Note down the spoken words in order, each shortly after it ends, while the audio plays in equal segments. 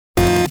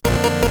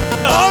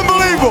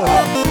Unbelievable.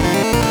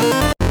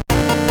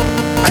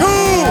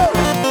 Cool.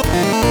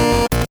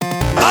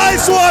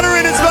 Ice water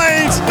in his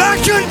veins.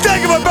 I couldn't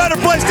think of a better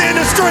place to end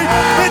the street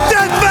in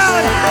Death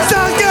Valley,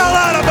 South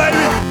Carolina,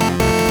 baby.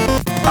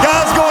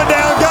 Guys going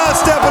down, guys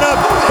stepping up.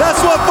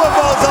 That's what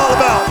football is all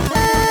about.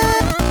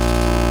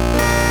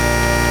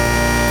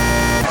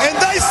 And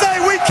they say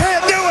we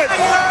can't do it.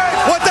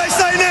 What they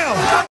say now.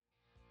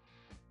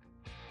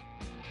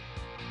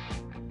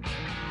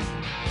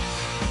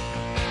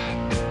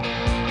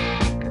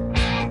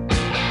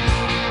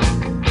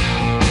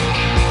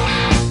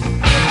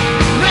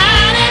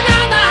 Riding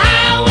on the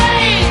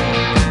highway,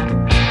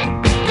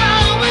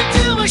 going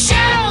to a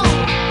show,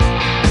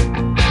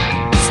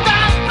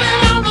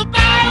 stopping on the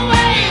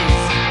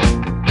byways,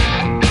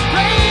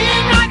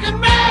 playing rock and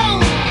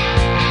roll,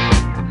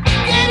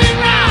 getting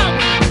robbed,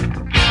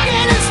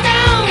 getting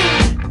stoned,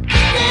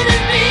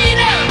 getting beat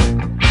up,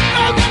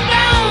 broken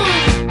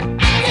bones,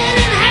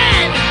 getting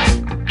had,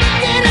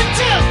 getting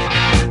took.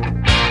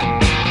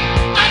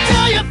 I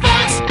tell you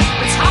folks,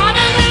 it's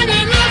harder than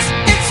it looks.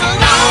 It's a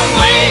long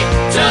way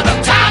to the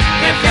top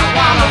if you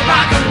wanna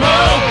rock and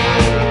roll.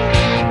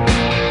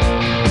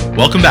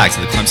 Welcome back to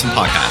the Clemson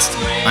Podcast.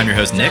 I'm your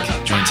host, Nick,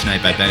 joined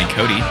tonight by Ben and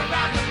Cody.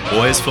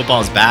 Boys,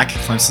 football is back.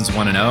 Clemson's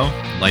 1-0.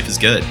 Life is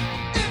good.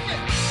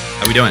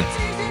 How we doing?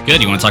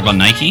 Good. You want to talk about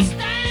Nike?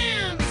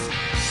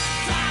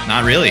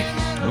 Not really.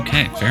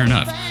 Okay, fair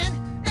enough.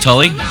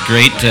 Tully,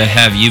 great to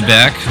have you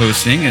back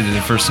hosting. It's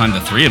the first time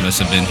the three of us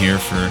have been here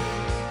for,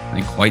 I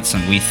think, quite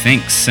some. We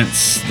think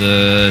since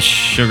the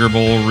Sugar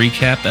Bowl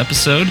recap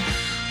episode.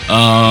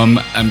 I'm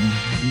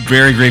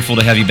very grateful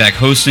to have you back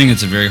hosting.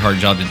 It's a very hard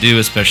job to do,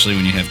 especially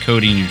when you have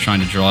Cody and you're trying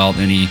to draw out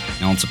any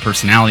ounce of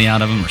personality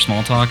out of him or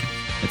small talk.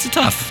 It's a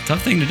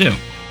tough thing to do.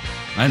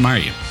 I admire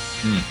you.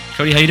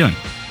 Cody, how you doing?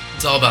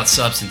 It's all about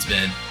substance,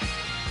 Ben.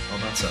 All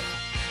about substance.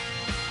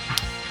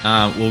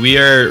 Well, we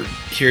are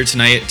here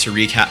tonight to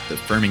recap the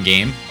Furman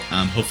game.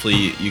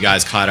 Hopefully, you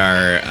guys caught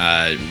our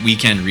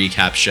weekend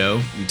recap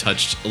show. We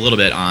touched a little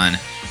bit on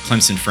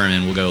Clemson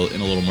Furman. We'll go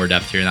in a little more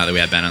depth here now that we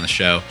have Ben on the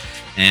show.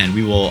 And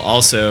we will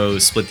also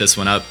split this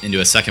one up into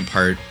a second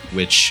part,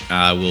 which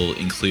will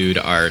include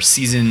our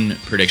season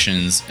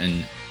predictions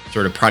and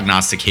sort of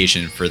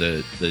prognostication for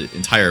the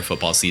entire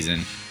football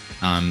season.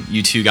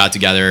 You two got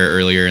together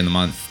earlier in the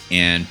month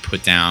and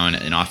put down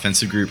an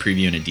offensive group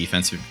preview and a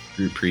defensive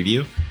group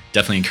preview.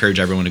 Definitely encourage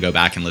everyone to go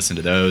back and listen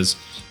to those,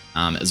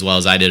 as well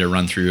as I did a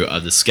run through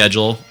of the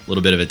schedule, a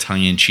little bit of a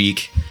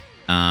tongue-in-cheek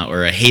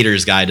or a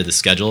hater's guide to the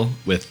schedule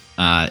with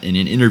in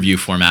an interview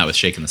format with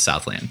Shakin' the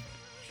Southland.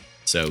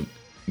 So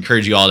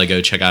encourage you all to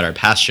go check out our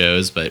past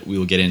shows, but we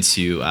will get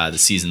into the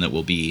season that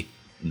will be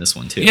in this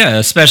one too. Yeah,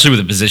 especially with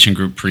the position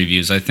group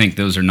previews. I think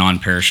those are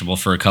non-perishable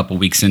for a couple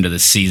weeks into the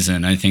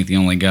season. I think the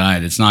only guy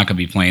that's not going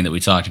to be playing that we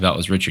talked about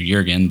was Richard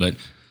Jurgen, but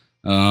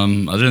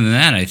other than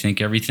that, I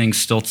think everything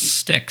still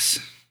sticks.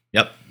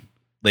 Yep.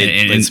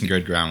 Laid some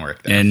good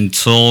groundwork there.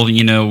 Until,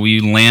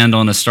 we land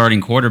on a starting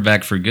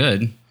quarterback for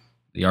good,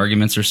 the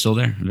arguments are still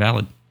there,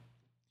 valid.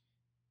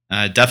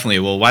 Definitely.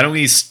 Well, why don't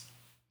we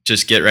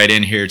just get right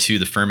in here to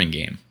the Furman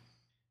game.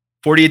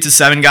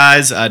 48-7,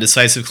 guys.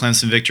 Decisive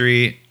Clemson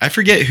victory. I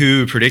forget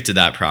who predicted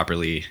that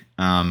properly.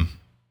 You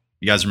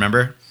guys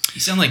remember? You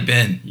sound like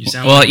Ben. You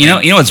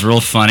know what's real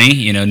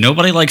funny?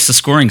 Nobody likes the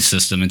scoring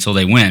system until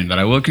they win, but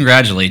I will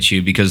congratulate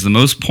you because the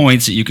most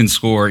points that you can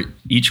score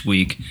each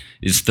week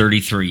is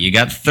 33. You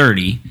got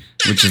 30,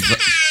 which is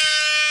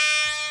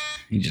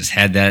you just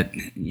had that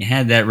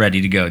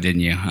ready to go,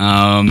 didn't you?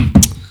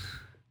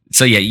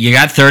 So yeah, you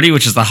got 30,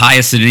 which is the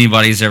highest that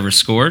anybody's ever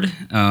scored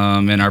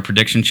in our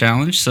prediction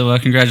challenge. So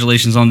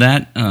congratulations on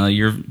that.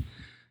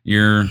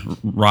 Your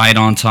ride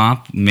on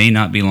top may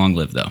not be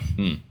long-lived, though.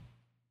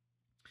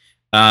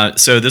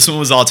 So this one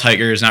was all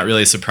Tigers, not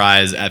really a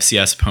surprise.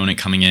 FCS opponent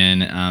coming in.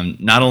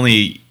 Not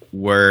only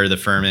were the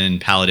Furman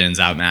Paladins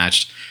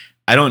outmatched,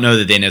 I don't know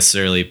that they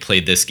necessarily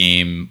played this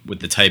game with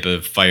the type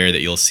of fire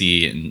that you'll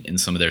see in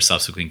some of their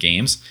subsequent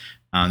games.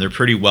 They're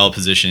pretty well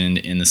positioned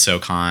in the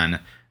SoCon.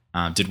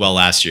 Did well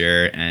last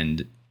year,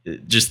 and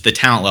just the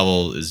talent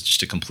level is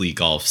just a complete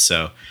gulf.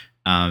 So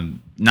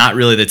not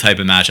really the type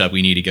of matchup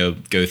we need to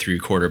go through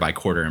quarter by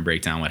quarter and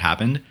break down what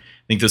happened.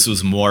 I think this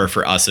was more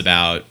for us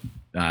about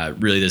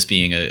really this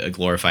being a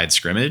glorified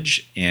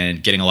scrimmage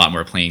and getting a lot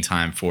more playing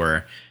time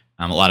for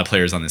a lot of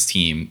players on this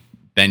team.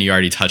 Ben, you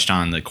already touched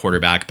on the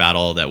quarterback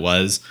battle that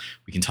was.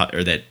 We can talk,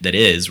 or that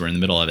is. We're in the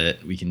middle of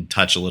it. We can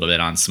touch a little bit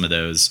on some of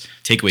those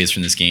takeaways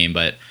from this game,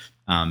 but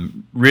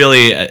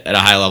really at a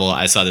high level,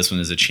 I saw this one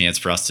as a chance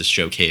for us to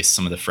showcase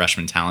some of the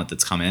freshman talent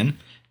that's come in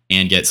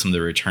and get some of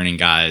the returning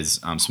guys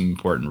some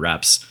important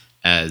reps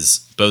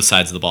as both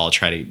sides of the ball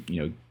try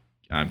to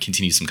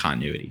continue some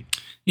continuity.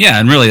 Yeah,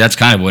 and really that's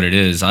kind of what it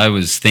is. I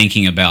was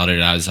thinking about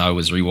it as I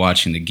was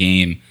rewatching the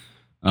game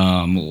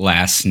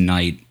last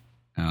night.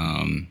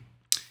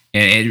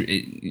 And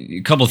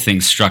a couple of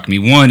things struck me.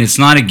 One, it's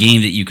not a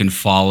game that you can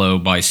follow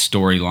by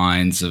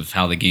storylines of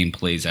how the game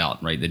plays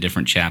out, right? The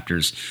different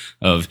chapters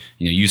of,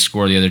 you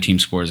score, the other team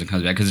scores and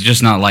comes back, because it's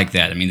just not like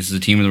that. I mean, this is a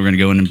team that we're going to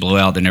go in and blow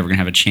out. They're never going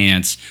to have a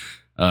chance.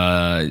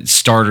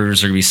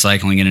 Starters are going to be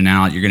cycling in and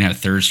out. You're going to have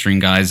third string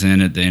guys in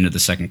at the end of the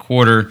second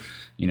quarter.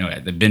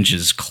 The bench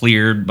is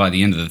cleared by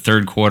the end of the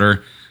third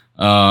quarter.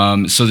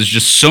 So there's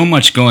just so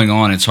much going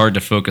on. It's hard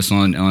to focus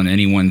on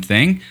any one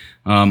thing.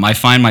 I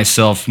find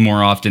myself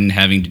more often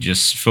having to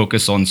just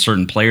focus on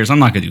certain players. I'm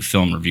not going to do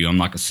film review. I'm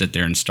not going to sit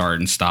there and start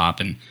and stop,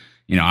 and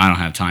I don't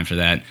have time for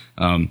that.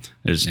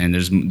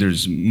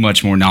 There's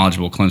much more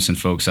knowledgeable Clemson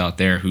folks out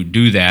there who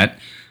do that.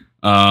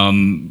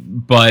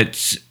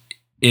 But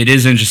it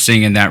is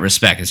interesting in that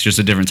respect. It's just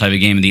a different type of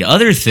game. And the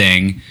other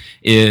thing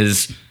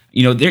is,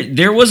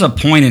 there was a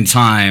point in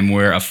time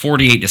where a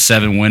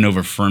 48-7 win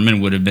over Furman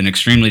would have been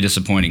extremely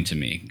disappointing to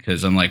me,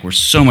 because I'm like, we're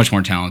so much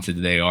more talented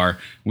than they are.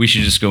 We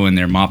should just go in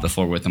there, mop the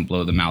floor with them,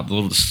 blow them out. The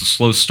little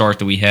slow start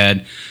that we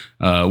had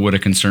would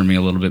have concerned me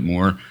a little bit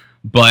more.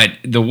 But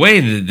the way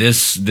that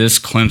this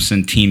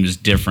Clemson team is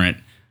different,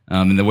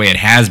 and the way it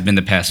has been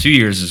the past few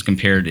years as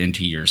compared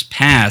into years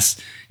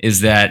past,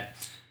 is that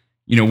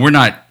we're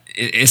not.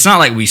 It's not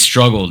like we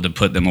struggled to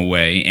put them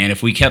away, and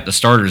if we kept the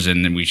starters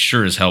in, then we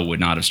sure as hell would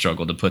not have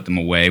struggled to put them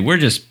away. We're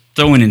just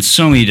throwing in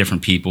so many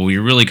different people.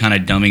 You're really kind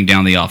of dumbing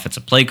down the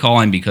offensive play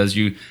calling because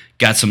you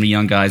got some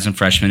young guys and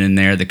freshmen in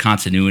there. The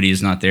continuity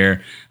is not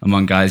there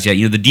among guys yet.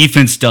 The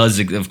defense does,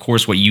 of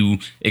course, what you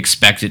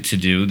expect it to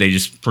do. They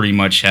just pretty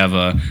much have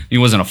it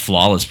wasn't a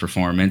flawless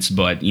performance,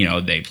 but,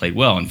 they played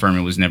well, and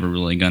Furman was never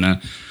really going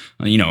to,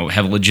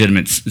 have a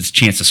legitimate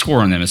chance to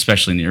score on them,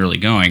 especially in the early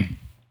going.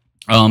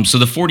 So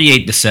the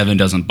 48-7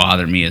 doesn't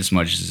bother me as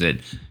much as it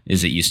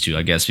used to,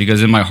 I guess,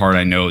 because in my heart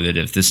I know that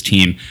if this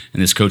team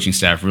and this coaching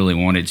staff really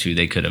wanted to,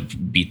 they could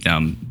have beat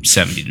them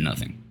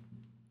 70-0.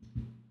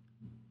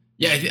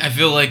 Yeah, I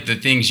feel like the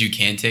things you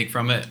can take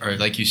from it are,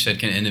 like you said,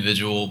 kind of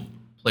individual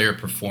player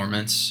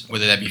performance,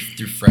 whether that be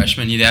through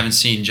freshmen. You haven't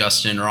seen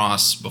Justin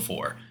Ross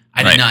before.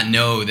 I did not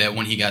know that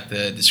when he got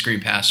the screen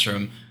pass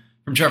from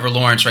Trevor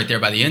Lawrence right there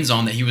by the end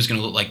zone, that he was going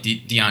to look like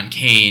Deion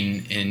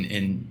Kane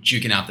in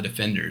juking out the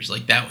defenders.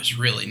 Like, that was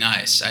really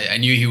nice. I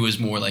knew he was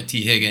more like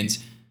T.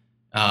 Higgins,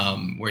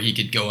 where he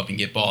could go up and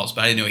get balls,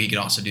 but I didn't know he could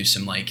also do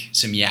some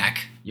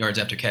yak yards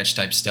after catch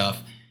type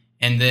stuff.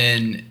 And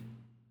then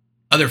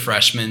other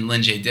freshmen,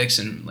 Lynn J.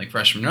 Dixon, like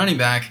freshman running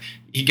back,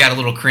 he got a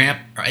little cramp.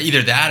 Or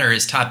either that or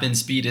his top end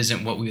speed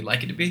isn't what we would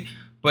like it to be.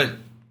 But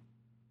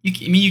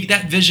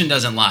that vision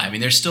doesn't lie. I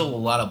mean, there's still a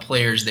lot of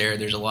players there.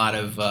 There's a lot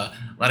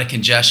of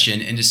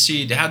congestion, and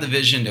to have the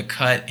vision to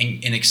cut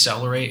and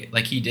accelerate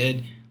like he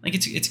did, like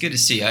it's good to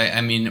see.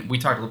 I mean, we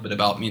talked a little bit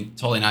about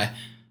Tully and I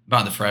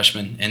about the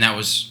freshmen, and that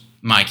was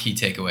my key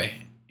takeaway,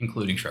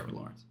 including Trevor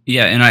Lawrence.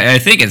 Yeah, and I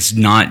think it's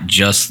not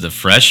just the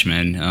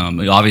freshmen.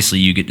 Obviously,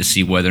 you get to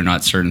see whether or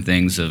not certain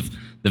things of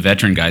the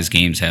veteran guys'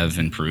 games have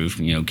improved.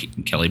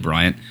 Kelly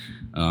Bryant.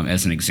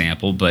 As an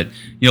example, but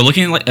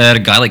looking at a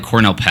guy like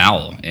Cornell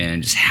Powell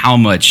and just how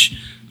much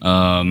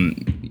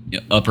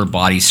upper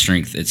body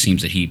strength it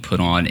seems that he put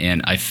on,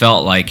 and I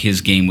felt like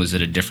his game was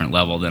at a different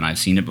level than I've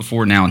seen it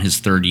before. Now in his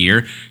third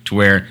year, to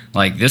where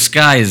like this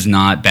guy is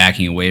not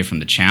backing away from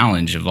the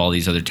challenge of all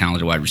these other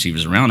talented wide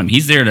receivers around him.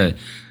 He's there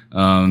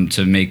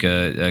to make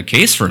a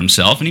case for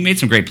himself, and he made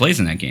some great plays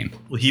in that game.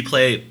 Will he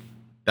play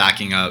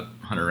backing up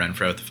Hunter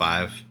Renfrow at the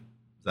 5? Is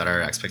that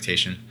our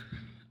expectation?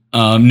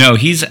 No,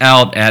 he's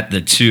out at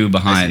the 2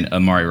 behind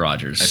Amari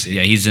Rogers. I see.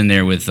 Yeah, he's in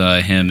there with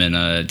him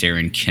and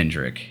Darian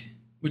Kendrick.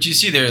 What you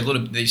see there,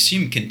 they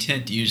seem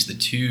content to use the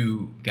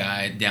 2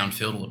 guy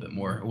downfield a little bit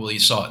more. Well, you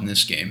saw it in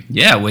this game.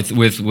 Yeah,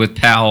 with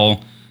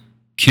Powell,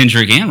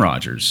 Kendrick, and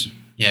Rogers.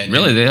 Yeah,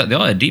 really, they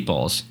all had deep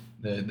balls.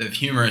 The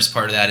humorous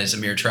part of that is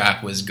Amir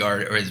Trapp was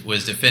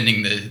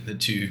defending the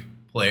 2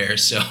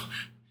 players. So,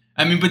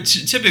 I mean, but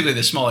typically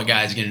the smaller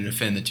guy is going to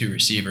defend the 2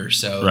 receivers.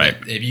 So, right.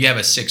 If you have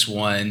a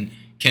 6'1"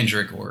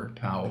 Kendrick or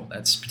Powell,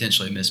 that's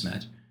potentially a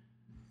mismatch.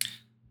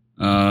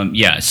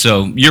 Yeah,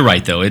 so you're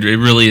right, though. It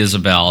really is a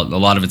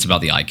lot of it's about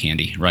the eye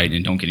candy, right?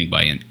 And don't get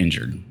anybody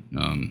injured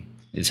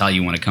is how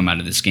you want to come out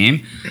of this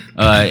game.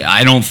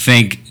 I don't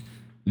think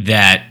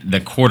that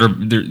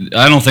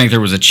I don't think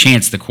there was a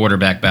chance the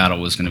quarterback battle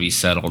was going to be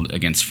settled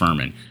against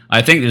Furman.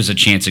 I think there's a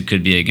chance it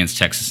could be against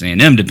Texas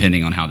A&M,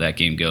 depending on how that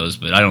game goes,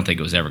 but I don't think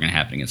it was ever going to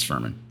happen against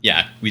Furman.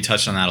 Yeah, we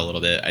touched on that a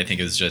little bit. I think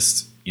it was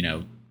just,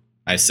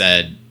 I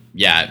said,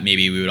 yeah,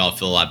 maybe we would all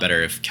feel a lot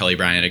better if Kelly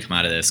Bryant had come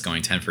out of this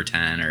going 10 for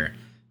 10 or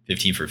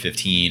 15 for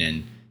 15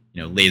 and,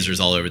 lasers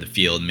all over the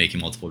field and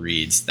making multiple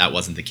reads. That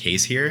wasn't the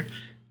case here.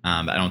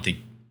 I don't think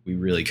we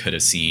really could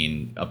have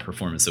seen a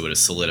performance that would have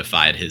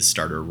solidified his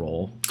starter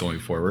role going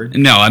forward.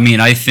 No, I mean,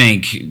 I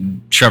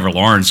think Trevor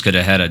Lawrence could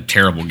have had a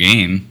terrible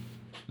game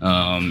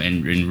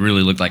and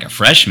really looked like a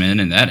freshman,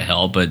 and that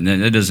helped, but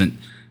that doesn't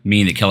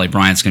mean that Kelly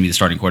Bryant's going to be the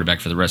starting quarterback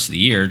for the rest of the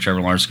year.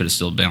 Trevor Lawrence could have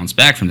still bounced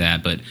back from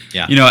that. But,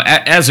 Yeah.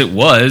 as it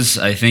was,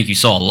 I think you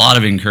saw a lot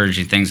of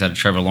encouraging things out of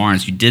Trevor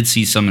Lawrence. You did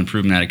see some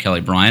improvement out of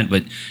Kelly Bryant,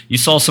 but you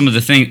saw some of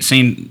the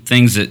same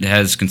things that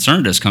has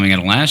concerned us coming out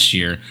of last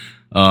year.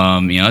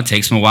 It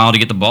takes him a while to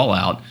get the ball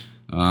out.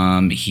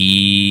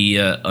 He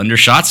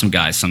undershot some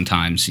guys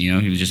sometimes. He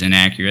was just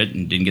inaccurate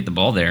and didn't get the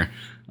ball there.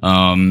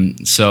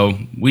 So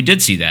we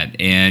did see that,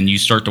 and you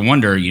start to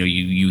wonder.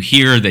 You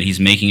hear that he's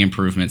making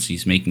improvements,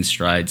 he's making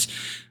strides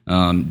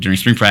during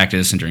spring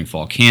practice and during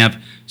fall camp.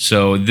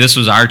 So this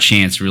was our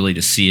chance really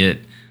to see it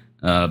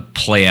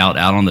play out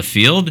on the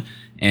field.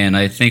 And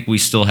I think we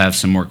still have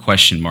some more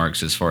question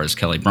marks as far as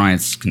Kelly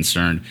Bryant's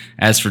concerned.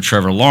 As for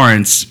Trevor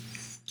Lawrence,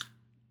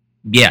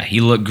 yeah, he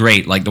looked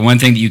great. Like, the one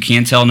thing that you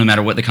can tell no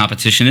matter what the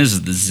competition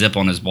is the zip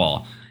on his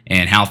ball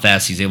and how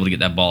fast he's able to get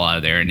that ball out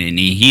of there. And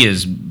he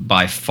is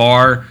by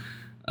far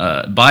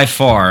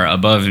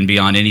above and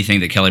beyond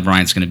anything that Kelly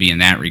Bryant's going to be in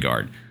that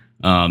regard.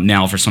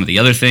 Now, for some of the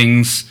other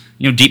things,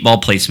 deep ball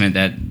placement,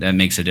 that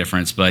makes a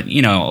difference. But,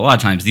 a lot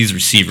of times these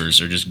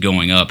receivers are just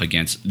going up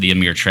against the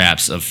Amir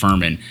Traps of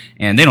Furman,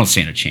 and they don't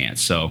stand a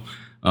chance. So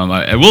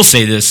I will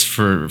say this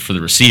for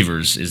the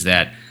receivers is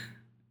that,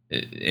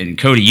 and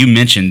Cody, you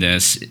mentioned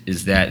this,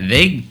 is that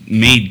they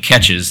made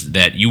catches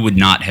that you would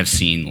not have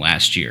seen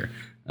last year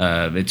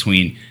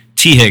between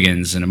T.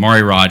 Higgins and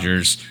Amari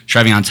Rogers,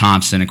 Trevion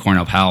Thompson and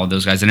Cornell Powell,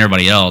 those guys, and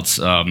everybody else.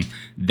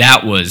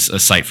 That was a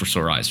sight for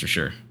sore eyes for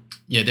sure.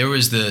 Yeah, there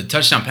was the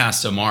touchdown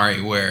pass to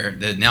Amari where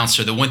the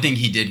announcer, the one thing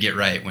he did get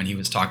right when he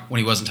wasn't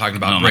talking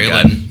about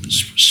Braylon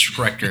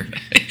Schrechter.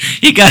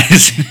 He got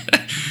his.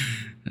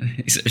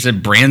 He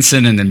said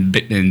Branson and then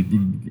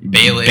Baden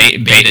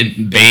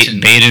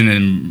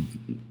and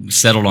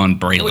settled on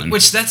Braylon.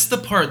 Which that's the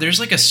part. There's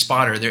like a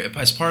spotter there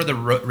as part of the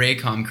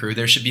Raycom crew.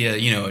 There should be a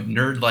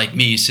nerd like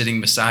me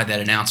sitting beside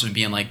that announcer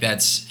being like,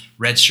 "That's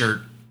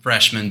redshirt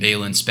freshman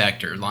Baylon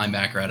Spector,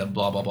 linebacker out of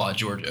blah blah blah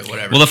Georgia,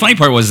 whatever." Well, the funny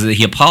part was that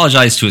he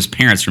apologized to his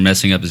parents for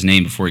messing up his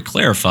name before he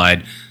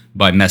clarified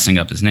by messing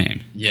up his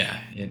name. Yeah,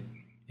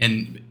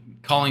 and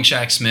calling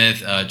Shaq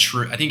Smith I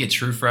think a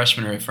true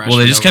freshman or a freshman. Well,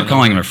 they just kept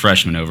calling him a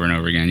freshman over and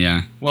over again.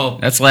 Yeah. Well,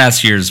 that's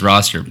last year's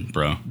roster,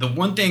 bro. The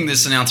one thing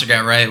this announcer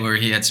got right, where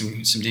he had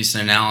some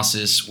decent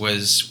analysis,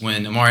 was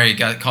when Amari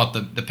caught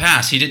the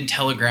pass. He didn't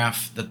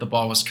telegraph that the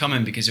ball was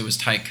coming because it was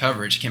tight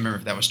coverage. I can't remember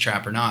if that was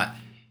trap or not.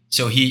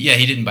 So he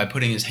didn't by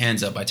putting his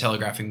hands up by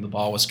telegraphing the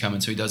ball was coming.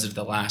 So he does it at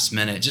the last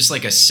minute, just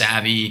like a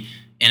savvy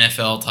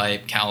NFL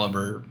type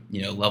caliber,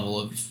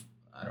 level of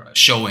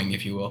showing,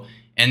 if you will.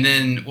 And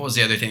then what was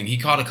the other thing? He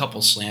caught a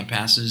couple slant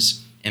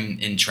passes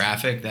in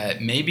traffic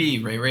that maybe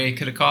Ray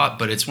could have caught,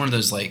 but it's one of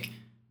those like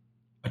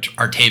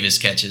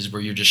Artavis catches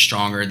where you're just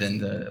stronger than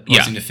the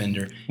opposing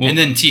defender. Well, and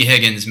then T.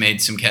 Higgins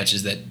made some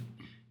catches that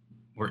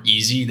were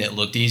easy, that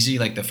looked easy,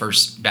 like the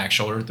first back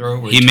shoulder throw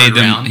where he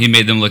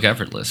made them look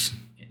effortless.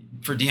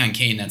 For Deion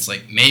Kane, that's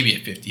like maybe a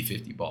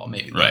 50-50 ball,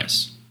 maybe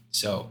less.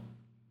 So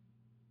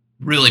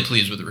really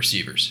pleased with the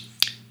receivers.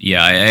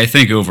 Yeah, I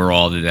think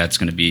overall that's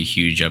going to be a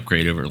huge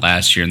upgrade over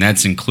last year, and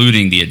that's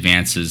including the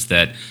advances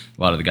that a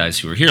lot of the guys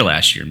who were here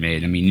last year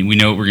made. I mean, we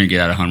know what we're going to get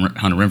out of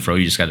Hunter Renfrow.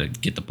 You just got to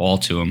get the ball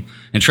to him.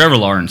 And Trevor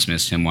Lawrence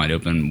missed him wide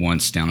open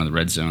once down in the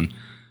red zone.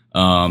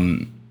 But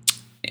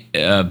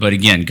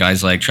again,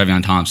 guys like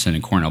Trevion Thompson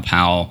and Cornell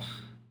Powell,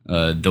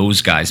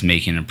 those guys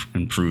making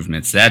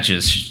improvements. That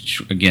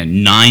just,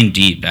 again, 9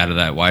 deep out of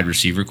that wide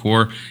receiver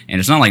core, and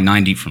it's not like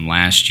 9 deep from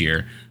last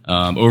year.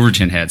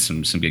 Overton had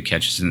some good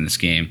catches in this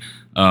game.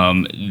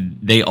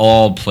 They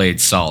all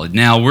played solid.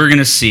 Now, we're going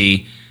to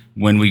see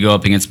when we go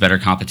up against better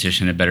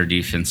competition and better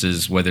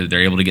defenses, whether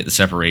they're able to get the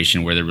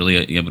separation, where they're really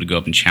able to go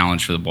up and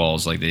challenge for the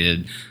balls like they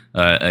did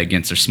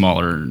against their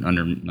smaller,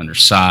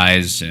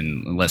 undersized,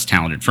 and less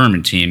talented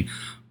Furman team.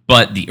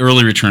 But the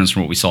early returns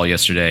from what we saw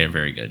yesterday are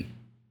very good.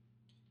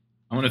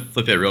 I want to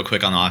flip it real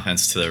quick on the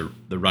offense to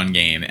the run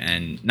game,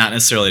 and not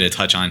necessarily to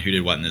touch on who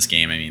did what in this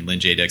game. I mean, Lynn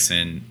J.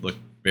 Dixon looked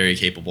very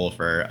capable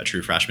for a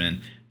true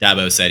freshman.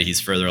 Dabo said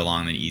he's further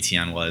along than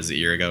Etienne was a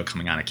year ago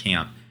coming out of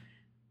camp.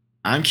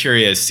 I'm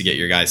curious to get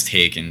your guys'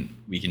 take, and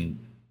we can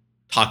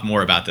talk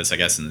more about this, I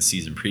guess, in the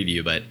season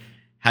preview, but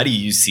how do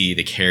you see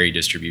the carry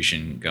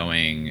distribution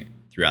going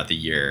throughout the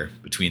year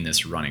between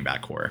this running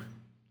back core?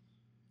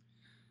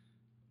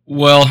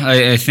 Well,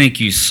 I think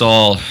you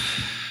saw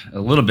a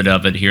little bit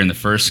of it here in the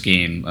first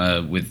game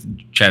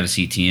with Travis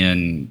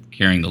Etienne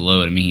carrying the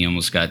load. I mean, he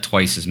almost got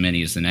twice as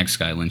many as the next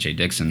guy, Lynn J.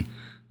 Dixon.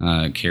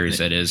 Carries,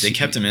 that is. They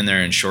kept him in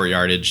there in short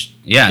yardage.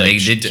 Yeah, they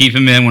did keep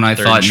him in when I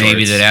thought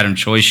maybe that Adam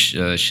Choice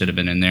should have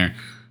been in there.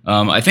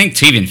 I think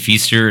Tavian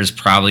Feaster is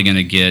probably going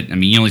to get, I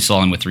mean, you only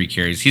saw him with 3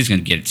 carries. He's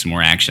going to get some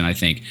more action, I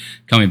think,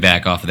 coming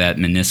back off of that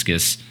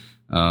meniscus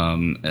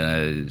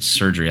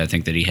surgery, I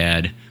think, that he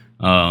had.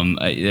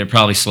 They're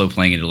probably slow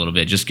playing it a little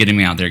bit. Just get him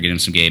out there, get him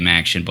some game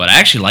action. But I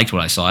actually liked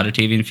what I saw out of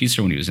Tavian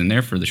Feaster when he was in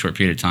there for the short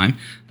period of time.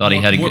 Thought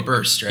he had a good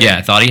burst, right? Yeah,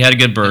 I thought he had a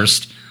good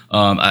burst.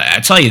 I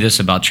tell you this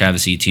about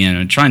Travis Etienne.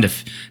 I'm trying to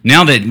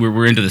now that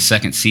we're into the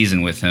second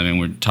season with him, and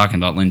we're talking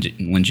about Lynn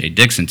J.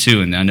 Dixon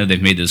too, and I know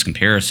they've made those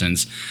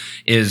comparisons.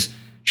 Is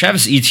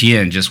Travis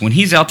Etienne, just when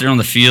he's out there on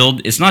the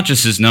field, it's not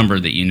just his number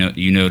that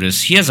you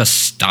notice. He has a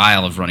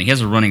style of running. He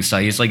has a running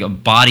style. He has like a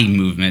body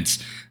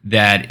movements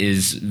that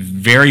is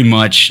very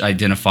much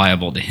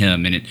identifiable to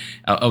him. And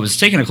I was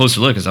taking a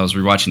closer look as I was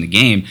rewatching the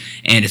game,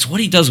 and it's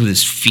what he does with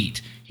his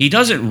feet. He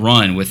doesn't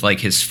run with like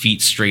his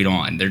feet straight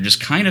on. They're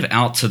just kind of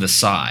out to the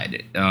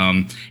side.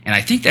 And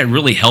I think that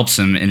really helps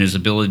him in his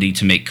ability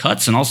to make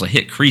cuts and also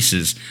hit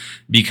creases,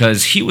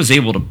 because he was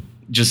able to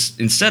just,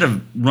 instead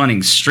of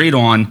running straight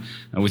on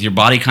with your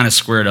body kind of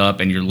squared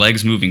up and your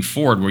legs moving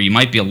forward where you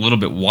might be a little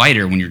bit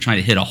wider when you're trying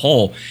to hit a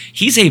hole,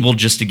 he's able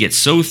just to get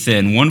so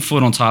thin, 1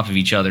 foot on top of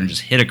each other, and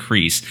just hit a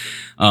crease.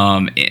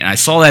 And I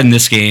saw that in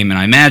this game, and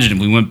I imagine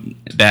if we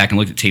went back and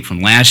looked at tape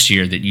from last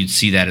year that you'd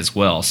see that as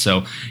well.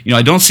 So,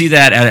 I don't see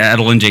that at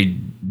Lynn J.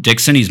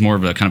 Dixon. He's more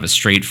of a kind of a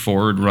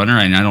straightforward runner,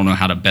 and I don't know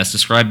how to best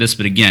describe this,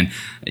 but again,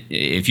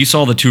 if you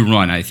saw the two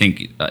run, I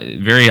think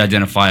very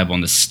identifiable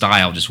in the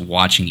style just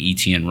watching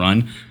Etienne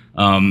run.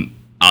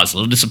 I was a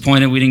little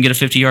disappointed we didn't get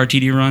a 50-yard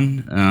TD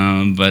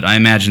run, but I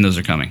imagine those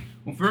are coming.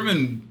 Well,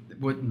 Furman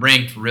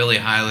ranked really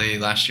highly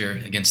last year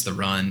against the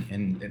run,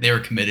 and they were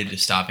committed to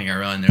stopping our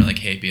run. They're like,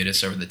 hey, beat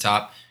us over the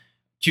top.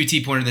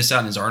 QT pointed this out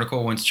in his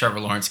article once Trevor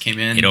Lawrence came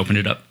in. It opened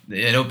it up.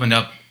 It opened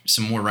up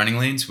some more running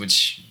lanes,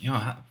 which,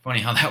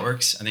 funny how that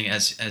works, I think,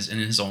 as in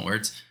his own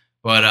words.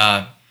 But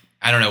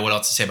I don't know what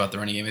else to say about the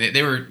running game.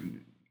 They were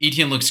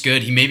Etienne looks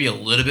good. He may be a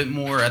little bit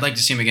more. I'd like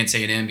to see him against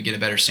A&M to get a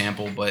better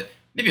sample, but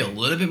maybe a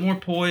little bit more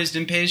poised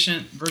and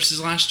patient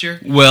versus last year.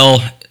 Well,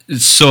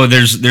 so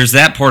there's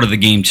that part of the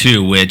game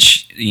too,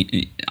 which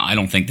I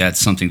don't think that's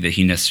something that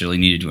he necessarily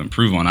needed to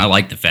improve on. I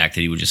like the fact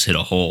that he would just hit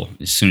a hole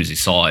as soon as he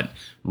saw it,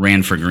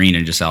 ran for green,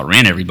 and just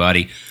outran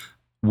everybody.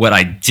 What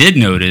I did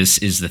notice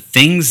is the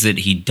things that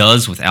he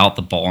does without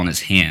the ball in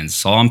his hands.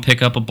 Saw him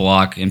pick up a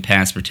block in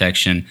pass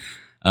protection.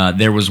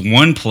 There was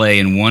one play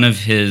in one of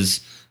his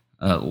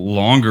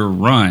longer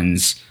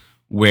runs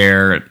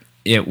where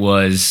it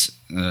was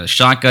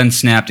shotgun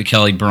snap to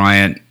Kelly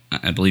Bryant.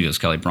 I believe it was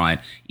Kelly Bryant.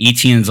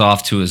 Etienne's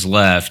off to his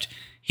left.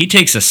 He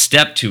takes a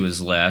step to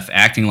his left,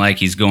 acting like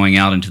he's going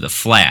out into the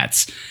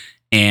flats.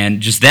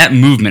 And just that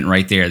movement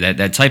right there,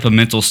 that type of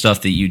mental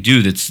stuff that you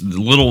do, that's the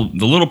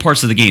little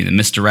parts of the game, the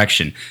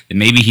misdirection that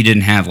maybe he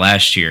didn't have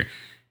last year.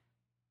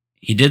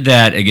 He did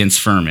that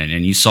against Furman,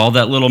 and you saw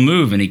that little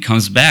move, and he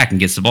comes back and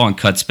gets the ball and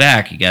cuts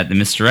back. You got the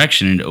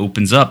misdirection, and it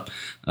opens up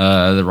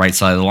the right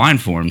side of the line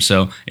for him.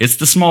 So it's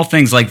the small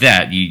things like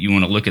that. You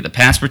want to look at the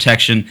pass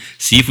protection,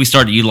 see if we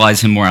start to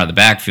utilize him more out of the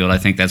backfield. I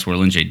think that's where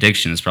Lynn J.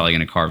 Dixon is probably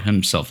going to carve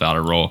himself out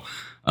a role.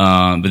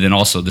 But then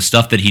also the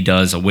stuff that he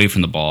does away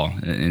from the ball,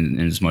 in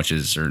as much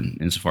as or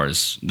insofar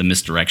as the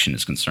misdirection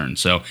is concerned.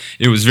 So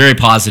it was very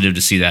positive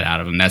to see that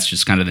out of him. That's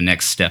just kind of the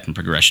next step in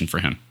progression for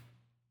him.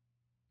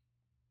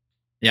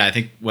 Yeah, I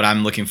think what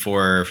I'm looking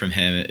for from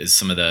him is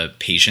some of the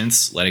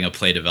patience, letting a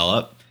play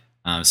develop.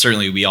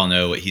 Certainly, we all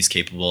know what he's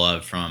capable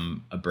of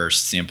from a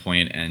burst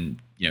standpoint, and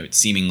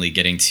seemingly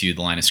getting to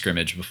the line of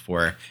scrimmage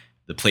before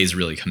the plays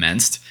really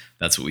commenced.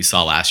 That's what we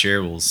saw last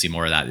year. We'll see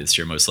more of that this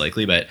year, most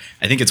likely. But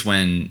I think it's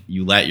when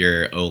you let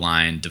your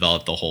O-line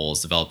develop the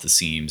holes, develop the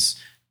seams,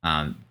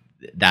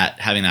 that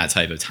having that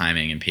type of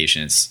timing and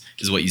patience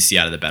is what you see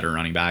out of the better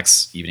running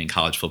backs, even in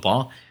college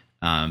football.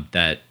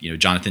 That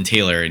Jonathan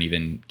Taylor and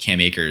even Cam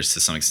Akers to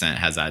some extent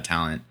has that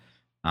talent.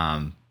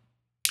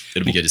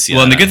 It'll be good to see.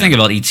 Well, and the good thing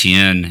about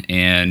Etienne,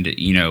 and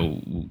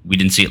we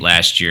didn't see it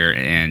last year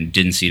and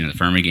didn't see it in the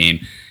Furman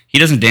game, he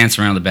doesn't dance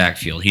around the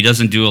backfield. He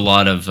doesn't do a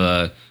lot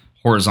of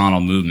horizontal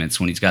movements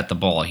when he's got the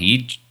ball.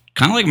 He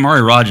kind of like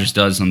Amari Rodgers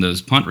does on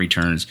those punt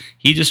returns.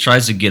 He just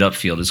tries to get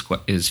upfield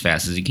as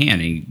fast as he can.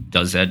 And he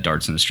does that,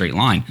 darts in a straight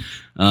line.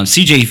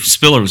 C.J.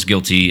 Spiller was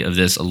guilty of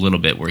this a little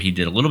bit, where he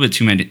did a little bit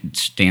too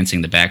much dancing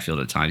in the backfield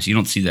at times. You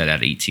don't see that out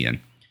of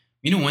Etienne.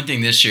 One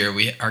thing this year,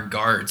 our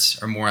guards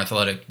are more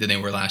athletic than they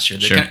were last year.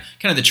 Sure.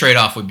 Kind of the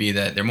trade-off would be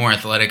that they're more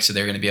athletic, so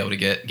they're going to be able to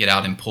get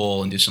out and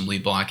pull and do some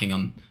lead blocking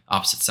on the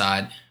opposite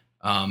side.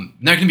 Not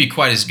going to be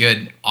quite as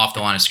good off the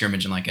line of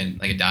scrimmage and like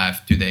a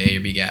dive through the A or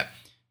B gap.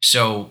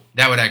 So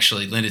that would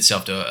actually lend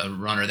itself to a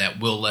runner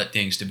that will let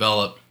things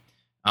develop.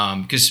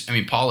 Because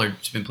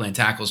Pollard's been playing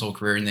tackle his whole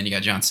career, and then you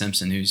got John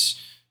Simpson, who's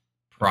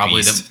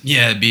probably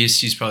the beast.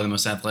 He's probably one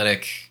of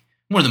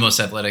the most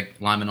athletic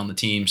linemen on the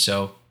team.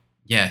 So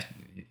yeah,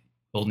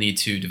 we'll need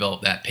to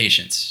develop that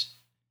patience.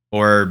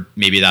 Or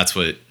maybe that's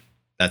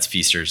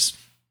Feaster's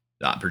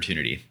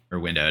opportunity or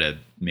window to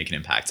make an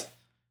impact.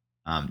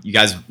 You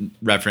guys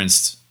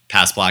referenced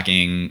pass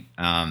blocking.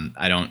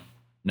 I don't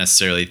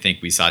necessarily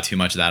think we saw too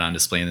much of that on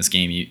display in this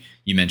game.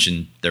 You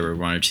mentioned there were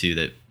one or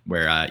two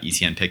where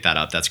Etienne picked that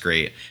up. That's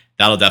great.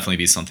 That'll definitely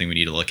be something we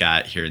need to look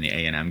at here in the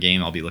A&M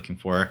game. I'll be looking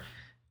for.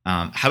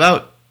 How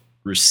about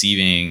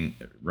receiving,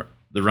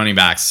 the running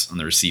backs on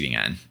the receiving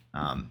end?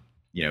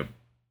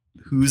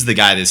 Who's the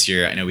guy this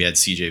year? I know we had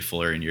CJ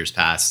Fuller in years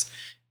past.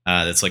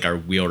 That's like our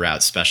wheel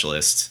route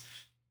specialist.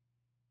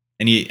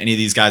 Any of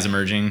these guys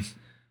emerging?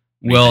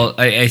 Well,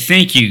 I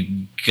think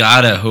you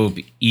gotta hope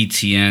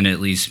ETN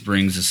at least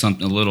brings a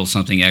little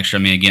something extra.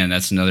 I mean, again,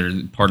 that's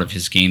another part of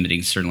his game that he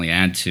can certainly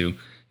add to.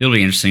 It'll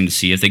be interesting to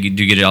see if they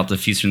do get it out to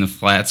Feaster in the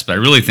flats, but I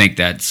really think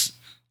it's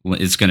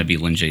going to be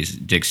Lynn-J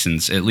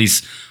Dixon's. At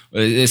least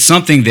it's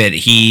something that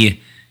he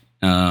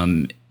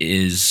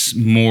is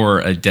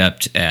more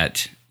adept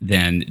at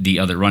than the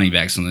other running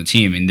backs on the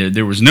team. And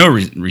there was no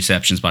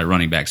receptions by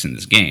running backs in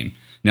this game.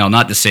 Now,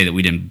 not to say that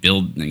we didn't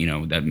build,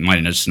 that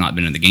might have just not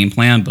been in the game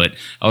plan, but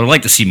I would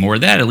like to see more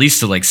of that, at least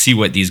to see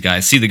what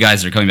see the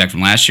guys that are coming back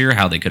from last year,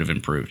 how they could have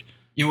improved.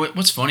 You know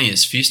what's funny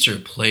is Feaster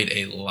played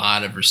a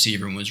lot of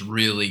receiver and was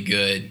really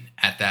good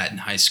at that in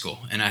high school,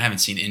 and I haven't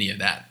seen any of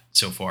that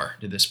so far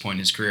to this point in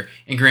his career.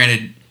 And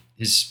granted,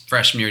 his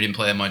freshman year didn't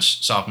play that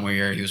much. Sophomore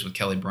year, he was with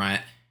Kelly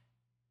Bryant.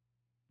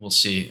 We'll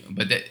see,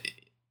 but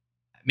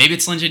maybe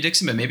it's Lynn-J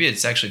Dixon, but maybe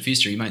it's actually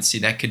Feaster. You might see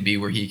that could be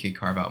where he could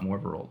carve out more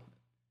of a role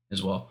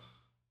as well.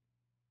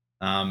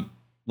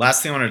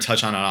 Last thing I wanted to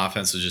touch on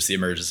offense was just the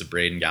emergence of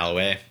Braden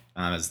Galloway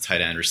as a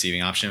tight end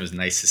receiving option. It was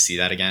nice to see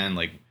that again.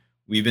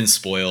 We've been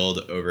spoiled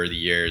over the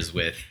years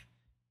with,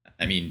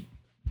 Jordan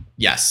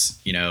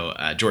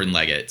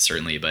Leggett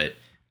certainly, but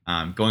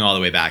going all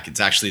the way back, it's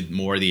actually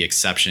more the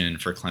exception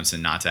for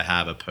Clemson not to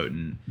have a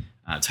potent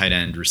tight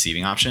end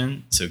receiving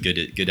option. So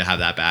good to have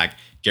that back.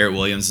 Garrett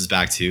Williams is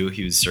back too.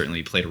 He was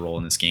certainly played a role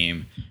in this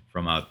game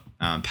from a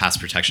pass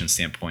protection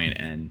standpoint,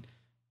 and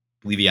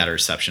I believe he had a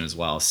reception as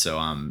well. So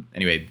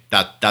anyway,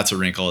 that's a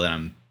wrinkle that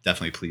I'm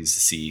definitely pleased to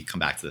see come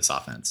back to this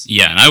offense.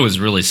 Yeah, and I was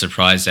really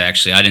surprised,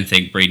 actually. I didn't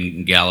think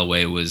Braden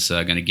Galloway was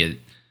going to get...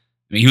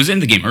 he was in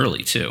the game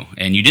early, too.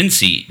 And you didn't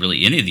see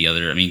really any of the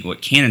other...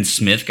 Cannon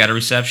Smith got a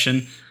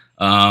reception.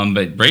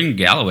 But Braden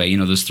Galloway,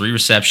 those 3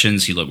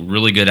 receptions, he looked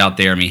really good out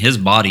there. His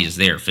body is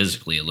there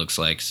physically, it looks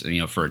like,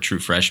 for a true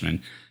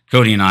freshman.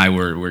 Cody and I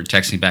were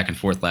texting back and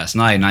forth last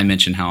night, and I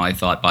mentioned how I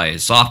thought by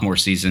his sophomore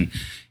season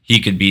he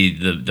could be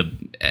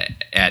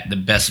at the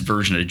best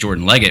version of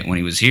Jordan Leggett when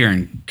he was here.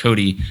 And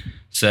Cody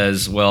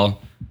says,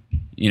 well,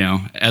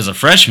 as a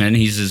freshman,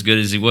 he's as good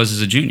as he was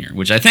as a junior,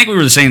 which I think we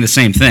were saying the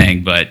same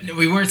thing, but...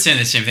 We weren't saying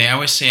the same thing. I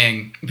was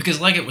saying,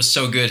 because Leggett was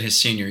so good his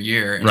senior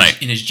year, and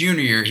right. In his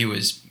junior year, he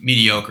was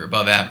mediocre,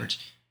 above average.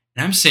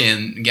 And I'm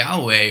saying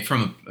Galloway,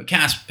 from a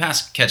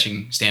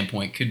pass-catching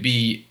standpoint, could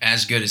be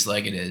as good as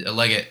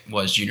Leggett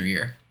was junior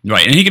year.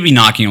 Right, and he could be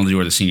knocking on the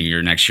door of the senior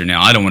year next year.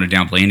 Now, I don't want to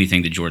downplay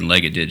anything that Jordan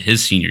Leggett did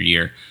his senior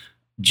year,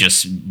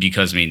 just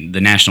because,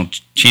 the national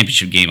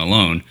championship game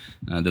alone,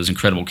 those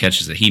incredible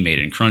catches that he made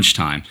in crunch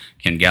time,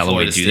 can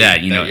Galloway do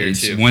that?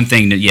 It's one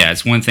thing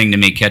it's one thing to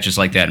make catches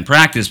like that in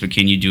practice, but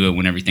can you do it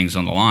when everything's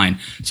on the line?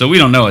 So we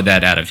don't know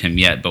that out of him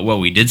yet, but what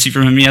we did see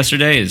from him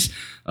yesterday is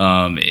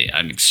I'm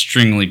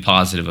extremely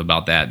positive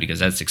about that, because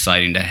that's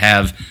exciting to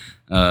have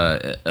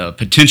a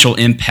potential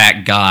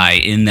impact guy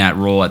in that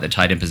role at the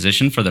tight end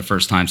position for the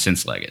first time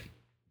since Leggett.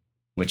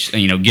 Which,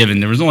 given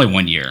there was only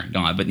 1 year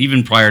gone, but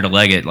even prior to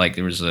Leggett,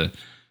 there was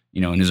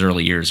in his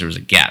early years, there was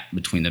a gap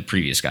between the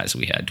previous guys that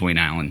we had, Dwayne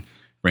Allen,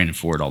 Brandon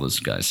Ford, all those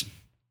guys.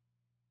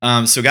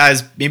 So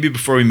guys, maybe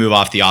before we move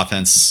off the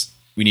offense,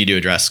 we need to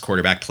address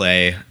quarterback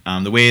play.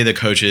 The way the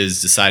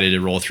coaches decided to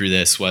roll through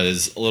this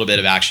was a little bit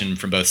of action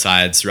from both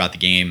sides throughout the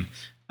game.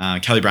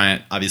 Kelly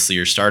Bryant, obviously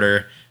your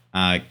starter.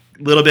 A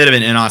little bit of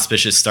an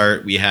inauspicious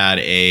start. We had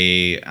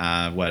we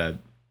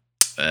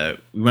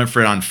went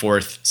for it on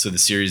 4th, so the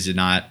series did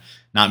not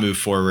move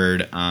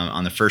forward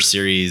on the first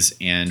series.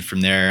 And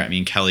from there,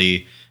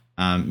 Kelly,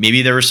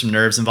 maybe there were some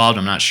nerves involved,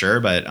 I'm not sure,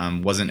 but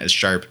wasn't as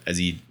sharp as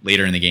he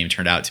later in the game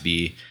turned out to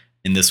be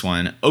in this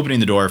one, opening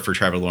the door for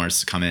Trevor Lawrence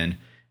to come in.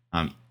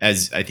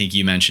 As I think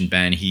you mentioned,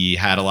 Ben, he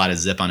had a lot of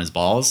zip on his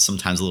balls,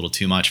 sometimes a little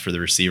too much for the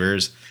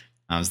receivers.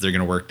 So they're going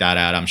to work that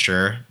out, I'm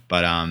sure.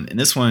 But in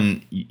this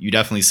one, you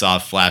definitely saw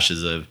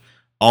flashes of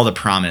all the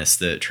promise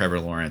that Trevor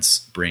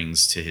Lawrence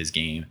brings to his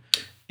game.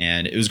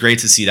 And it was great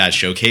to see that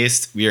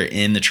showcased. We are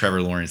in the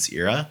Trevor Lawrence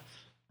era,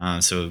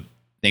 so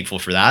thankful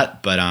for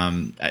that. But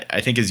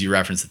I think, as you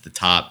referenced at the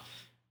top,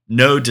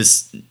 no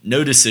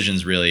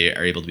decisions really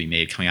are able to be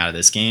made coming out of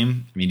this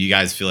game. Do you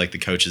guys feel like the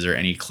coaches are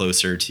any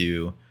closer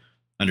to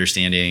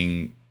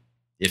understanding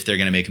if they're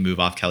going to make a move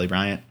off Kelly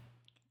Bryant?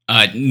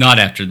 Not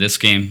after this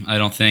game, I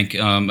don't think.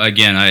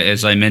 Again,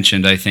 as I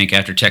mentioned, I think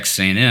after Texas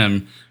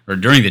A&M, or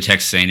during the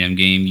Texas A&M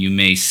game, you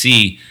may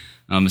see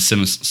a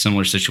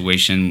similar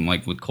situation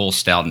like with Cole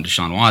Stout and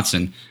Deshaun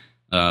Watson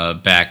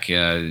back,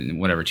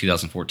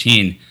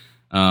 2014.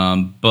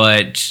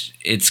 But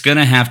it's going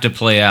to have to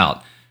play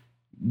out.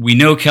 We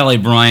know Kelly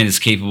Bryant is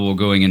capable of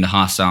going into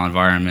hostile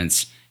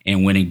environments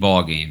and winning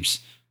ball games.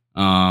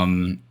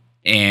 And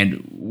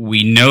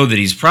we know that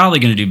he's probably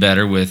going to do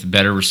better with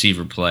better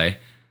receiver play.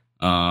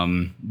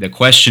 The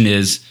question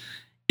is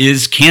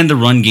can the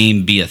run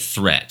game be a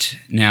threat?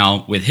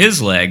 Now, with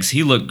his legs,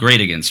 he looked great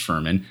against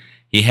Furman.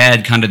 He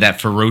had kind of that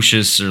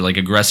ferocious or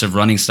aggressive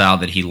running style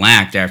that he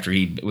lacked after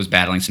he was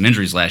battling some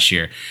injuries last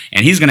year.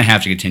 And he's going to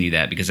have to continue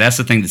that, because that's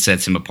the thing that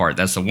sets him apart.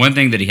 That's the one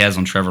thing that he has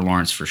on Trevor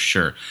Lawrence for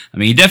sure.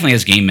 He definitely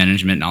has game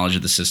management, knowledge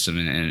of the system,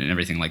 and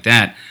everything like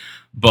that.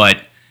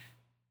 but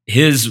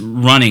his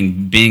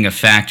running being a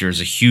factor is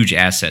a huge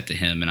asset to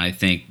him, and I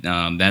think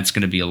that's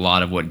going to be a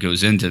lot of what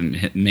goes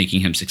into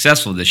making him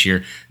successful this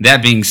year.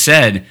 That being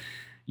said,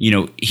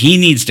 he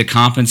needs to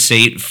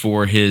compensate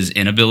for his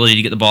inability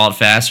to get the ball out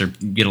fast or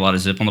get a lot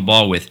of zip on the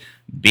ball with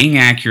being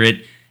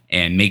accurate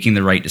and making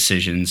the right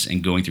decisions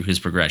and going through his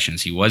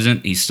progressions.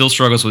 He still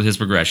struggles with his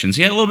progressions.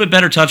 He had a little bit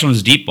better touch on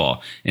his deep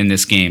ball in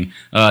this game.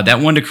 That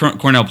one to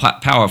Cornell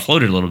Powell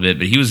floated a little bit,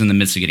 but he was in the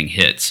midst of getting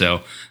hit.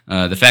 So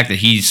the fact that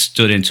he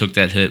stood and took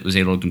that hit, was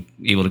able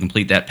to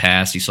complete that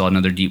pass. He saw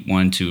another deep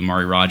one to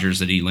Amari Rogers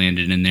that he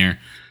landed in there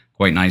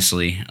quite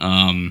nicely.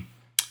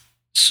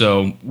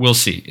 So we'll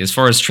see. As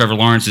far as Trevor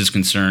Lawrence is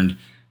concerned,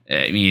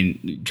 I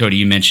mean, Cody,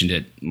 you mentioned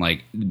it,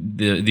 like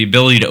the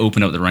ability to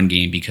open up the run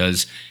game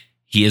because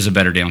he is a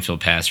better downfield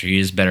passer. He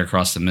is better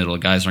across the middle.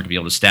 Guys aren't going to be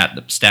able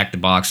to stack the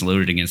box and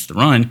load it against the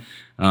run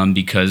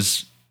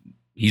because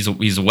he's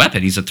a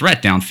weapon. He's a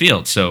threat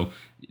downfield. So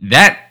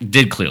that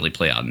did clearly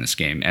play out in this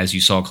game. As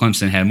you saw,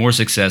 Clemson had more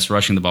success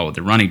rushing the ball with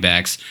their running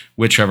backs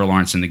with Trevor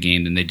Lawrence in the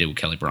game than they did with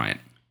Kelly Bryant.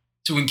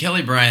 So when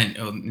Kelly Bryant,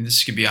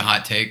 this could be a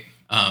hot take,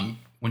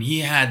 when he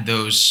had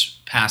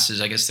those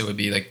passes, I guess they would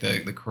be like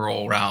the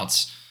curl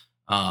routes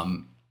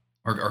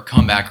or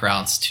comeback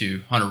routes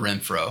to Hunter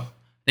Renfrow.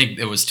 I think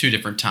it was 2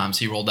 different times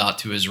he rolled out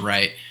to his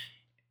right.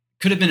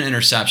 Could have been an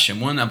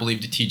interception. One, I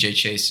believe, to TJ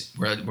Chase,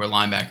 where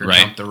linebacker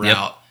jumped the route.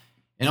 Yep.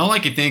 And all I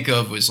could think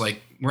of was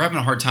like, we're having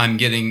a hard time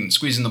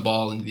squeezing the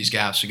ball into these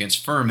gaps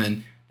against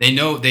Furman.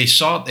 They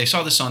saw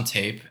this on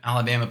tape.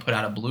 Alabama put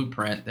out a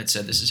blueprint that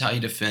said this is how you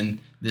defend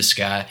this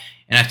guy.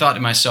 And I thought to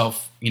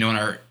myself, in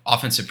our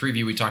offensive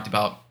preview, we talked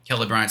about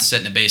Kelly Bryant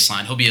setting a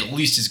baseline. He'll be at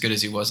least as good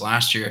as he was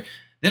last year.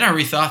 Then I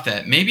rethought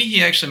that maybe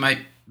he actually might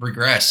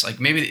regress. Like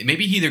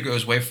maybe he either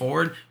goes way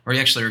forward or he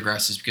actually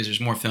regresses because there's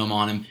more film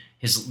on him.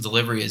 His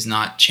delivery has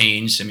not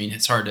changed. I mean,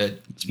 it's hard to.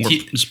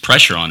 There's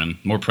pressure on him.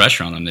 More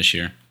pressure on him this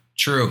year.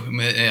 True,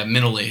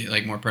 mentally,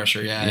 like more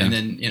pressure, yeah. And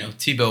then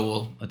Tebow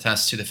will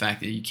attest to the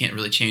fact that you can't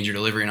really change your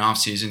delivery in off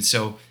season.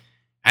 So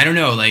I don't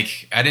know,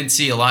 like I didn't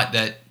see a lot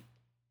that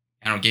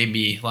gave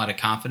me a lot of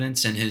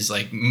confidence in his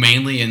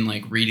mainly in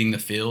reading the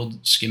field,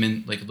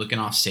 skimming, looking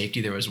off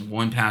safety. There was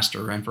one pass to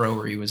Renfrow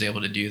where he was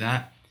able to do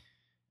that.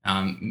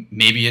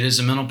 Maybe it is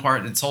a mental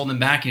part that's holding him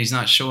back, and he's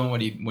not showing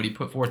what he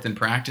put forth in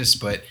practice,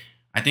 but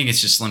I think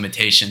it's just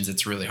limitations.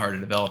 It's really hard to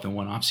develop in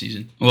one off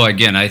season. Well,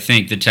 again, I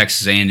think the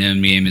Texas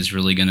A&M game is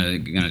really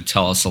gonna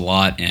tell us a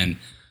lot, and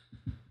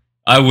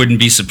I wouldn't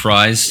be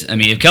surprised. I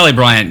mean, if Kelly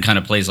Bryant kind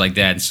of plays like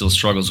that and still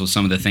struggles with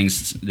some of the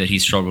things that he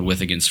struggled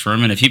with against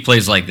Furman, if he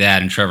plays like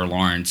that and Trevor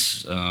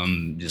Lawrence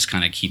just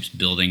kind of keeps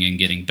building and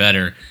getting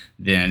better,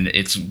 then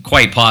it's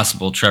quite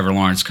possible Trevor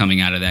Lawrence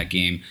coming out of that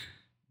game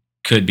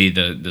could be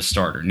the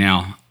starter.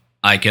 Now,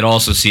 I could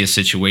also see a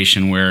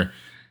situation where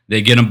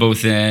they get them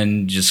both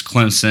in, just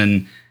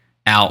Clemson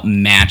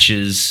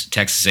outmatches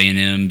Texas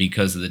A&M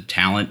because of the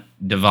talent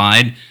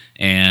divide,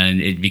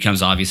 and it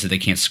becomes obvious that they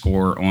can't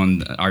score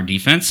on our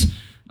defense.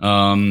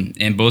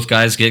 And both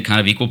guys get kind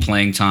of equal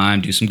playing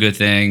time, do some good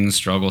things,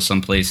 struggle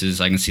some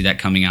places. I can see that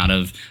coming out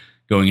of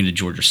going into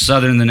Georgia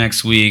Southern the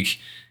next week,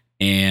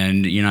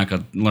 and you're not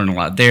going to learn a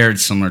lot there.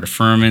 It's similar to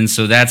Furman,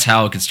 so that's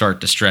how it could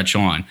start to stretch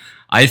on.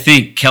 I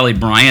think Kelly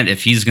Bryant,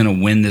 if he's going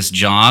to win this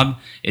job,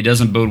 it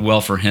doesn't bode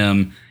well for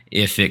him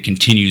if it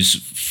continues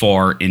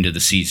far into the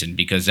season,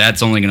 because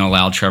that's only going to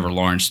allow Trevor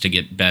Lawrence to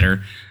get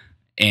better.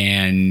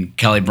 And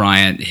Kelly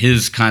Bryant,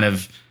 his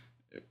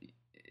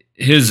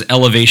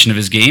elevation of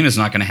his game is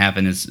not going to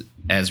happen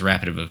as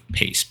rapid of a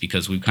pace,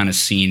 because we've kind of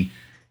seen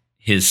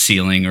his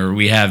ceiling, or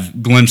we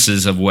have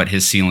glimpses of what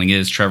his ceiling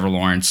is. Trevor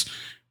Lawrence,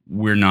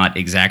 we're not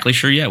exactly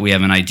sure yet. We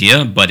have an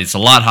idea, but it's a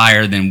lot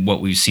higher than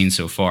what we've seen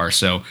so far.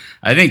 So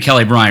I think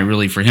Kelly Bryant,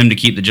 really, for him to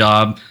keep the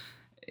job,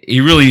 he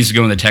really needs to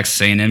go in the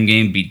Texas A&M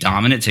game, be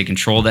dominant, take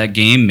control of that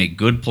game, make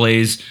good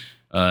plays,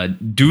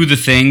 do the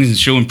things and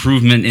show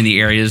improvement in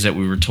the areas that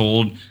we were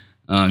told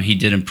he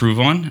did improve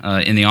on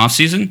in the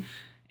offseason.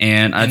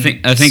 And I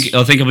think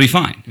he'll be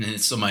fine. And it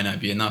still might not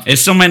be enough. It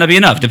still might not be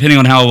enough, depending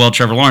on how well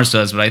Trevor Lawrence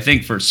does. But I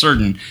think for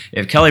certain,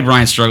 if Kelly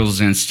Bryant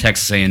struggles against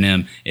Texas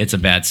A&M, it's a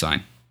bad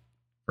sign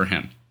for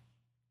him.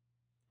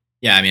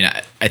 Yeah, I mean,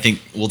 I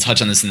think we'll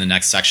touch on this in the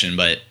next section,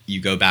 but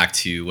you go back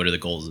to what are the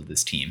goals of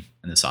this team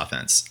and this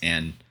offense.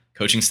 And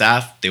coaching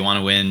staff, they want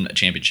to win a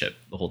championship.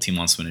 The whole team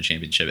wants to win a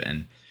championship,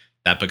 and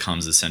that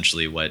becomes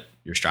essentially what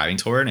you're striving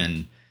toward.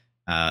 And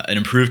an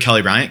improved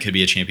Kelly Bryant could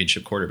be a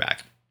championship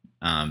quarterback.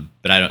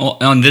 But I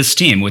don't. On this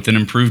team, with an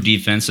improved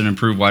defense, an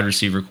improved wide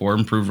receiver core,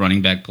 improved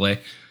running back play.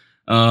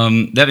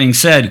 That being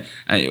said,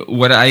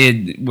 what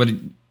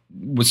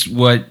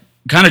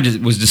kind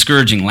of was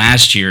discouraging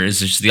last year is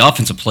just the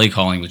offensive play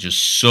calling was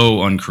just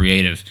so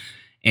uncreative.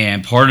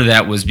 And part of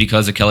that was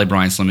because of Kelly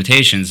Bryant's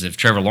limitations. If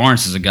Trevor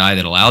Lawrence is a guy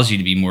that allows you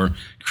to be more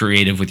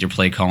creative with your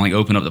play calling,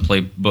 open up the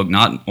playbook,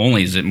 not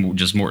only is it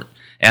just more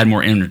add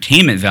more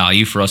entertainment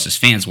value for us as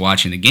fans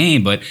watching the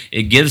game, but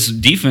it gives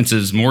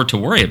defenses more to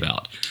worry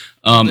about.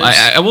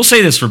 I will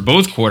say this for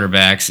both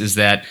quarterbacks is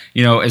that,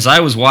 as I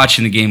was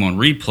watching the game on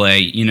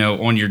replay,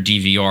 on your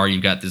DVR,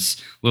 you've got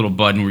this little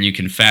button where you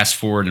can fast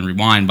forward and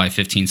rewind by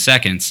 15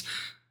 seconds.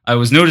 I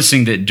was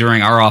noticing that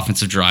during our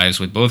offensive drives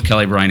with both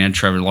Kelly Bryant and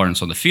Trevor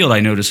Lawrence on the field, I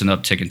noticed an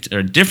uptick,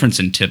 a difference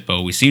in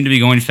tempo. We seemed to be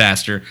going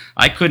faster.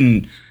 I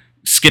couldn't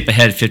skip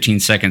ahead 15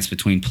 seconds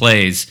between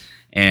plays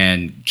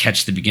and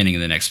catch the beginning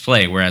of the next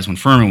play, whereas when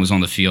Furman was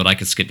on the field, I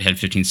could skip ahead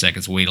 15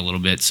 seconds, wait a little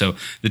bit. So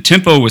the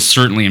tempo was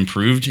certainly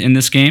improved in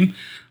this game,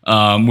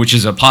 which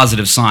is a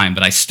positive sign,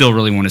 but I still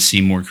really want to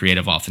see more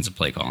creative offensive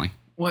play calling.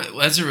 Well,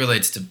 as it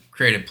relates to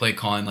creative play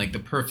calling, like the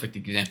perfect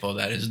example of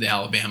that is the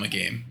Alabama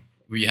game,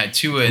 where you had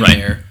Tua in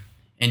there,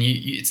 and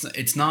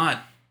it's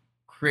not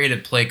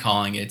creative play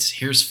calling. It's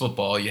here's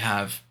football. You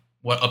have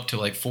up to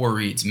like 4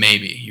 reads,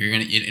 maybe. You're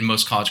gonna in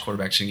most college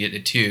quarterbacks you can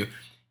get to 2.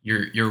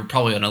 You're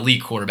probably an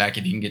elite quarterback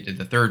if you can get to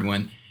the 3rd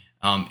one.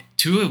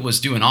 Tua was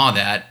doing all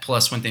that.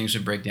 Plus, when things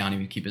would break down, he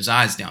would keep his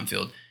eyes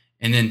downfield.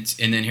 And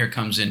then here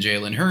comes in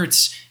Jalen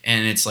Hurts,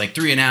 and it's like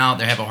 3 and out.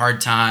 They have a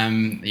hard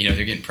time. They're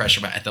getting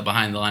pressure at the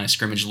behind the line of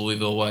scrimmage.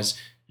 Louisville was.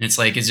 And it's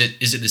like, is it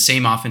the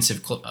same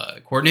offensive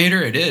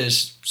coordinator? It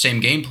is, same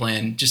game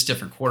plan, just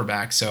different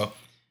quarterback. So,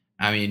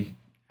 I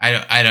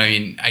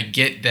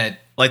get that.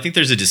 Well, I think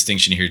there's a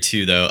distinction here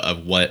too, though,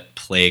 of what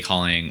plays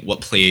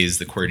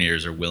the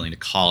coordinators are willing to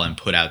call and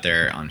put out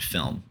there on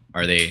film.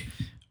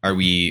 Are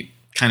we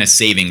kind of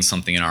saving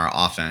something in our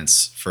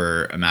offense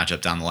for a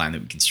matchup down the line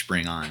that we can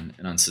spring on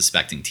an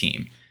unsuspecting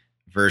team,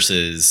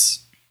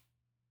 versus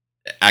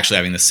actually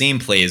having the same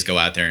plays go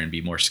out there and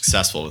be more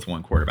successful with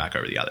one quarterback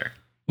over the other?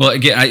 Well,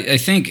 again, I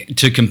think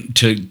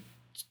to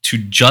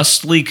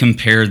justly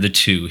compare the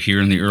two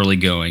here in the early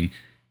going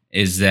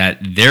is that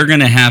they're going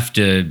to have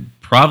to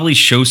probably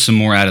show some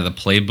more out of the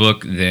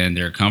playbook than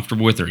they're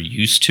comfortable with or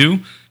used to,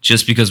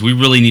 just because we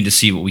really need to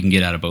see what we can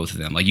get out of both of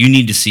them. Like, you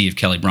need to see if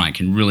Kelly Bryant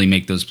can really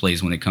make those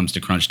plays when it comes to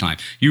crunch time.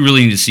 You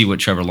really need to see what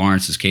Trevor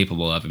Lawrence is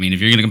capable of. I mean,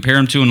 if you're going to compare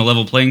him to in a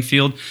level playing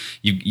field,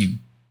 you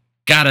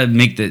got to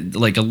make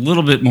a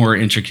little bit more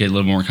intricate, a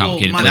little more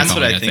complicated. Well, that's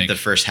what I think the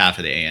first half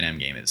of the A&M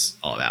game is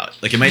all about.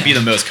 Like, it might be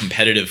the most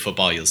competitive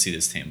football you'll see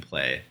this team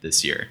play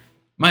this year.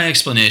 My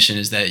explanation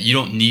is that you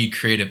don't need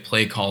creative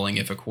play calling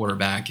if a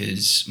quarterback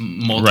is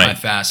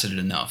multifaceted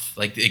enough.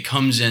 Like, it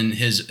comes in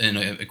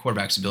a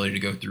quarterback's ability to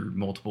go through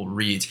multiple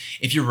reads.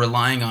 If you're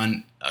relying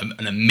on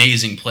an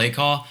amazing play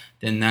call,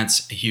 then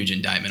that's a huge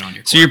indictment on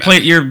your quarterback.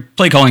 So your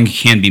play calling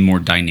can be more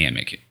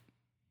dynamic.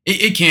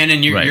 It can,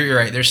 and you're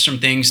right. There's some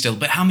things still,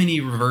 but how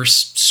many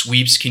reverse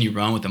sweeps can you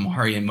run with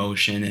Amari in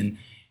motion and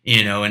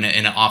in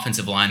an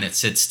offensive line that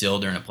sits still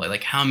during a play?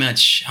 Like, how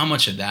much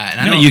of that?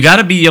 And you got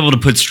to be able to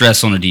put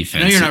stress on a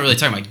defense. I know you're not really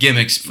talking about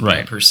gimmicks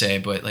per se,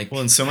 but like,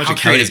 well, and so much of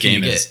Kelly's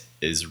game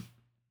is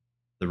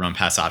the run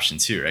pass option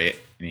too, right?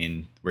 I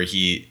mean, where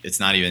it's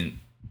not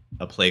even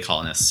a play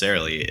call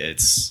necessarily.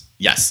 It's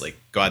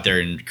go out there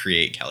and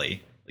create,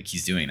 Kelly. Like,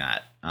 he's doing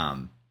that.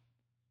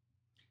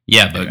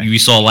 But we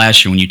saw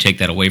last year when you take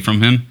that away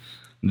from him,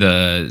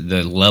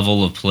 the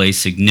level of play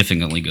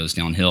significantly goes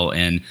downhill.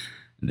 And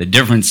the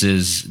difference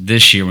is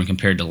this year when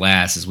compared to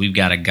last is we've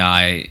got a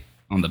guy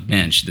on the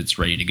bench that's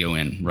ready to go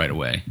in right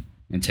away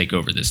and take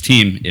over this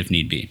team if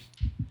need be.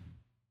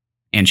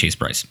 And Chase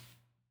Bryce.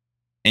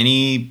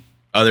 Any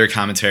other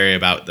commentary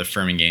about the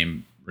Furman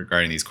game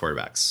regarding these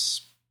quarterbacks?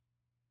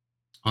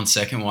 On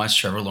second watch,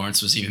 Trevor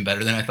Lawrence was even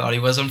better than I thought he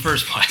was on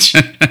first watch.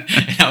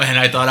 And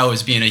I thought I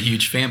was being a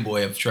huge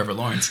fanboy of Trevor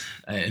Lawrence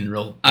in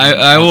real.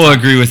 I will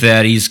agree with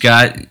that. He's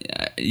got,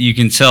 you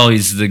can tell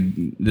he's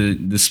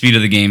the speed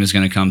of the game is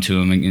going to come to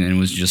him, and it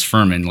was just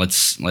Furman.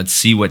 Let's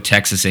see what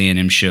Texas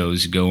A&M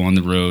shows. Go on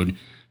the road,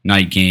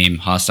 night game,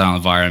 hostile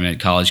environment,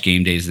 college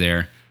game days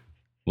there.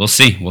 We'll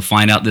see. We'll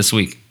find out this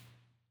week.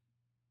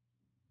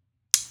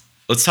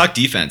 Let's talk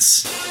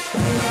defense.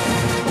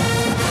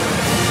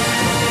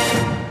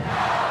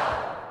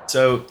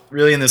 So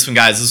really in this one,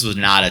 guys, this was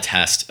not a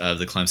test of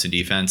the Clemson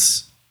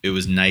defense. It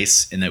was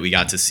nice in that we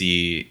got to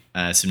see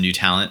some new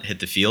talent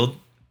hit the field.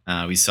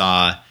 We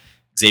saw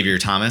Xavier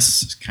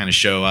Thomas kind of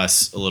show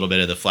us a little bit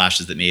of the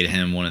flashes that made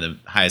him one of the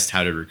highest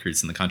touted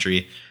recruits in the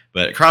country.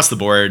 But across the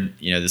board,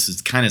 this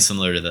is kind of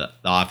similar to the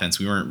offense.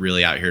 We weren't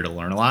really out here to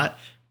learn a lot.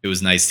 It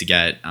was nice to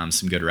get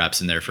some good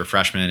reps in there for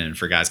freshmen and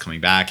for guys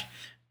coming back.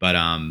 But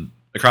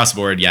across the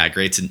board,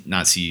 great to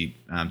not see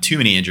too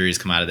many injuries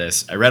come out of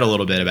this. I read a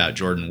little bit about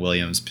Jordan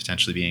Williams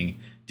potentially being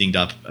dinged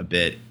up a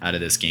bit out of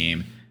this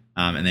game.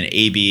 And then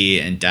AB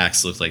and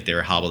Dex looked like they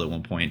were hobbled at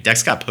one point.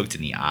 Dex got poked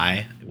in the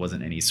eye. It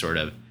wasn't any sort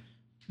of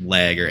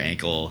leg or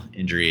ankle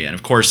injury. And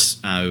of course,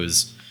 it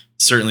was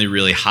certainly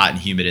really hot and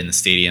humid in the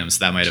stadium,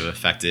 so that might have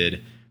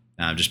affected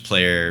just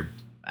player,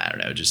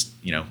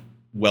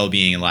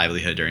 well-being and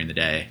livelihood during the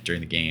day,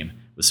 during the game,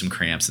 with some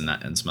cramps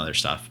and some other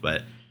stuff.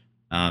 But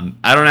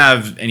I don't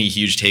have any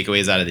huge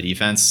takeaways out of the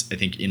defense. I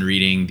think in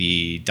reading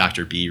the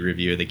Dr. B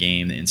review of the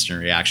game, the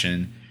instant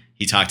reaction,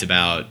 he talked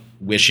about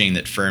wishing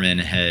that Furman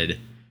had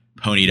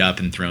ponied up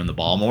and thrown the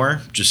ball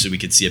more, just so we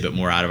could see a bit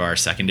more out of our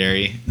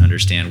secondary,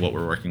 understand what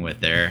we're working with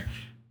there.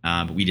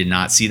 But we did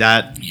not see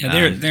that.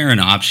 Yeah, they're an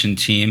option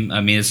team.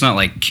 I mean, it's not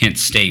like Kent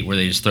State where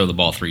they just throw the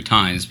ball 3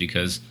 times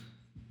because,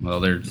 well,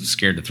 they're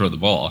scared to throw the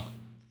ball.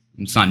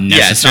 It's not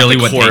necessarily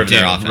it's not the what core they of do.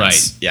 their offense.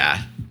 Right.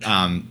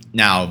 Yeah.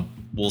 Now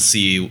we'll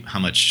see how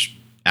much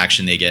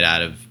action they get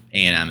out of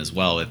A&M as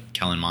well with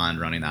Kellen Mond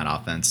running that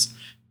offense.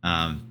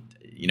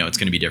 It's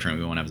going to be different.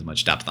 We won't have as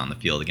much depth on the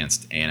field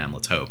against A&M.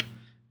 Let's hope.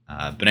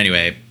 But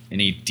anyway,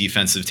 any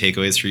defensive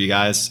takeaways for you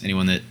guys?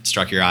 Anyone that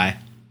struck your eye?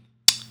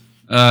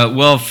 I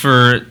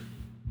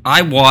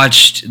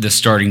watched the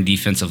starting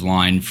defensive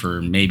line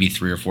for maybe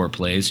 3 or 4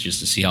 plays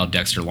just to see how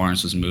Dexter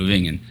Lawrence was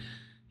moving, and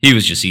he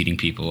was just eating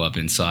people up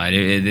inside.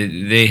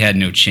 They had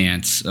no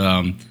chance.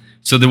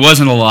 So there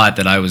wasn't a lot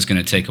that I was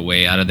going to take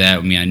away out of that.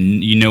 I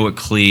mean, you know what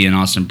Klee and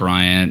Austin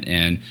Bryant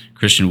and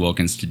Christian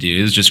Wilkins to do.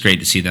 It was just great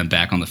to see them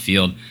back on the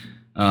field.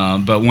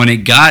 But when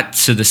it got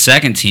to the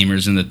second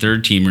teamers and the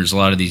third teamers, a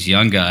lot of these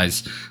young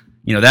guys,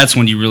 that's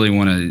when you really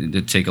want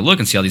to take a look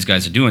and see how these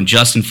guys are doing.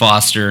 Justin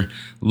Foster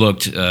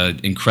looked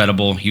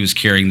incredible. He was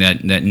carrying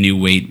that new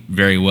weight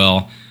very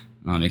well.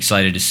 I'm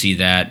excited to see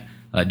that.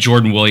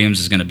 Jordan Williams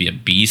is going to be a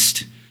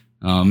beast.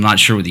 I'm not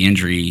sure what the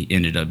injury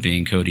ended up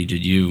being. Cody,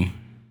 did you?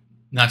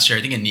 Not sure.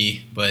 I think a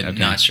knee, but Okay.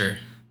 not sure.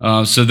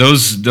 So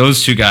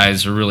those 2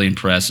 guys are really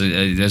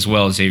impressive, as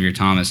well as Xavier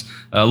Thomas.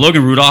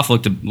 Logan Rudolph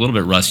looked a little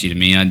bit rusty to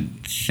me. I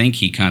think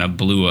he kind of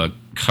blew a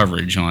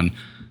coverage on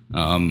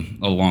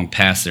a long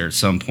pass there at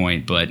some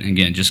point. But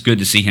again, just good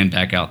to see him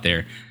back out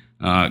there.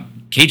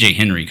 KJ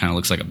Henry kind of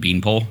looks like a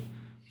beanpole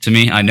to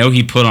me. I know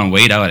he put on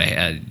weight.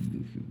 I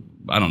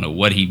don't know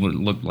what he would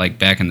look like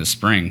back in the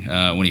spring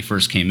when he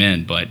first came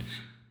in, but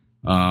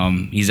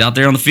he's out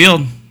there on the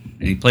field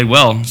and he played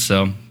well.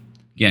 So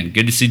again,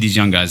 good to see these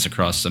young guys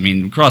across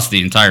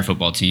the entire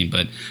football team.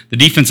 But the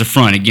defensive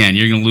front, again,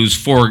 you're going to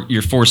lose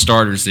your 4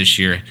 starters this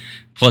year,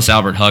 plus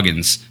Albert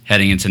Huggins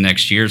heading into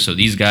next year. So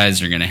these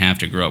guys are going to have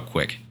to grow up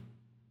quick.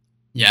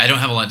 Yeah, I don't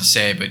have a lot to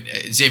say, but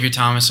Xavier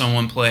Thomas on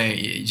one play,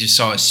 you just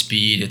saw his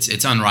speed.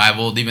 It's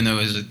unrivaled, even though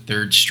there's a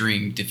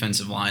third-string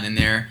defensive line in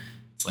there.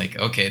 It's like,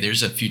 okay,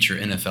 there's a future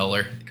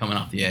NFLer coming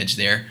off the edge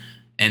there.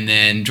 And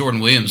then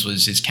Jordan Williams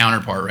was his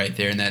counterpart right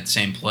there in that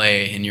same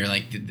play, and you're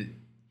like,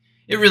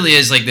 it really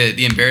is like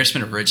the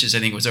embarrassment of riches. I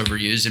think was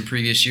overused in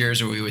previous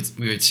years, where we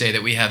would say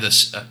that we have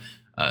this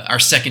our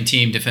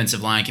second-team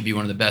defensive line could be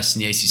one of the best in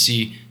the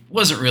ACC. It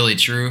wasn't really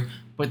true.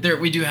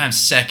 But we do have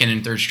second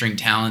and third string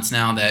talents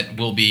now that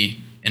will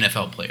be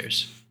NFL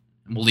players.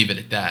 And we'll leave it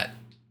at that.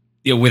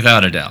 Yeah,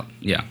 without a doubt.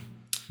 Yeah.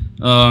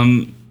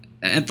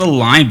 At the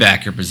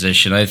linebacker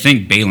position, I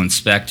think Balin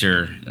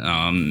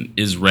Spector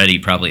is ready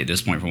probably at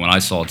this point from what I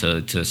saw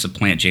to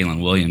supplant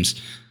Jalen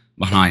Williams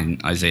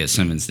behind Isaiah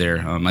Simmons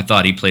there. I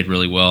thought he played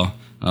really well,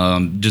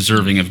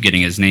 deserving of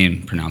getting his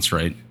name pronounced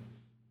right.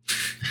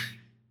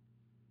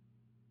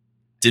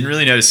 Didn't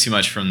really notice too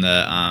much from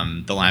the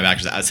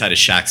linebackers outside of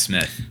Shaq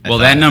Smith. Well,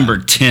 that number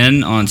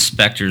 10 on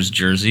Spector's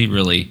jersey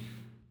really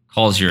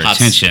calls your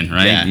attention,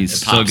 right? Yeah, You it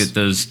still pops. get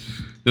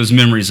those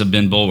memories of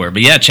Ben Boulware.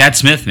 But yeah, Chad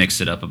Smith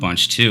mixed it up a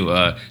bunch too.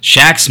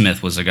 Shaq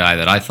Smith was a guy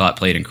that I thought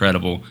played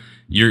incredible.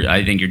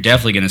 I think you're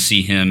definitely going to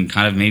see him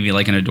kind of maybe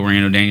like in a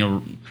Dorian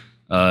O'Daniel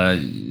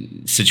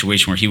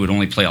situation where he would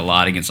only play a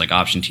lot against like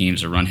option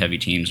teams or run heavy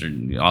teams, or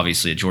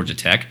obviously at Georgia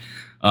Tech.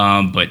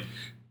 But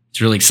it's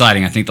really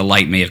exciting. I think the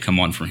light may have come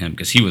on for him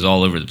because he was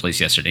all over the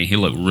place yesterday. He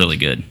looked really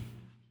good.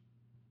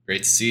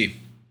 Great to see.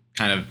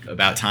 Kind of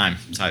about time.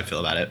 That's how I feel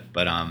about it.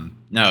 But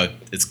no,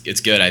 it's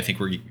good. I think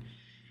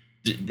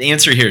the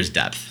answer here is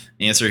depth.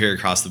 The answer here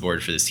across the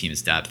board for this team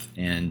is depth,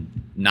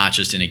 and not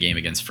just in a game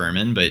against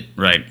Furman, but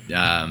Right.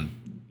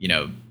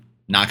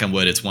 Knock on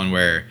wood, it's one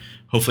where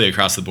hopefully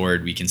across the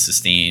board we can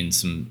sustain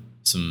some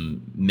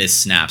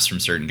missed snaps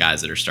from certain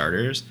guys that are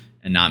starters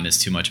and not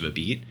miss too much of a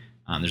beat.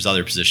 There's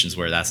other positions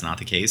where that's not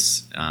the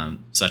case,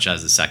 such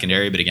as the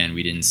secondary. But again,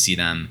 we didn't see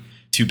them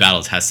too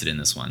battle tested in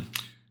this one.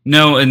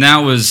 No, and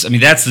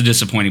that's the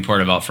disappointing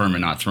part about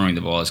Furman not throwing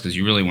the ball, is because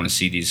you really want to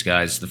see these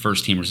guys, the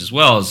first teamers as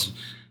well as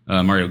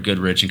Mario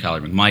Goodrich and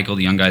Kyler McMichael,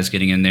 the young guys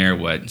getting in there,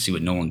 see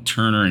what Nolan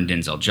Turner and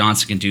Denzel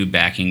Johnson can do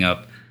backing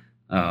up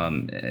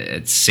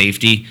at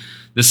safety.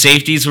 The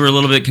safeties were a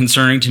little bit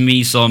concerning to me.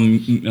 You saw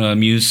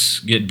Muse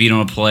get beat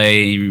on a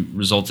play. He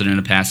resulted in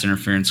a pass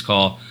interference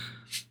call.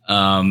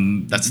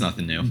 That's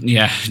nothing new.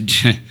 Yeah.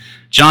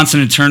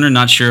 Johnson and Turner,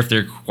 not sure if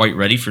they're quite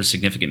ready for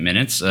significant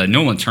minutes.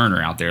 Nolan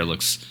Turner out there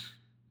looks,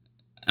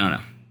 I don't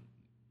know,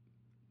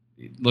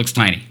 looks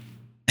tiny.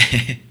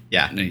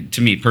 Yeah.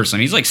 To me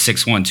personally, he's like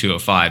 6'1",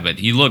 205, but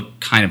he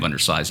looked kind of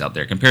undersized out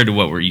there compared to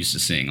what we're used to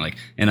seeing, like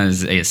in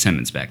Isaiah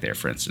Simmons back there,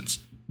 for instance.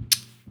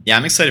 Yeah,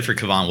 I'm excited for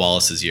Kevon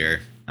Wallace's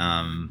year.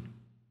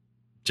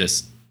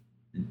 Just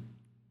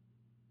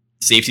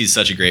safety is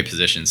such a great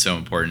position, so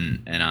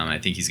important, and I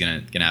think he's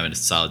gonna have a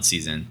solid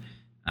season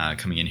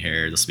coming in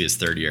here. This will be his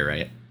 3rd year,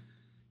 right?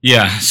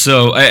 Yeah,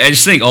 so I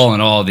just think all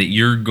in all that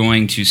you're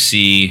going to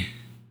see.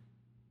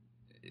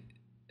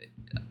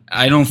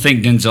 I don't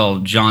think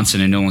Denzel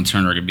Johnson and Nolan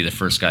Turner are going to be the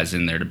first guys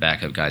in there to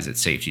back up guys at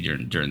safety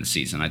during the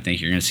season. I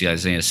think you're going to see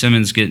Isaiah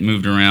Simmons get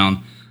moved around,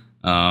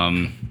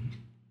 among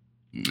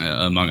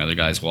other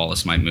guys.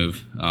 Wallace might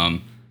move,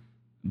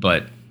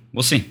 but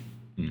we'll see.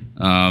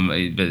 But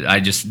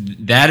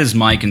that is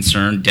my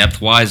concern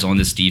depth-wise on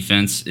this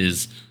defense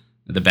is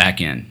the back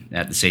end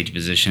at the safety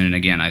position. And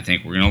again, I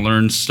think we're going to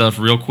learn stuff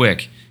real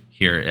quick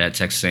here at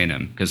Texas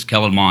A&M because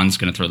Kellen Mond's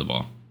going to throw the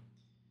ball.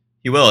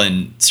 He will,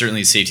 and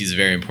certainly safety is a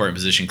very important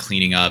position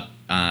cleaning up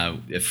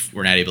if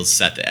we're not able to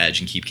set the edge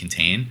and keep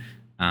contain.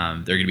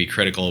 They're going to be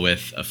critical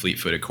with a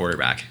fleet-footed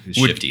quarterback who's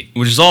shifty.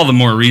 Which is all the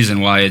more reason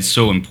why it's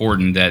so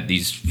important that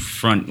these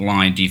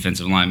front-line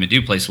defensive linemen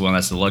do play so well.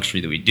 That's the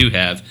luxury that we do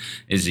have,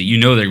 is that they're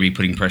going to be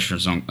putting pressure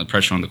on the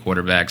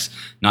quarterbacks,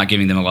 not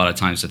giving them a lot of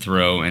times to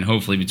throw, and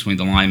hopefully between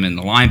the linemen and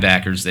the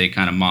linebackers, they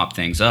kind of mop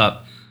things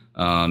up.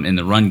 In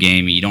the run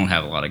game, you don't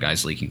have a lot of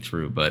guys leaking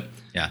through, but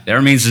that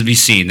remains to be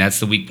seen. That's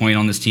the weak point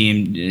on this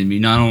team. I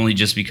mean, not only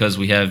just because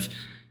we have,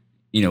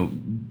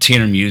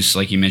 Tanner Muse,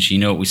 like you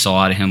mentioned, what we saw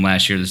out of him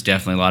last year. There's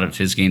definitely a lot of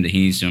his game that he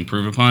needs to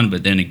improve upon.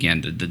 But then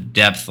again, the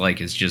depth,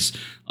 is just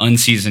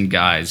unseasoned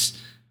guys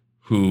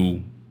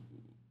who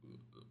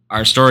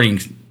are starting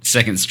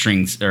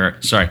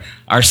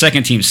our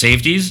second team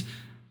safeties.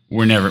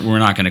 We're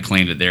not going to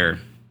claim that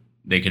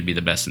they could be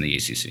the best in the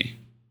ACC.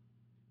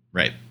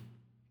 Right.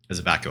 As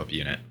a backup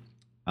unit.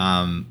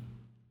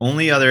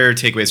 Only other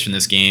takeaways from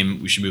this game,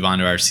 we should move on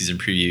to our season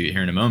preview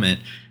here in a moment.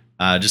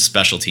 Just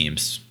special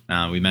teams.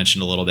 We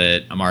mentioned a little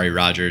bit, Amari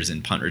Rogers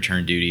and punt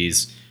return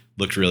duties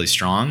looked really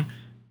strong.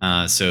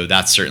 So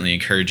that's certainly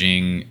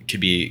encouraging.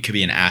 Could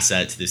be an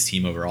asset to this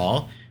team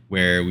overall,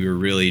 where we were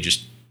really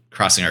just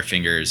crossing our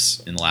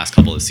fingers in the last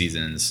couple of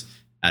seasons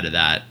out of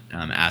that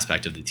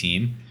aspect of the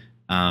team.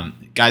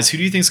 Guys, who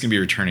do you think is going to be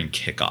returning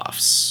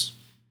kickoffs?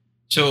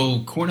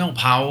 So Cornell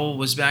Powell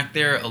was back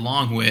there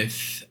along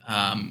with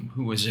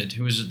who was it?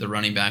 Who was it? The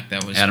running back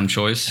that was Adam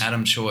Choice.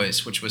 Adam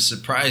Choice, which was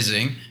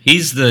surprising.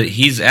 He's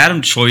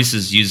Adam Choice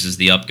is used as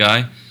the up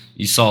guy.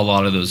 You saw a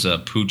lot of those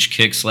pooch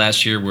kicks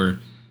last year where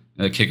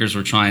kickers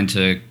were trying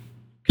to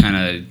kind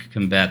of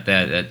combat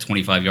that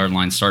 25-yard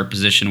line start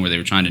position where they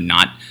were trying to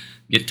not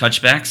get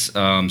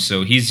touchbacks.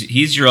 So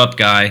he's your up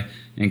guy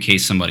in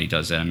case somebody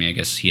does that. I mean, I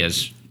guess he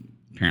has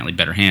apparently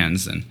better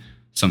hands than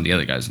some of the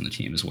other guys on the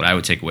team is what I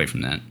would take away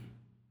from that.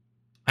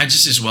 I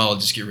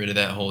just get rid of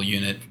that whole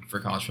unit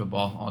for college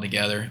football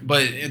altogether.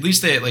 But at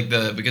least they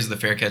because of the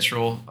fair catch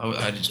rule,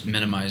 I just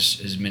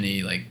minimize as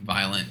many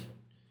violent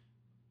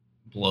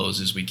blows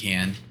as we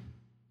can.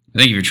 I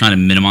think if you're trying to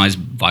minimize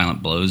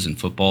violent blows in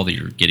football, that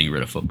you're getting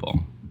rid of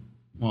football.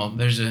 Well,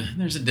 there's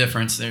a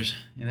difference.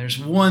 There's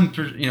one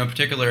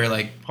particular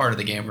part of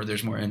the game where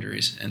there's more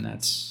injuries, and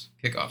that's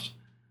kickoffs.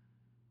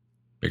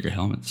 Bigger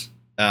helmets.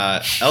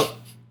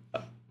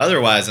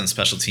 Otherwise, on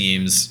special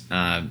teams.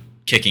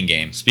 Kicking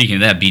game. Speaking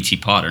of that, BT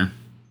Potter.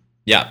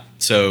 Yeah,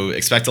 so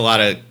expect a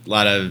lot of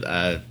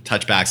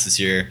touchbacks this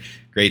year.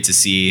 Great to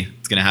see.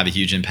 It's going to have a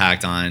huge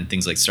impact on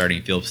things like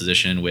starting field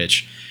position,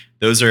 which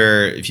those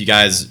are, if you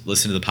guys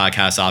listen to the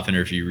podcast often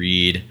or if you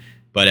read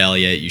Bud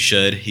Elliott, you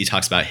should. He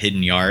talks about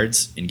hidden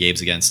yards in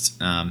games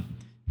against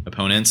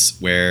opponents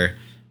where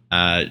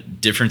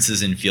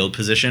differences in field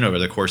position over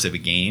the course of a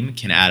game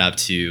can add up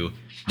to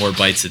more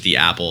bites at the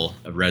apple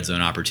of red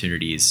zone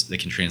opportunities that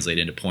can translate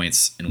into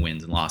points and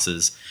wins and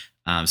losses.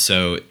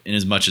 So in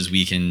as much as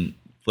we can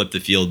flip the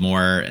field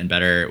more and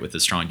better with a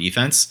strong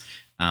defense,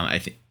 I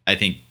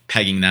think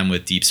pegging them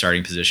with deep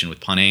starting position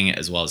with punting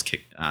as well as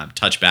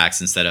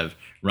touchbacks instead of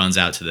runs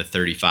out to the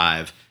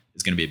 35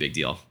 is going to be a big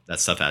deal. That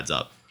stuff adds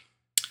up.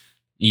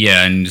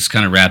 Yeah, and just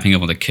kind of wrapping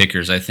up on the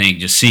kickers, I think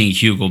just seeing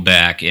Hugel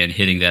back and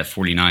hitting that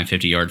 49,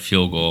 50-yard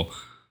field goal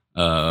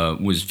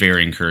was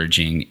very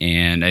encouraging.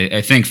 And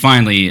I think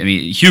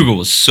finally, Hugel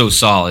was so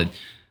solid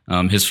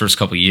his first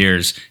couple of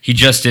years. He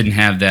just didn't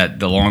have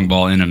the long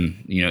ball in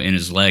him, in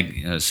his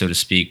leg, so to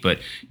speak. But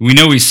we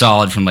know he's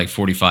solid from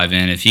 45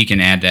 in. If he can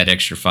add that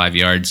extra 5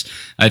 yards,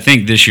 I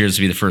think this year is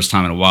to be the first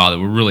time in a while that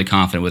we're really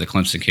confident with a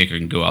Clemson kicker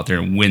can go out there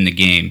and win the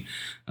game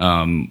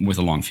with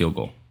a long field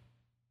goal.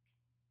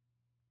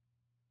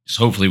 Just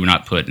hopefully we're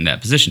not put in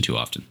that position too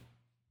often.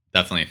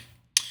 Definitely.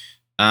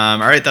 All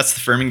right, that's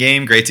the Furman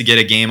game. Great to get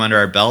a game under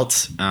our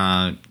belt.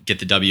 Get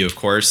the W, of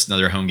course.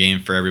 Another home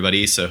game for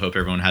everybody. So hope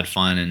everyone had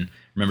fun and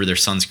remember their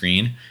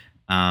sunscreen.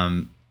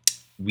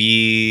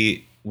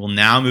 We will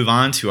now move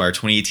on to our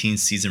 2018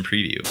 season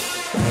preview.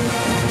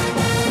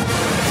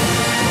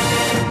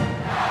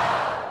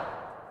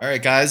 All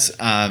right, guys.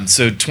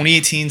 So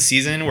 2018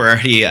 season, we're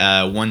already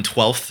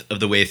 1/12th of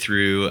the way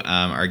through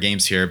our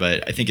games here,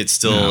 but I think it's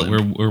still...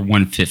 No, we're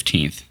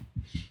 1/15th.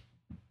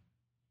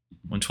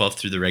 1/12th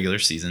through the regular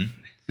season.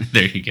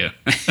 There you go.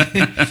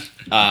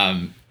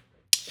 Let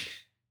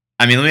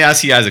me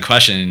ask you guys a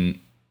question.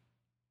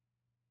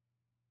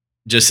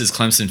 Just as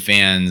Clemson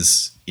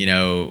fans,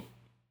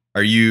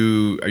 Are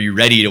you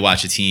ready to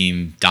watch a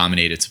team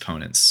dominate its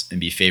opponents and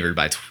be favored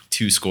by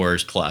 2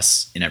 scores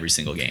plus in every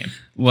single game?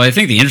 Well, I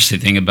think the interesting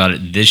thing about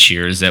it this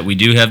year is that we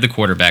do have the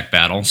quarterback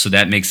battle, so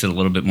that makes it a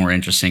little bit more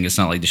interesting. It's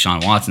not like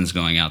Deshaun Watson's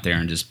going out there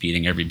and just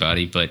beating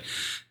everybody, but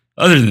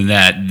other than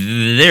that,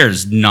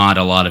 there's not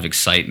a lot of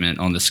excitement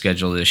on the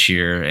schedule this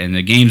year. And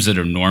the games that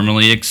are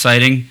normally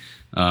exciting,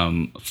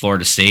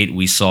 Florida State,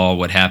 we saw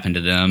what happened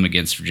to them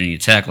against Virginia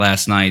Tech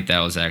last night.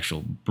 That was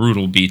actual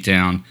brutal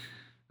beatdown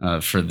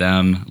for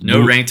them.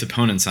 No ranked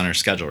opponents on our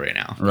schedule right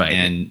now. Right.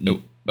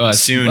 And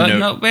Soon,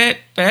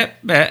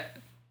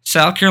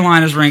 South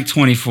Carolina's ranked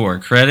 24.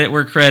 Credit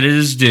where credit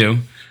is due.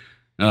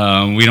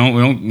 We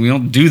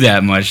don't do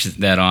that much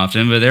that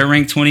often, but they're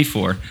ranked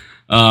 24.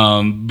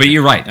 But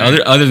you're right.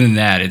 Other than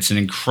that, it's an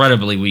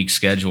incredibly weak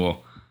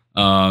schedule.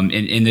 And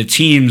the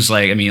teams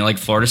like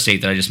Florida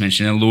State that I just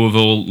mentioned, and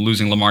Louisville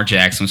losing Lamar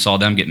Jackson, saw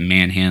them get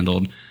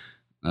manhandled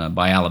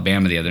by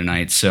Alabama the other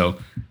night. So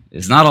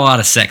there's not a lot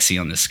of sexy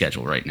on this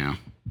schedule right now.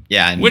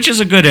 Yeah, which is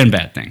a good and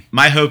bad thing.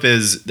 My hope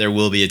is there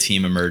will be a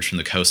team emerge from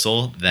the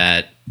Coastal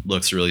that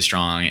looks really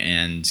strong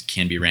and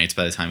can be ranked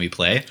by the time we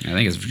play. I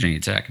think it's Virginia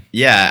Tech.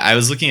 Yeah, I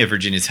was looking at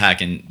Virginia Tech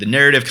and the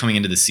narrative coming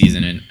into the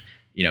season, and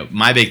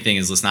my big thing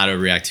is let's not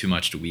overreact too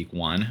much to week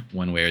one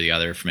way or the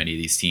other from any of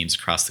these teams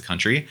across the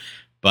country.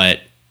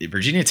 But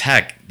Virginia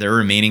Tech, their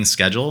remaining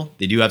schedule,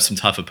 they do have some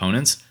tough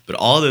opponents, but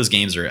all of those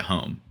games are at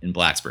home in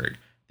Blacksburg.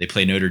 They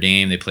play Notre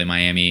Dame, they play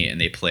Miami, and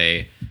they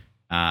play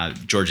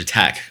Georgia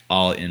Tech,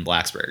 all in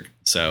Blacksburg.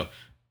 So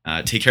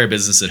take care of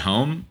business at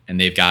home, and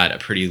they've got a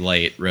pretty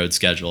light road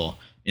schedule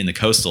in the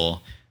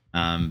Coastal.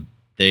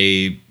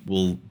 They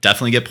will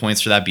definitely get points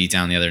for that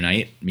beatdown the other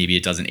night. Maybe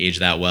it doesn't age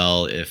that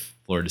well if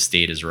Florida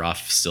State is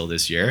rough still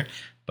this year,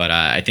 but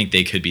I think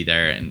they could be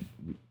there, and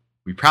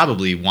we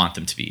probably want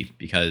them to be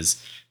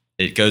because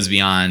it goes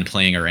beyond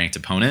playing a ranked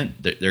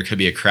opponent. There could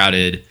be a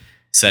crowded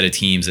set of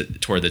teams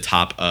toward the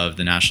top of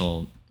the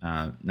national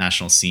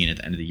scene at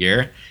the end of the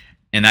year.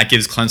 And that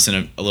gives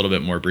Clemson a little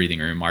bit more breathing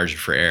room, margin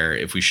for error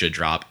if we should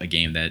drop a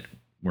game that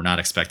we're not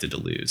expected to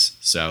lose.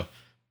 So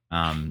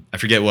I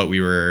forget what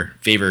we were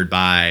favored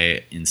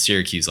by in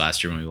Syracuse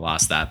last year when we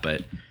lost that,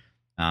 but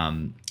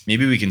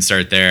maybe we can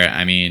start there.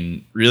 I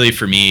mean, really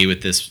for me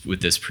with this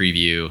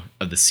preview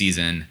of the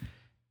season,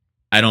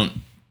 I don't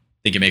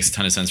think it makes a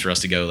ton of sense for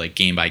us to go like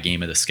game by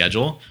game of the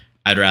schedule.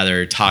 I'd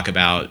rather talk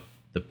about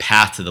the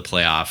path to the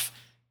playoff.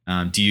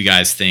 Do you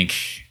guys think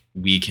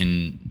we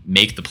can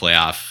make the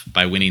playoff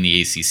by winning the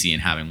ACC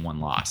and having one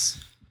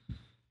loss?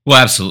 Well,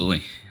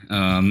 absolutely.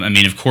 I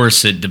mean, of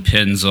course, it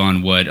depends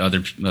on what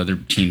other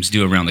teams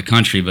do around the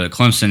country, but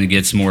Clemson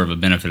gets more of a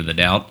benefit of the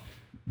doubt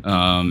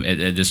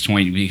at this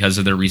point because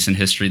of their recent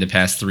history the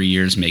past 3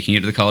 years making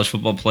it to the college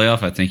football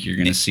playoff. I think you're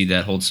going to see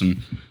that hold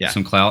some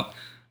clout.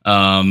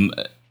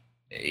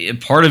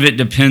 Part of it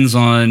depends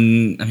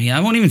on, I mean, I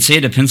won't even say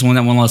it depends on when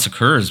that one loss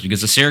occurs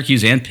because the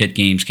Syracuse and Pitt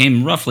games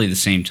came roughly the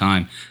same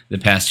time the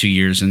past 2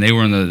 years, and they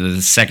were in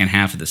the second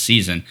half of the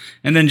season.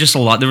 And then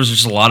there was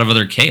just a lot of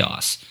other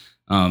chaos.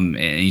 And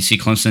you see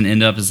Clemson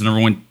end up as the number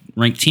 1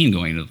 ranked team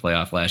going into the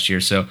playoff last year.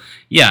 So,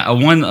 yeah, a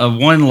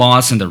one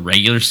loss in the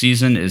regular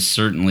season is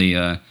certainly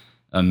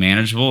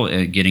manageable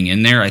getting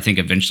in there. I think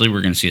eventually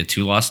we're going to see a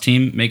 2-loss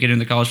team make it in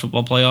the college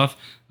football playoff.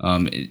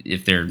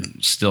 If they're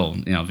still,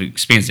 if it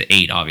expands to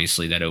 8,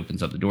 obviously that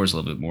opens up the doors a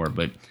little bit more.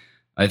 But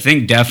I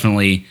think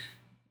definitely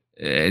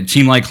a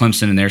team like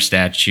Clemson and their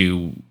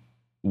statue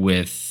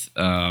with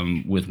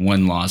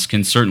one loss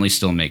can certainly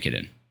still make it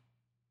in.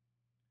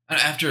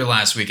 After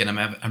last weekend,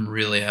 I'm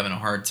really having a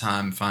hard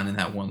time finding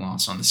that one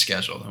loss on the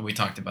schedule, and we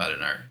talked about it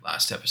in our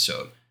last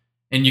episode.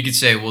 And you could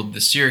say, well,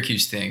 the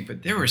Syracuse thing,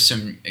 but there were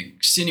some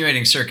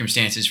extenuating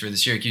circumstances for the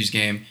Syracuse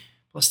game.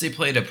 Plus, they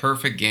played a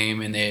perfect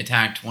game, and they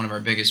attacked one of our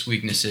biggest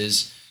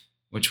weaknesses,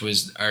 which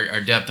was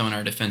our depth on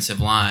our defensive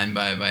line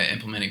by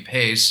implementing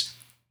pace.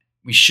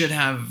 We should be.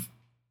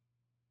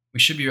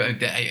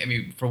 I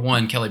mean, for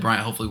one, Kelly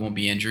Bryant hopefully won't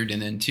be injured,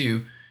 and then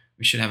 2,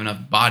 we should have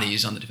enough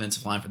bodies on the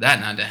defensive line for that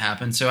not to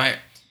happen. So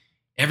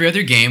every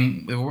other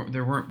game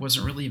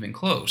wasn't really even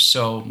close.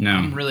 So no.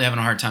 I'm really having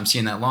a hard time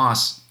seeing that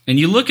loss. And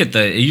you look at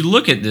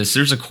this.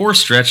 There's a core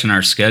stretch in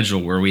our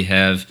schedule where we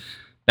have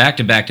back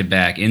to back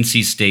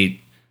NC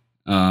State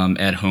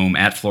at home,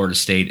 at Florida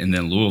State, and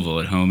then Louisville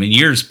at home. In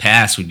years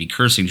past, we'd be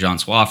cursing John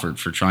Swofford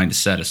for trying to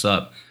set us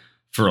up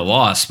for a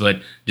loss.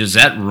 But does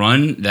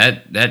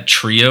that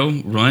trio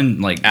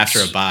run like after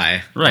a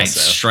bye? Right,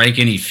 also strike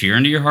any fear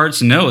into your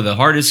hearts? No, the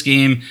hardest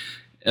game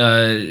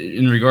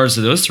in regards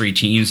to those 3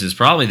 teams is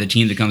probably the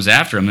team that comes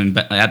after them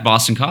at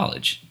Boston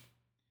College.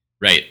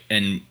 Right,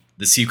 and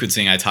the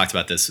sequencing, I talked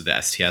about this with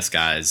the STS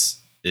guys.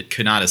 It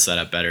could not have set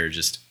up better.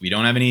 Just we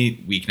don't have any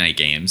weeknight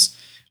games.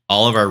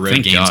 All of our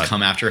road games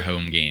come after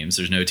home games.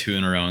 There's no 2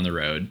 in a row on the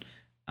road.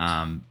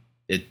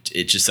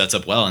 It just sets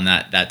up well, and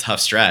that tough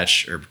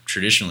stretch, or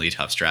traditionally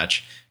tough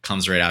stretch,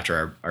 comes right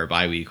after our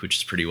bye week, which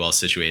is pretty well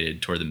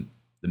situated toward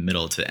the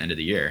middle to the end of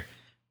the year.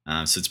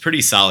 So it's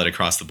pretty solid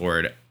across the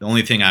board. The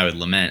only thing I would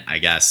lament, I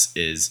guess,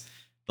 is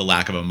the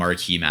lack of a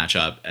marquee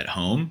matchup at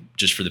home,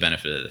 just for the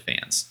benefit of the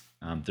fans.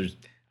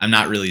 I'm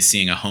not really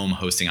seeing a home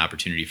hosting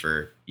opportunity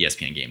for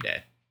ESPN Game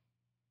Day.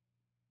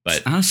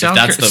 But if South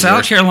that's the South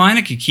worst,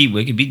 Carolina could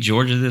beat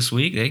Georgia this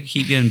week. They could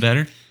keep getting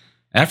better.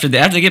 After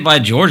they get by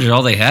Georgia,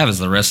 all they have is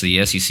the rest of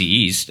the SEC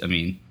East. I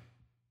mean,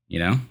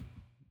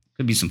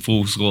 could be some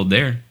fool's gold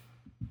there.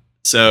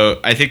 so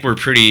I think we're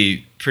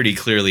pretty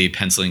clearly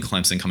penciling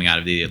Clemson coming out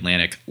of the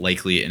Atlantic,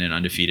 likely in an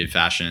undefeated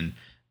fashion.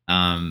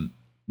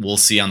 We'll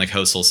see on the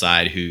coastal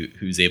side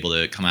who's able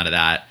to come out of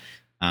that.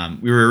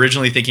 We were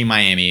originally thinking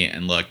Miami,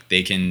 and look,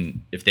 they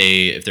can if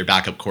their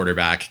backup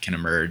quarterback can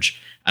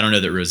emerge. I don't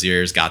know that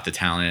Rozier's got the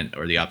talent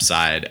or the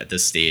upside at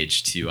this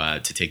stage to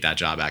take that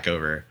job back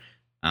over.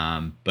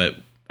 But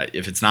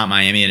if it's not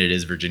Miami and it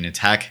is Virginia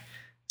Tech,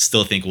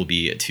 still think we'll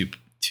be a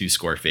two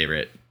score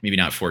favorite. Maybe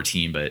not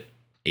 14, but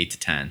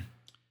 8-10.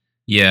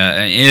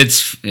 Yeah,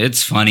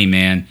 it's funny,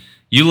 man.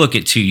 You look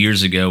at 2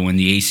 years ago when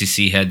the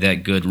ACC had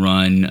that good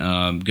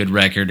run, good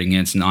record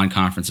against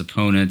non-conference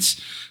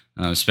opponents,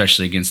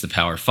 especially against the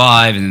Power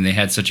Five, and then they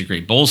had such a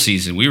great bowl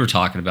season. We were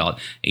talking about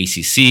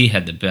ACC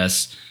had the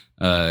best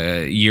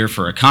year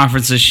for a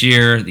conference this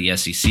year. The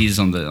SEC's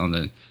on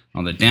the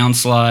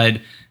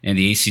downslide, and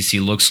the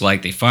ACC looks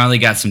like they finally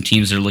got some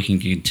teams that are looking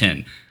to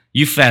contend.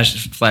 You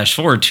flash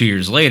forward 2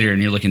 years later,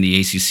 and you're looking at the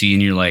ACC,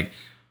 and you're like,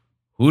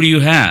 who do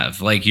you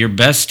have? Like, your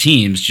best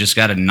teams just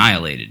got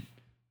annihilated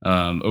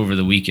over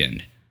the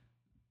weekend.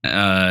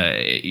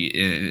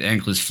 It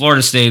includes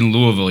Florida State and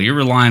Louisville. You're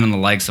relying on the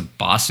likes of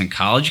Boston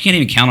College. You can't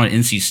even count on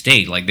NC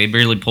State. Like, they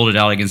barely pulled it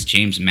out against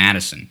James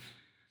Madison.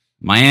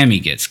 Miami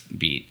gets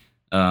beat.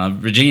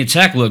 Virginia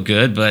Tech looked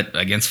good, but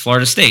against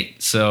Florida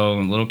State. So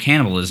a little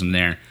cannibalism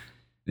there.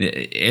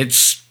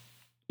 It's,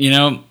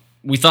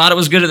 we thought it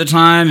was good at the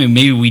time, and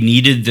maybe we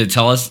needed to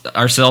tell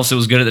ourselves it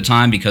was good at the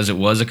time because it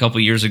was a couple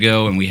years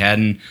ago, and we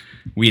had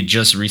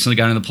just recently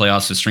gotten into the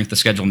playoffs, so strength of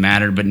schedule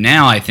mattered. But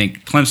now I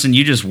think Clemson,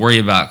 you just worry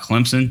about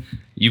Clemson.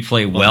 You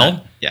play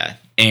well, yeah,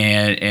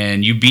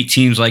 and you beat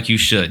teams like you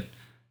should,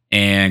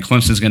 and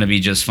Clemson's going to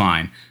be just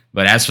fine.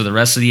 But as for the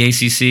rest of the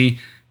ACC,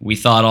 we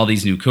thought all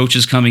these new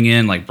coaches coming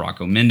in, like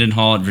Bronco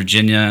Mendenhall at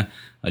Virginia,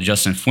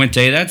 Justin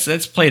Fuente,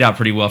 that's played out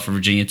pretty well for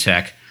Virginia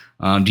Tech.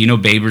 Dino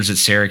Babers at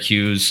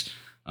Syracuse,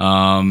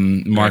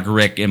 Mark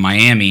Richt in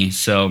Miami.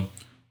 So,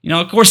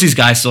 of course, these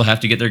guys still have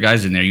to get their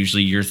guys in there.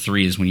 Usually year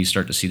 3 is when you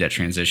start to see that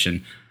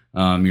transition,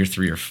 year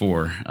 3 or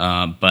 4.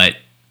 But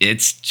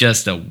it's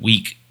just a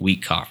weak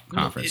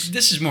conference.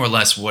 This is more or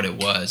less what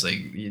it was.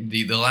 Like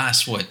the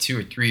last, 2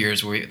 or 3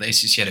 years where the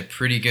ACC had a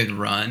pretty good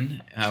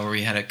run, where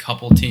we had a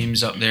couple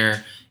teams up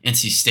there.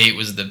 NC State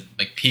was the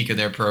peak of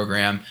their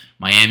program.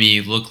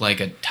 Miami looked like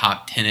a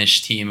top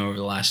 10-ish team over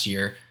the last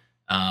year.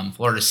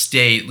 Florida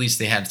State, at least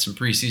they had some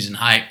preseason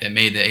hype that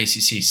made the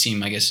ACC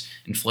seem, I guess,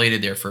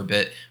 inflated there for a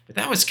bit. But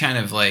that was kind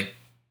of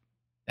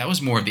that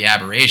was more of the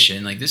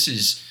aberration. This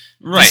is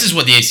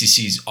what the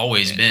ACC's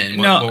always been,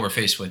 what we're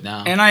faced with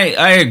now. And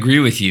I agree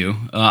with you.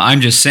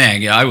 I'm just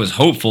saying, I was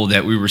hopeful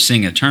that we were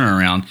seeing a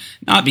turnaround,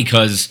 not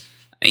because,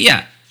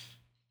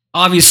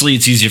 obviously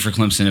it's easier for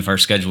Clemson if our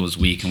schedule is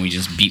weak and we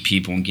just beat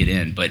people and get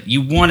in. But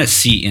you want to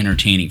see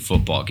entertaining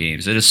football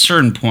games. At a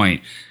certain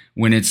point,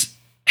 when it's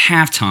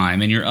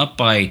halftime and you're up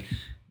by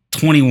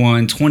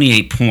 21,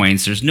 28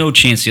 points, there's no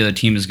chance the other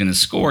team is going to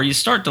score. You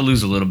start to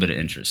lose a little bit of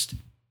interest.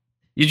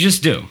 You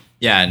just do.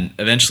 Yeah, and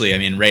eventually,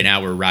 right now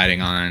we're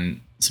riding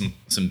on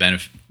some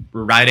benefit.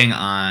 We're riding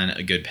on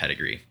a good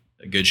pedigree,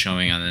 a good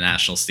showing on the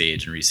national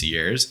stage in recent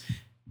years.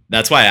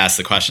 That's why I asked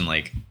the question,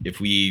 if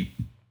we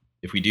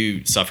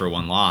do suffer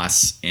one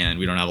loss and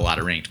we don't have a lot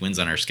of ranked wins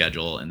on our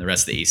schedule and the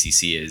rest of the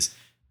ACC is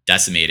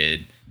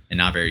decimated and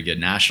not very good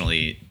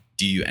nationally,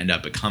 do you end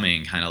up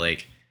becoming kind of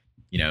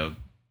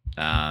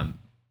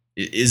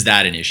is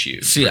that an issue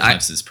for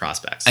Clemson's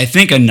prospects? I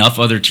think enough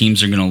other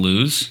teams are going to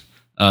lose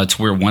to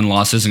where one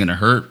loss isn't going to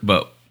hurt.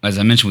 But as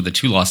I mentioned with the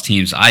 2-loss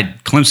teams,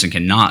 Clemson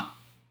cannot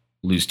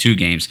lose 2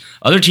 games.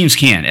 Other teams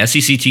can.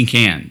 SEC team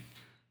can.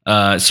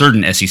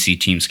 Certain SEC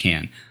teams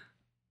can.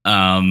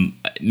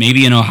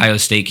 Maybe an Ohio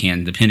State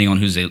can, depending on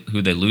who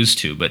they lose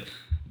to. But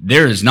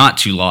there is not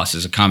 2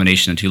 losses, a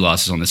combination of 2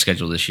 losses on the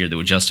schedule this year that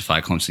would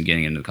justify Clemson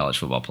getting into the college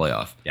football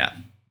playoff. Yeah.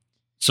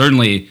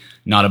 Certainly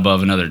not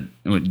above another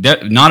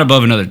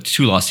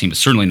 2-loss team, but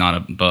certainly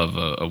not above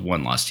a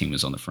 1-loss team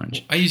is on the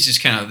fringe. I used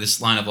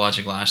this line of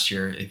logic last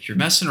year. If you're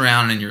messing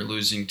around and you're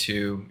losing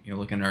to,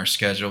 looking at our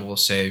schedule, we'll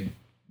say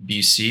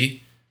BC.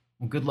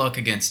 Well, good luck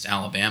against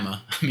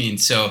Alabama.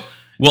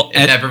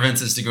 If that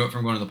prevents us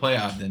from going to the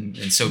playoff, then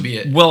so be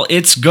it. Well,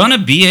 it's going to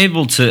be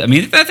able to. I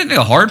think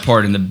the hard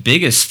part and the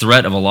biggest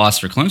threat of a loss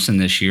for Clemson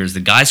this year is the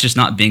guys just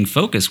not being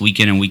focused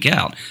week in and week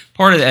out.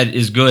 Part of that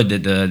is good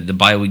that the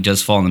bye week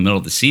does fall in the middle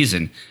of the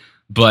season.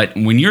 But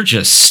when you're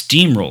just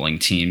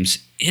steamrolling teams,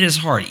 it is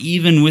hard.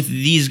 Even with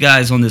these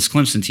guys on this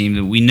Clemson team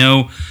that we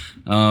know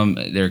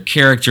their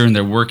character and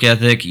their work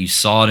ethic. You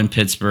saw it in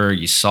Pittsburgh.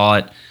 You saw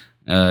it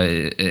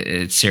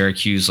at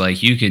Syracuse.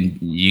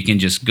 You can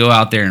just go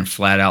out there and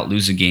flat out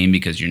lose a game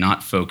because you're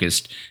not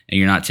focused and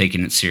you're not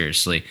taking it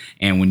seriously.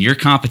 And when your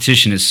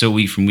competition is so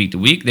weak from week to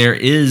week, there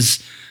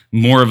is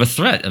more of a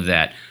threat of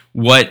that.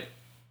 What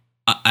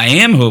I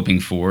am hoping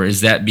for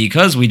is that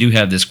because we do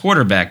have this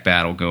quarterback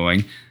battle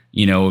going,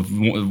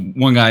 if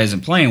one guy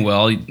isn't playing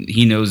well,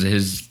 he knows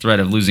his threat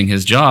of losing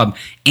his job,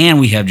 and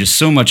we have just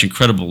so much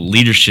incredible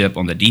leadership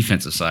on the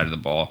defensive side of the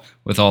ball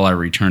with all our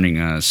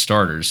returning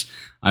starters.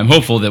 I'm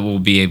hopeful that we'll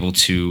be able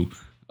to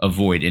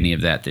avoid any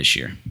of that this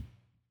year.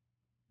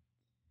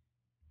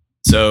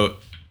 So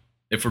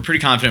if we're pretty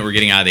confident we're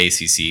getting out of the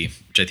ACC,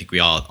 which I think we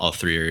all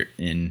three are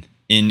in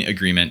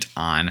agreement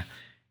on,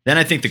 then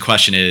I think the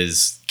question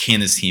is, can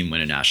this team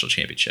win a national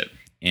championship?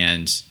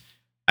 And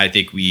I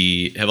think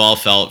we have all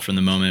felt from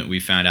the moment we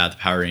found out the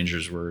Power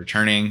Rangers were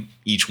returning,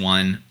 each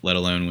one, let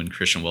alone when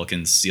Christian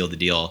Wilkins sealed the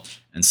deal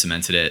and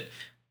cemented it,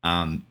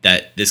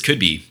 that this could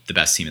be the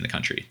best team in the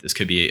country. This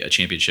could be a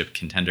championship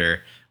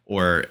contender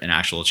or an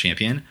actual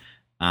champion.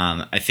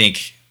 I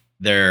think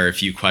there are a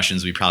few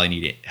questions we probably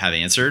need to have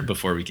answered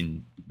before we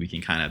can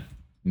kind of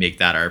make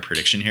that our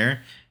prediction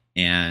here.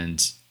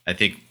 And I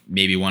think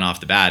maybe one off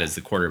the bat is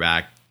the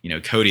quarterback.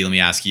 Cody, let me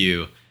ask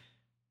you,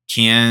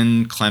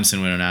 can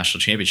Clemson win a national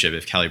championship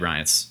if Kelly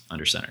Bryant's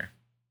under center?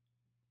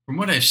 From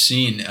what I've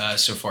seen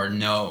so far,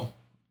 no.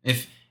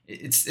 If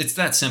it's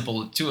that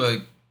simple.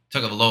 Tua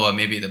Tagovailoa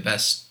may be the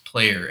best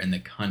player in the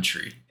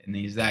country, and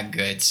he's that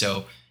good.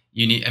 So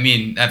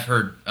I've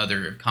heard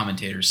other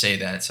commentators say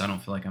that, so I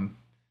don't feel like I'm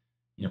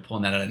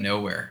pulling that out of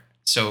nowhere.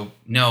 So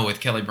no,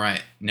 with Kelly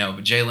Bryant, no.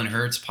 But Jalen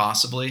Hurts,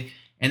 possibly.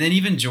 And then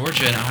even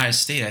Georgia and Ohio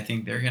State, I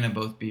think they're going to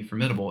both be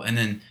formidable. And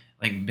then,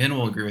 like Ben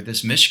will agree with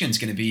this, Michigan's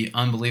going to be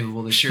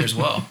unbelievable this year as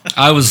well.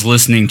 I was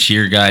listening to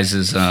your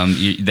guys'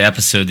 the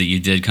episode that you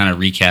did, kind of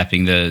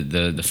recapping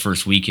the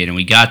first weekend, and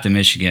we got to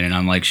Michigan, and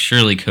I'm like,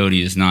 surely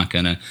Cody is not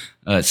going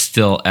to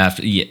still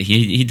after. Yeah,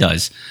 he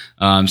does.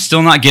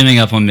 Still not giving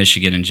up on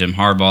Michigan and Jim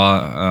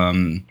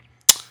Harbaugh.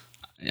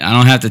 I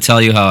don't have to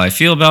tell you how I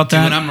feel about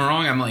that. When I'm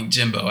wrong, I'm like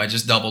Jimbo. I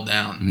just double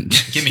down.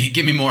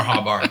 give me more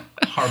Harbaugh.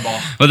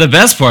 Well, the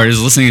best part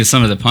is listening to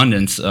some of the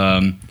pundits.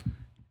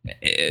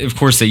 Of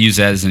course, they use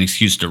that as an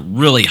excuse to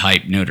really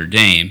hype Notre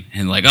Dame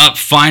and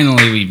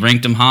finally we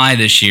ranked them high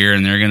this year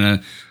and they're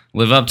gonna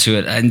live up to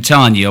it. I'm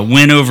telling you, a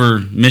win over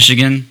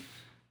Michigan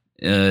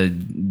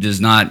does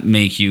not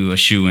make you a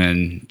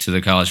shoo-in to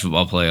the college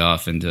football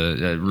playoff and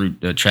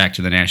to track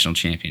to the national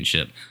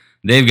championship.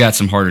 They've got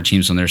some harder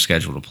teams on their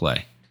schedule to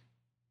play.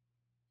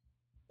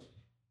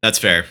 That's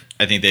fair.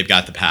 I think they've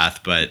got the path,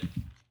 but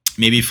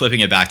maybe flipping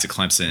it back to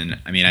Clemson.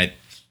 I mean,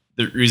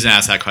 the reason I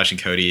asked that question,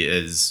 Cody,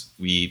 is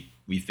we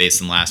faced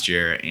them last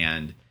year,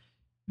 and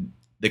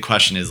the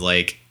question is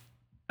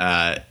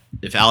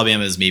if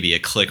Alabama is maybe a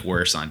click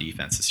worse on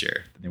defense this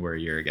year than they were a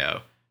year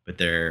ago, but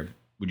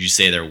would you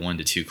say they're 1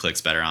 to 2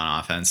 clicks better on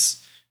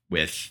offense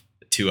with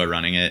Tua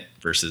running it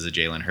versus a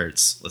Jalen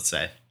Hurts, let's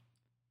say?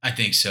 I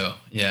think so.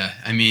 Yeah.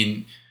 I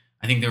mean,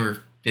 I think they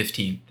were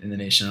 15th in the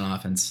nation on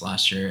offense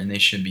last year, and they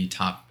should be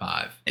top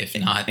 5, if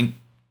not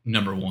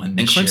number 1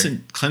 this year.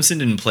 Clemson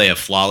didn't play a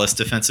flawless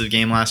defensive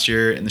game last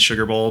year in the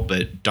Sugar Bowl,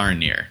 but darn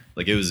near.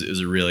 It was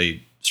a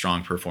really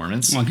strong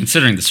performance. Well,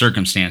 considering the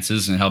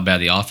circumstances and how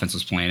bad the offense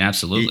was playing,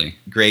 absolutely.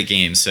 Great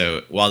game.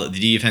 So while the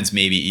defense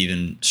may be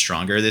even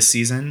stronger this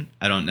season,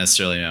 I don't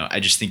necessarily know. I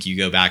just think you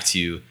go back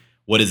to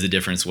what is the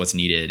difference, what's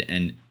needed,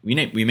 and we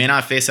may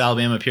not face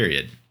Alabama,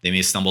 period. They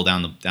may stumble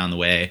down the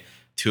way.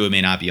 Tua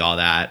may not be all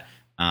that.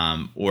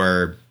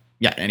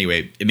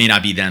 Anyway, it may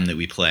not be them that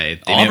we play.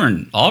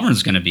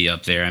 Auburn's going to be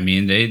up there. I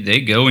mean, they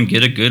go and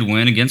get a good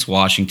win against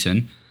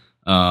Washington.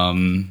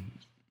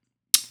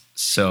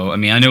 So, I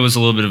mean, I know it was a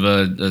little bit of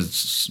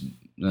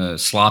a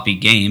sloppy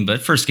game,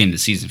 but first game of the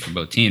season for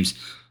both teams.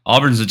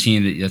 Auburn's a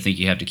team that I think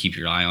you have to keep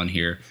your eye on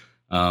here.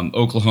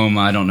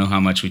 Oklahoma, I don't know how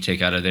much we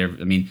take out of there.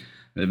 I mean,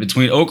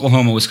 between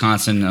Oklahoma,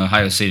 Wisconsin,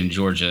 Ohio State, and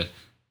Georgia,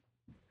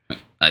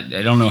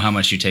 I don't know how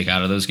much you take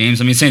out of those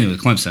games. I mean, same thing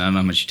with Clemson. I don't know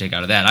how much you take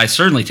out of that. I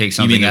certainly take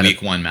something out of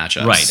Week 1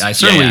 matchups. Right. I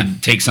certainly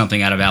take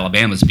something out of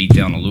Alabama's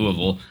beatdown of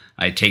Louisville.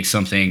 I take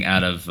something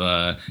out of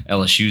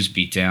LSU's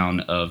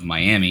beatdown of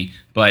Miami.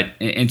 But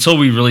until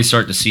we really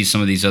start to see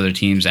some of these other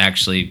teams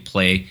actually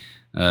play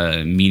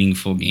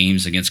meaningful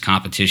games against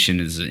competition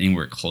is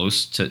anywhere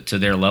close to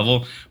their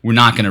level, we're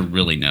not going to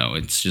really know.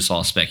 It's just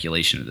all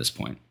speculation at this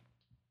point.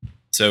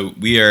 So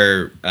we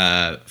are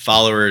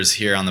followers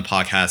here on the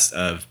podcast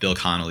of Bill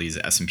Connolly's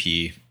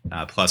S&P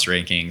Plus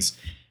rankings.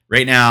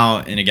 Right now,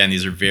 and again,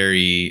 these are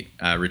very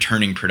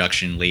returning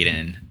production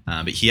laden,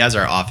 but he has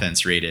our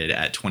offense rated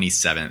at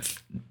 27th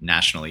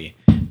nationally.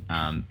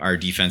 Our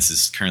defense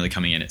is currently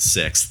coming in at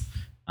 6th.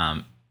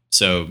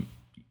 So,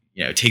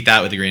 take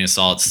that with a grain of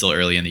salt. It's still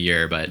early in the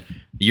year, but a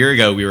year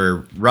ago, we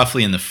were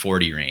roughly in the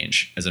 40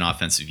 range as an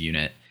offensive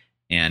unit.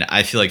 And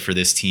I feel like for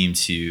this team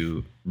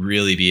to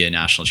really be a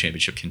national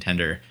championship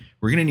contender,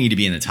 we're going to need to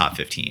be in the top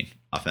 15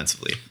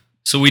 offensively.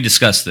 So we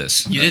discussed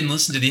this. You didn't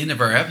listen to the end of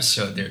our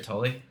episode there,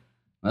 Tully.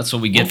 That's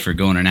what we get for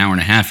going an hour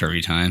and a half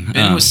every time.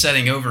 Ben was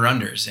setting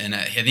over-unders, and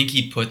I think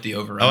he put the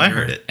over-under. Oh, I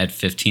heard it. At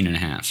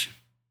 15.5.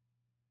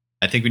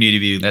 I think we need to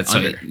be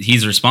under.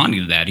 He's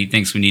responding to that. He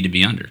thinks we need to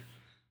be under.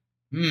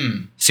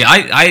 See,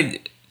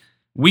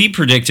 we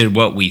predicted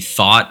what we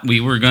thought we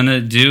were going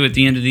to do at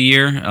the end of the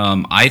year.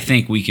 I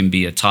think we can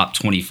be a top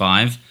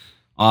 25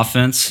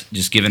 offense,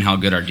 just given how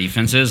good our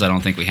defense is. I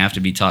don't think we have to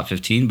be top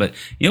 15, but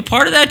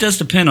part of that does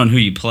depend on who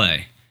you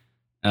play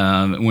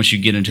once you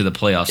get into the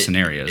playoff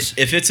scenarios.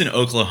 If it's an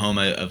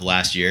Oklahoma of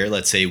last year,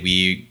 let's say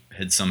we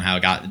had somehow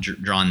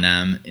drawn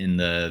them in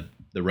the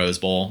Rose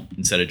Bowl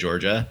instead of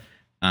Georgia,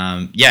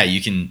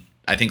 you can.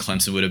 I think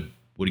Clemson would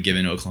have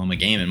given Oklahoma a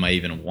game and might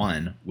even have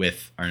won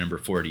with our number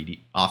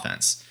 40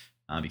 offense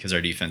because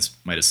our defense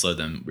might have slowed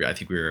them. I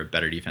think we were a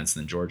better defense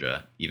than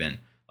Georgia even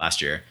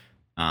last year.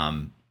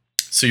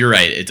 So you're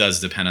right. It does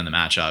depend on the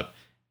matchup.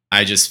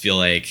 I just feel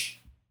like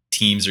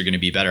teams are going to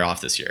be better off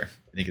this year.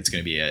 I think it's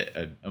going to be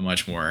a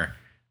much more.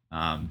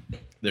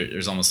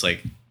 There's almost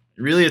like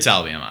really it's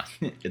Alabama.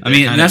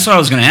 And that's what I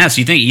was going to ask.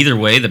 You think either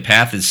way the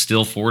path is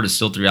still forward, is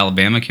still through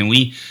Alabama? Can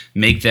we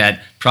make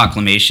that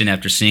proclamation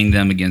after seeing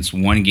them against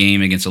one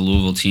game against a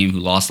Louisville team who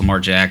lost Lamar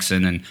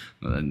Jackson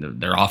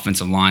and their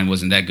offensive line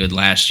wasn't that good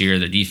last year?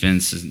 Their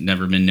defense has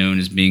never been known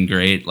as being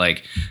great.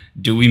 Like,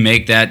 do we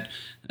make that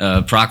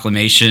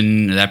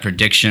proclamation, that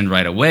prediction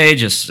right away,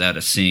 just out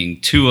of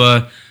seeing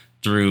Tua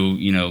through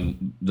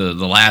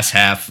the last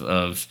half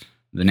of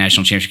the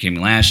national championship game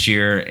last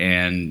year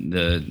and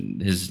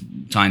his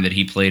time that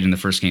he played in the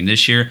first game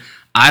this year?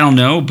 I don't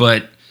know,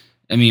 but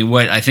I mean,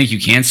 what I think you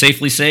can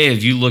safely say,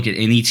 if you look at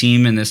any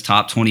team in this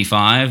top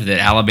 25, that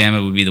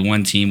Alabama would be the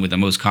one team with the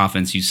most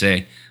confidence you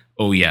say,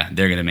 oh yeah,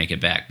 they're going to make it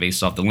back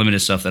based off the limited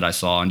stuff that I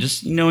saw and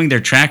just knowing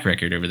their track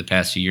record over the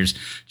past few years.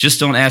 Just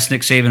don't ask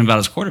Nick Saban about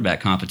his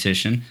quarterback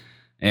competition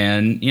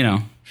and,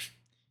 you'll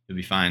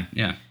be fine.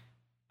 Yeah.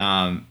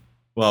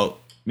 Well,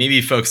 maybe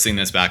focusing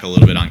this back a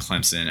little bit on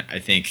Clemson, I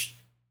think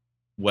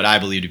what I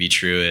believe to be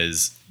true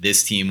is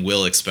this team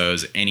will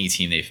expose any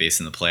team they face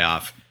in the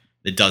playoff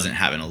that doesn't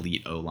have an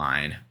elite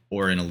O-line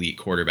or an elite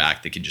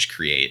quarterback that can just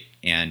create.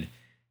 And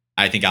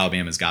I think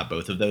Alabama's got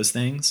both of those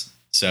things.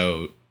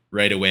 So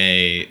right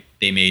away,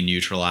 they may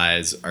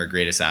neutralize our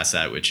greatest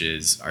asset, which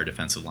is our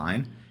defensive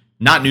line.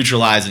 Not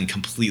neutralize and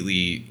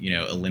completely,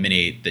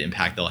 eliminate the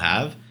impact they'll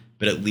have,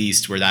 but at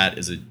least where that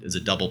is a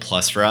double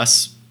plus for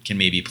us, can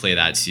maybe play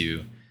that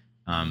to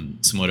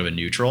somewhat of a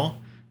neutral.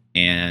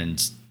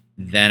 And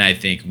then I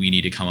think we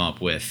need to come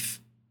up with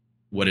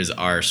what is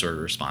our sort of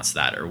response to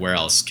that, or where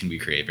else can we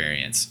create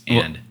variance?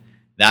 And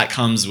that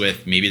comes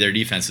with maybe their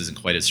defense isn't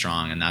quite as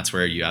strong, and that's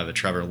where you have a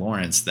Trevor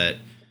Lawrence that,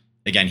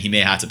 again, he may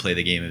have to play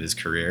the game of his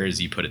career,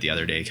 as you put it the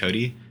other day,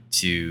 Cody,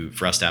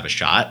 for us to have a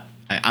shot.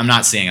 I'm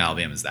not saying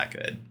Alabama's that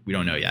good. We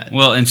don't know yet.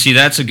 Well, and see,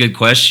 that's a good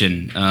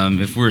question.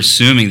 If we're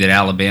assuming that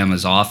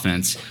Alabama's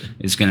offense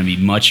is going to be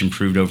much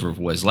improved over what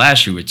it was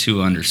last year with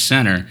Tua under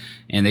center,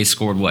 and they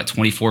scored,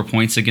 24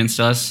 points against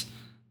us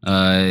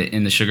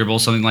in the Sugar Bowl,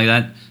 something like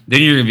that,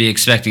 then you're going to be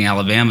expecting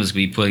Alabama's to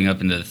be putting up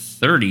in the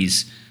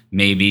 30s,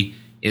 maybe.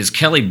 Is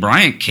Kelly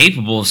Bryant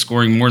capable of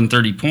scoring more than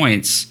 30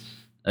 points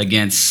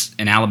against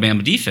an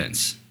Alabama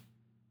defense?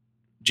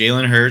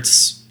 Jalen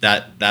Hurts,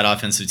 that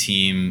offensive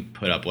team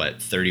put up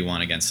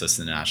 31 against us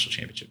in the national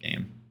championship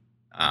game,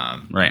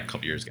 right, a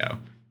couple years ago.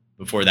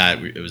 Before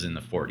that, it was in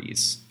the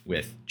 40s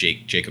with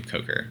Jacob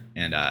Coker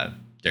and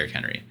Derrick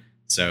Henry.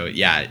 So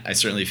yeah, I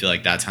certainly feel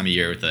like that time of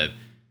year with a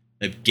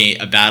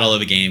battle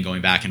of a game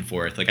going back and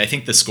forth. Like, I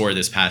think the score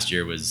this past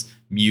year was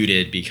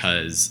muted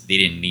because they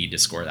didn't need to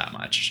score that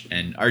much,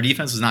 and our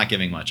defense was not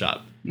giving much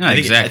up. No,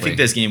 exactly. I think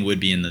this game would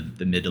be in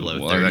the mid to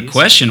low 30s. The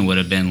question would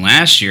have been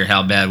last year,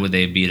 how bad would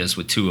they have beat us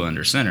with Tua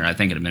under center? I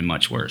think it would have been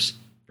much worse.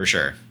 For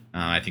sure.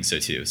 I think so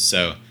too.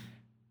 So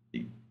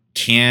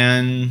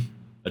can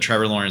a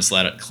Trevor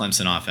Lawrence-led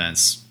Clemson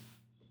offense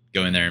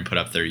go in there and put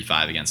up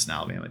 35 against an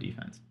Alabama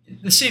defense?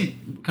 The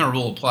same kind of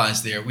rule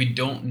applies there. We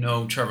don't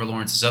know Trevor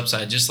Lawrence's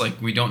upside, just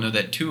like we don't know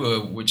that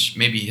Tua, which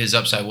maybe his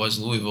upside was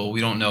Louisville,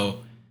 we don't know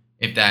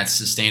if that's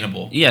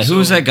sustainable. Yeah, who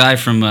was that guy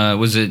from,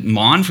 was it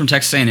Mon from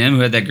Texas A&M who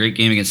had that great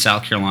game against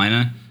South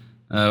Carolina,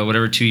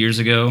 2 years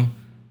ago,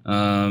 to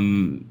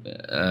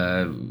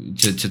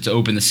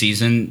open the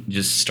season?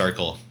 Just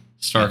Starkle.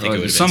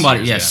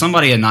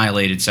 Somebody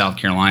annihilated South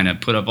Carolina,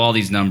 put up all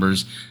these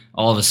numbers,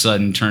 all of a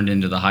sudden turned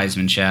into the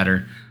Heisman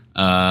chatter.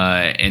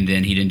 And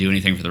then he didn't do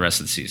anything for the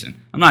rest of the season.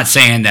 I'm not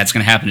saying that's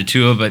going to happen to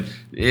Tua, but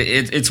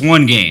it's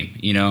one game.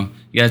 You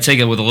got to take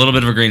it with a little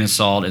bit of a grain of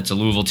salt. It's a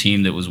Louisville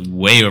team that was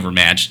way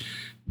overmatched.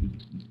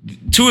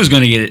 Tua's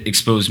going to get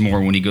exposed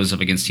more when he goes up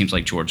against teams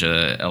like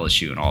Georgia,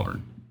 LSU, and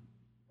Auburn.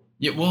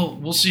 Yeah, well,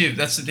 we'll see if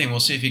that's the thing. We'll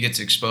see if he gets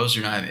exposed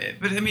or not.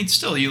 But I mean,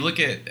 still, you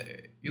look at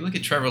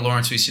Trevor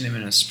Lawrence. We've seen him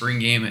in a spring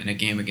game and a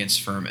game against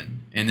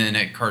Furman, and then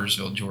at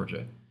Cartersville,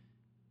 Georgia,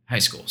 high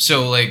school.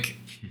 So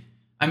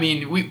I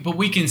mean,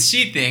 we can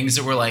see things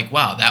that we're like,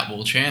 wow, that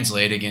will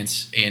translate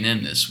against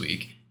A&M this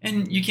week.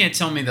 And you can't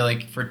tell me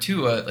that, for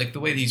Tua, the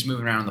way that he's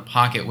moving around in the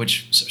pocket,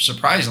 which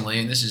surprisingly,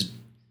 and this is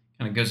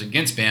kind of goes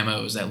against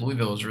Bama, was that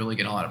Louisville was really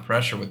getting a lot of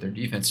pressure with their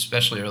defense,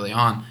 especially early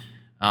on.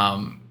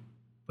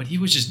 But he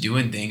was just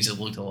doing things that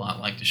looked a lot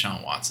like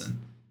Deshaun Watson.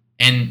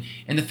 And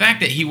the fact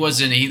that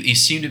he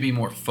seemed to be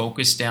more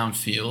focused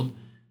downfield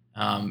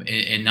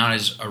and not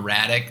as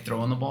erratic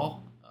throwing the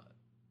ball.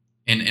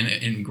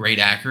 and great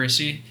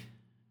accuracy.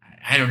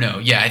 I don't know.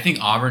 Yeah, I think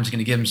Auburn's going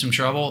to give him some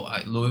trouble.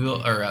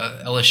 Louisville or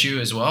LSU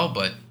as well,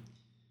 but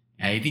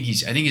I think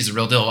he's the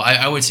real deal.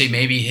 I would say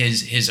maybe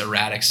his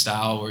erratic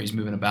style where he's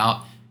moving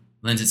about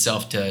lends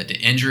itself to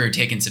injury or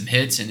taking some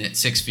hits. And at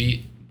 6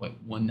 feet,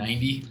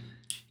 190.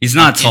 He's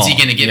not tall. Is he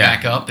going to get Yeah.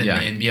 back up and, Yeah.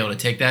 and be able to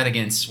take that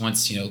against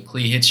once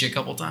Klee hits you a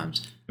couple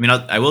times? I mean,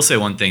 I will say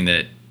one thing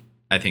that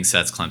I think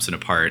sets Clemson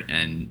apart,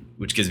 and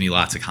which gives me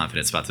lots of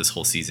confidence about this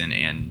whole season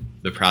and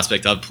the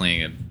prospect of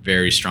playing a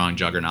very strong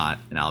juggernaut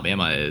in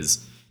Alabama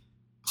is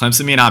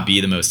Clemson may not be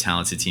the most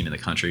talented team in the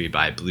country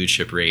by blue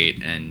chip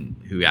rate and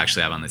who we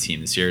actually have on the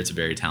team this year. It's a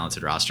very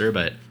talented roster,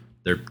 but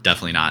they're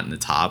definitely not in the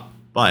top.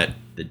 But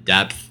the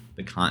depth,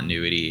 the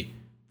continuity,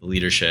 the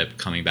leadership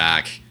coming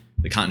back,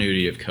 the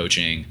continuity of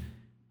coaching,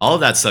 all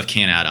of that stuff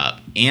can add up.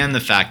 And the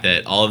fact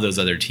that all of those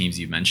other teams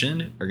you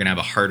mentioned are going to have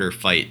a harder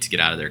fight to get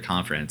out of their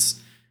conference,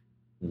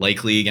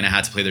 likely going to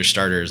have to play their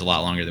starters a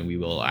lot longer than we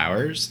will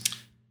ours.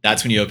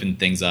 That's when you open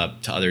things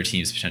up to other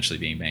teams potentially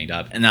being banged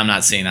up. And I'm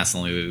not saying that's the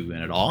only way we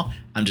win at all.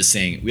 I'm just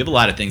saying we have a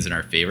lot of things in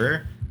our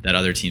favor that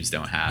other teams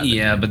don't have.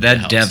 Yeah, but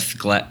that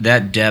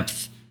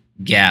depth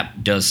gap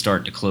does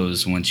start to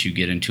close once you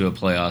get into a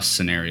playoff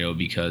scenario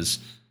because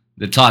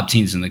the top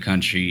teams in the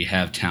country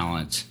have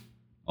talent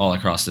all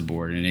across the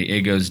board, and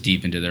it goes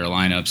deep into their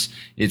lineups.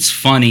 It's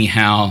funny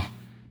how,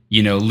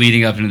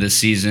 leading up into the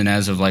season,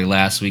 as of like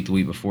last week, the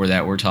week before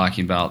that, we're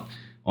talking about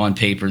on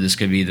paper this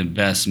could be the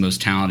best,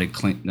 most talented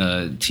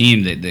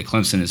team that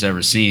Clemson has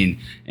ever seen,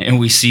 and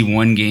we see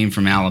one game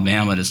from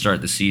Alabama to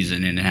start the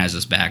season, and it has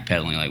us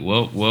backpedaling like,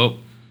 whoa,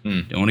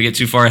 don't want to get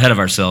too far ahead of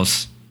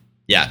ourselves.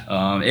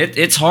 Yeah.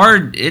 It's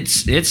hard.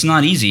 It's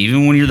not easy,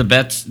 even when you're the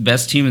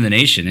best team in the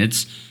nation.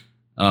 It's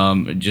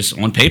just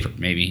on paper,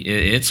 maybe.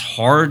 It's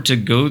hard to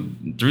go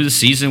through the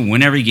season,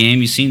 win every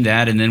game. You've seen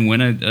that, and then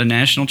win a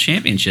national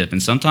championship.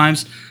 And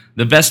sometimes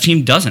the best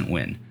team doesn't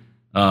win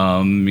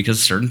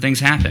because certain things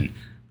happen.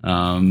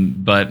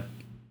 But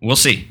we'll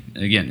see.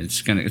 Again, it's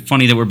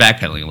funny that we're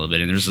backpedaling a little bit,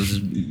 and there's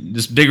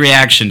this big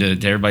reaction to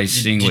everybody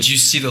seeing. Did you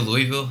see the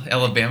Louisville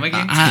Alabama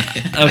game?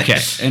 Okay,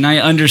 and I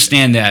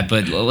understand that,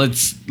 but let me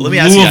ask you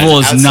guys, Louisville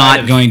is outside not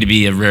of- going to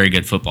be a very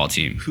good football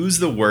team. Who's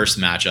the worst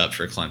matchup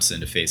for Clemson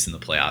to face in the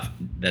playoff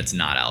that's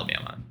not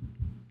Alabama?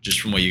 Just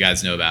from what you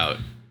guys know about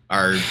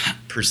our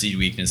perceived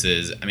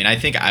weaknesses. I mean, I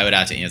think I would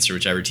have to answer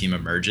whichever team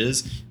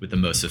emerges with the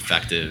most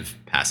effective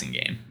passing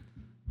game.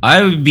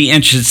 I would be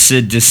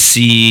interested to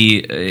see.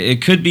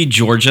 It could be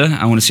Georgia.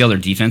 I want to see how their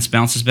defense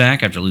bounces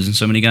back after losing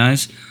so many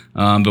guys.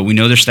 But we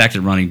know they're stacked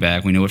at running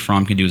back. We know what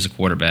Fromm can do as a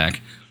quarterback.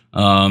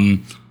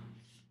 Auburn.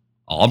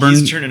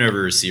 He's turning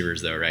over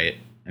receivers, though, right?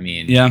 I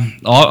mean, Yeah,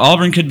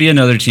 Auburn could be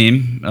another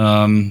team.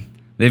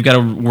 They've got to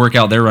work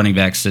out their running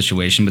back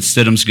situation, but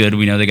Stidham's good.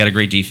 We know they got a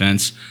great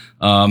defense.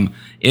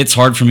 It's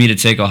hard for me to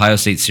take Ohio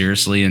State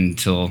seriously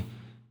until,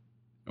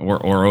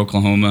 or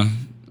Oklahoma,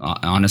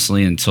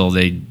 honestly, until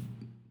they.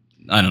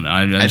 I don't know.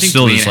 I'm think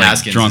still Dwayne just like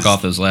Haskins drunk is-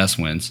 off those last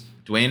wins.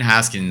 Dwayne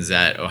Haskins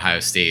at Ohio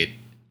State,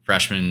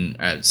 freshman.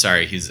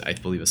 He's I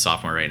believe a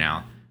sophomore right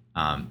now.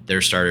 Their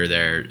starter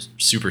there,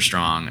 super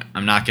strong.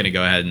 I'm not going to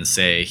go ahead and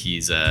say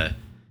he's their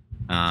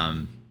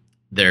new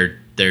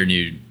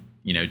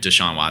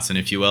Deshaun Watson,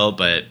 if you will,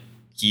 but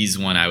he's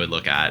one I would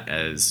look at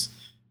as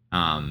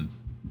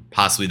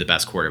possibly the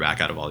best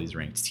quarterback out of all these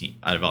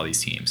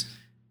teams.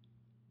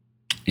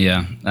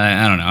 Yeah,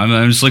 I don't know.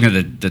 I'm just looking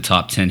at the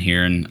top 10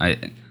 here, and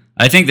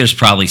I think there's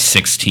probably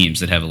 6 teams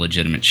that have a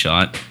legitimate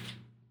shot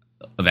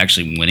of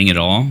actually winning it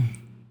all.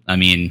 I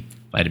mean,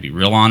 if I had to be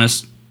real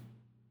honest,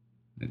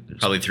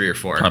 Probably 3 or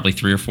 4. probably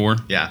 3 or 4.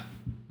 Yeah.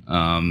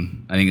 I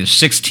think there's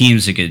 6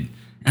 teams that could.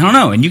 I don't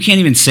know, and you can't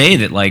even say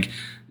that like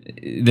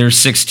there's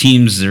 6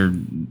 teams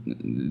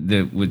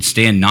that would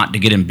stand not to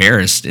get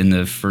embarrassed in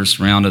the first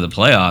round of the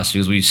playoffs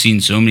because we've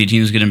seen so many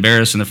teams get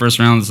embarrassed in the first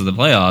rounds of the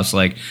playoffs.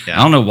 Like Yeah.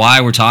 I don't know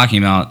why we're talking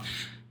about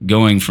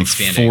going from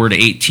Expanding. 4 to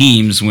 8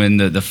 teams when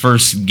the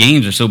first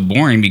games are so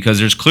boring because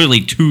there's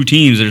clearly 2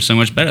 teams that are so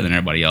much better than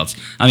everybody else.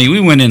 I mean,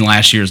 we went in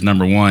last year's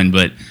number 1,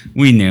 but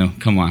we knew.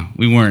 Come on,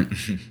 we weren't.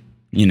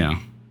 Yeah.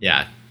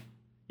 Yeah.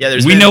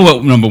 We know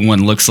what number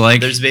 1 looks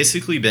like. There's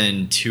basically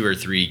been 2 or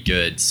 3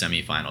 good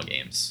semifinal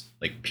games,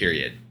 like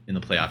period, in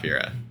the playoff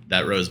era.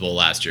 That Rose Bowl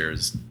last year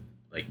was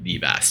like the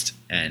best,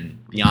 and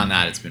beyond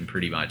that, it's been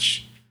pretty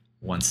much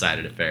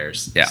one-sided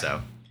affairs. Yeah.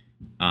 So,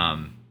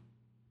 I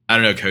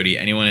don't know, Cody.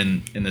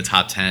 Anyone in the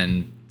top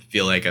 10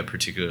 feel like a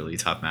particularly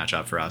tough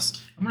matchup for us?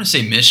 I'm going to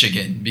say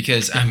Michigan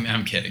because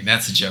I'm kidding.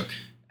 That's a joke.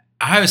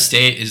 Ohio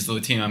State is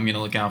the team I'm going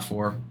to look out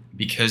for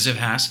because of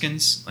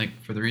Haskins, like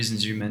for the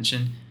reasons you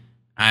mentioned.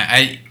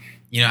 I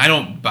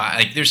don't buy,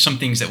 like, there's some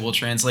things that will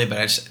translate,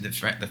 but the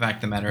fact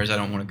of the matter is I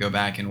don't want to go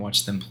back and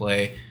watch them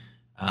play.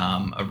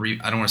 I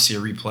don't want to see a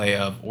replay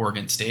of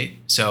Oregon State.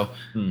 So,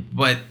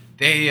 but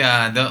they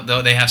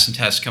have some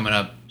tests coming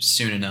up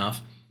soon enough.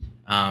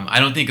 I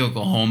don't think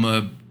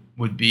Oklahoma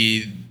would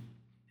be.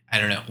 I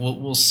don't know.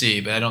 We'll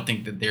see, but I don't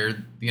think that they're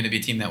going to be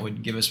a team that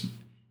would give us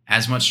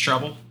as much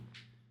trouble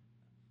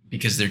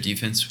because their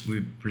defense,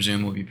 we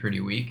presume, will be pretty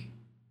weak.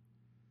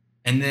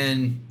 And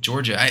then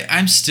Georgia,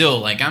 I'm still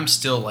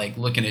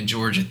looking at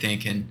Georgia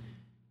thinking,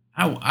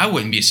 I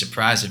wouldn't be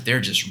surprised if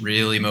they're just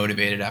really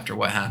motivated after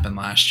what happened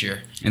last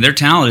year. And they're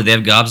talented. They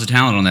have gobs of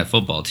talent on that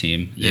football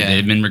team. Yeah.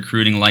 They've been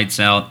recruiting lights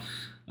out.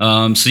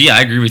 So, yeah,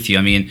 I agree with you.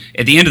 I mean,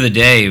 at the end of the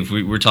day, if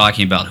we're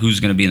talking about who's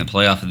going to be in the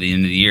playoff at the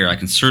end of the year, I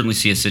can certainly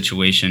see a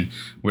situation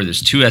where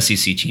there's 2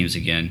 SEC teams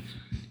again,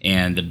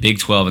 and the Big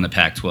 12 and the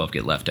Pac-12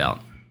 get left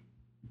out.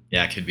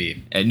 Yeah, it could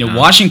be.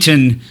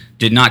 Washington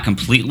did not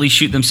completely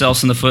shoot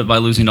themselves in the foot by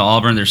losing to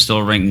Auburn. They're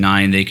still ranked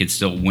 9. They could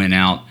still win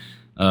out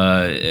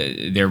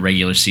their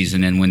regular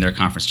season and win their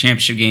conference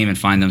championship game and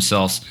find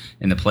themselves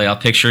in the playoff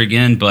picture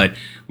again. But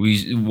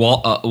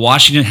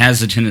Washington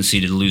has a tendency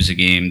to lose a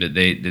game that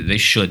they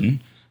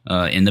shouldn't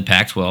in the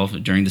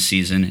Pac-12 during the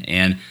season,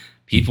 and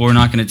people are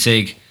not going to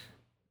take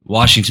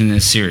Washington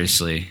this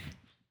seriously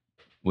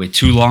with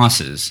 2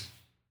 losses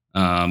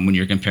when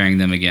you're comparing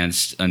them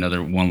against another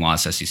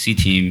 1-loss SEC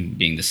team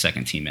being the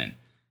second team in.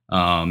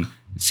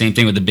 Same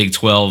thing with the Big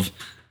 12.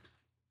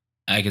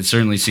 I can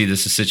certainly see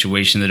this a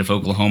situation that if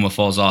Oklahoma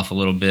falls off a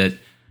little bit,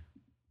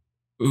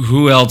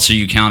 who else are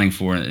you counting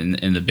for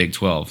in the Big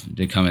 12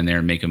 to come in there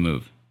and make a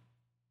move?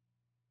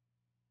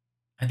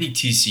 I think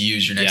TCU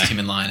is your next team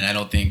in line, and I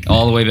don't think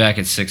All the way back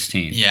at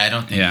 16. I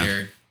don't think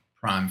they're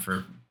prime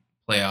for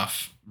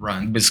playoff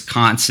run.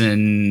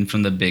 Wisconsin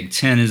from the Big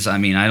 10 is, I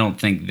don't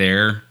think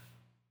they're.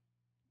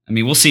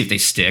 We'll see if they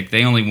stick.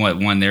 They only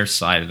won their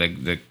side of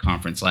the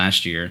conference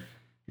last year.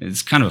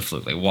 It's kind of a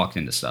fluke. They walked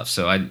into stuff.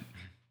 So I'm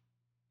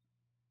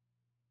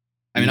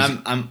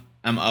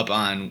up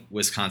on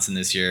Wisconsin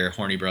this year.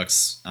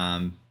 Hornibrook's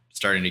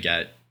starting to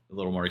get a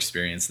little more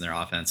experience in their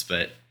offense,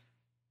 but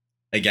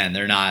again,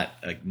 they're not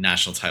a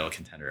national title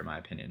contender in my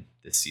opinion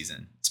this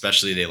season.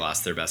 Especially they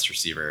lost their best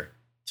receiver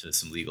to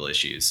some legal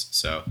issues.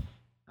 So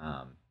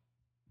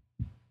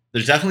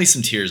there's definitely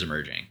some tiers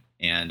emerging,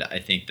 and I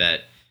think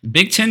that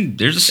Big Ten.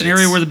 There's a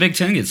scenario where the Big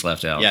Ten gets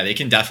left out. Yeah, they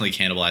can definitely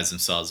cannibalize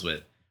themselves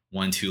with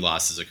 1-2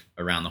 losses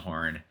around the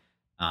horn.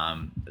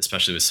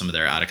 Especially with some of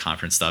their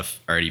out-of-conference stuff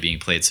already being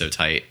played so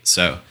tight.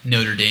 So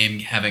Notre Dame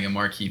having a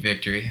marquee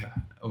victory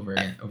over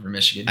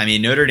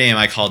Michigan. Notre Dame,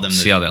 I called them.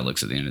 See how that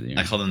looks at the end of the year.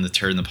 I call them the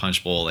turd in the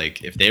punch bowl.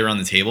 Like if they run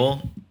the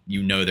table,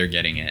 they're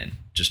getting in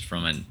just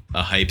from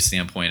a hype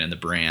standpoint and the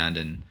brand.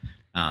 And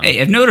hey,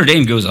 if Notre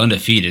Dame goes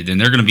undefeated, then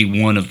they're going to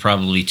be one of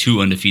probably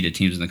 2 undefeated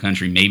teams in the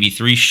country, maybe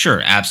 3.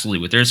 Sure,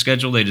 absolutely. With their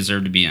schedule, they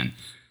deserve to be in.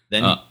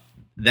 Then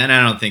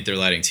I don't think they're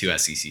letting 2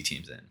 SEC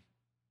teams in.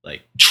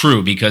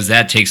 True, because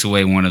that takes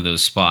away one of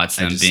those spots,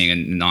 them being a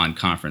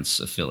non-conference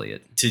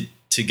affiliate.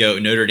 To go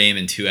Notre Dame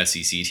and 2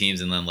 SEC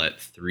teams and then let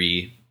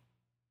 3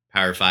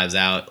 Power 5s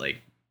out, I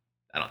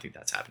don't think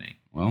that's happening.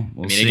 Well,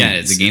 we'll see. Again,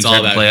 it's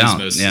all about who's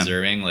most Yeah.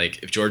 deserving.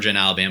 If Georgia and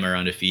Alabama are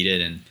undefeated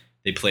and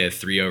they play a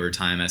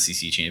 3-overtime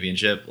SEC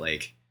championship,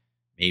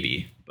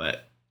 maybe.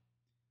 But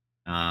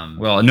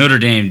Notre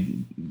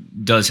Dame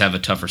does have a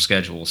tougher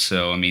schedule,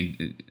 so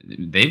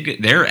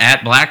they're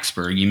at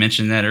Blacksburg. You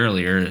mentioned that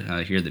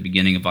earlier here at the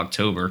beginning of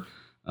October.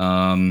 They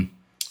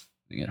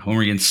got home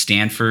against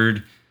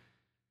Stanford,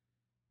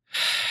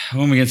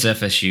 home against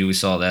FSU. We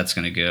saw that's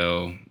going to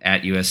go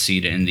at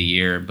USC to end the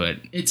year, but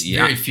it's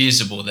very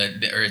feasible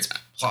it's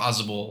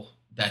plausible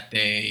that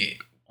they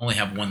only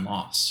have 1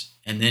 loss.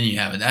 And then you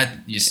have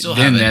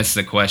that's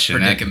the question.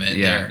 Predicament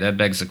there. That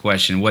begs the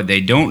question. What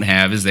they don't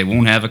have is they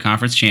won't have a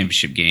conference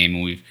championship game.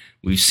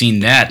 We've seen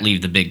that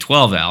leave the Big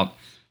 12 out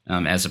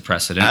as a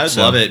precedent. I would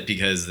love it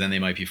because then they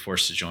might be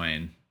forced to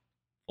join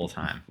full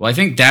time. Well, I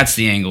think that's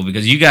the angle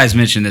because you guys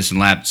mentioned this in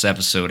last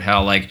episode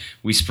how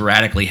we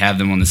sporadically have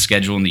them on the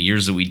schedule in the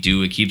years that we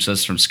do. It keeps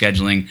us from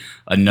scheduling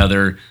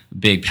another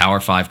big Power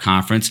 5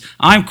 conference.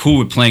 I'm cool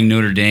with playing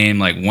Notre Dame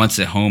once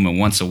at home and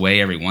once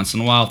away every once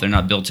in a while if they're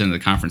not built into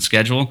the conference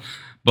schedule.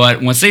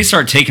 But once they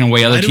start taking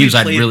away other teams,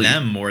 I'd really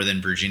them more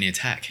than Virginia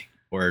Tech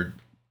or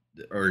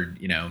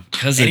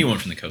anyone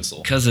from the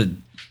Coastal because of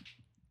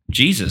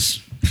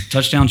Jesus.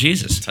 Touchdown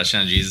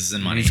Jesus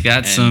and money. He's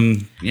got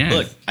some.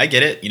 Look, I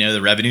get it.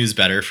 The revenue is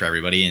better for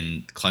everybody,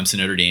 and Clemson,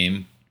 Notre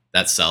Dame,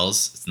 that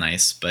sells. It's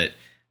nice, but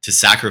to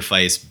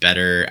sacrifice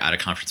better out of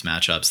conference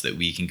matchups that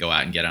we can go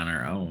out and get on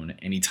our own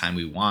anytime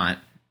we want.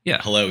 Yeah.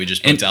 Hello, we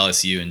just booked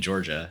LSU and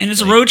Georgia. And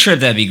it's a road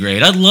trip. That'd be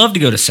great. I'd love to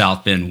go to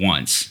South Bend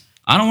once.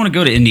 I don't want to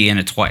go to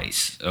Indiana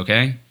twice.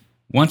 Okay,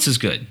 once is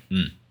good.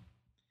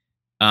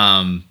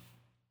 All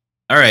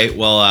right.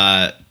 Well,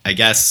 I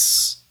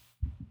guess.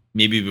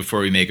 Maybe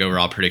before we make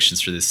overall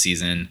predictions for this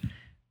season,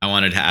 I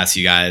wanted to ask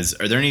you guys,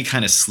 are there any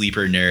kind of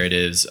sleeper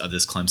narratives of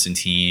this Clemson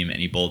team?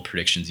 Any bold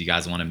predictions you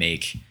guys want to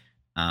make?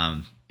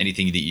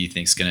 Anything that you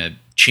think is going to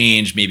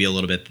change maybe a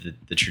little bit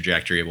the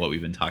trajectory of what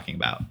we've been talking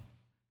about?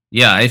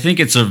 Yeah, I think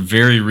it's a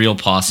very real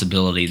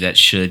possibility that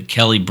should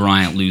Kelly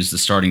Bryant lose the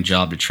starting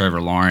job to Trevor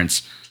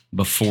Lawrence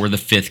before the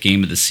 5th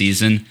game of the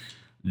season,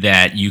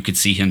 that you could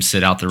see him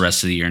sit out the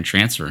rest of the year and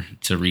transfer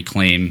to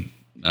reclaim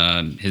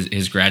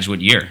his graduate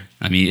year.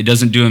 It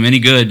doesn't do him any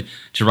good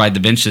to ride the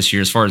bench this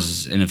year as far as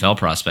his NFL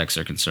prospects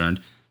are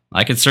concerned.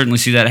 I could certainly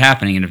see that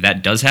happening, and if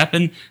that does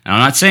happen, and I'm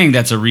not saying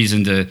that's a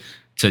reason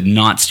to to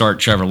not start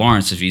Trevor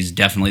Lawrence if he's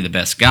definitely the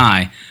best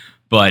guy.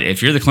 But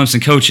if you're the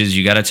Clemson coaches,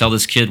 you got to tell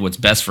this kid what's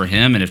best for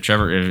him. And if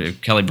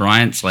Kelly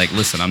Bryant's like,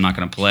 listen, I'm not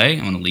going to play.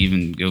 I'm going to leave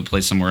and go play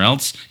somewhere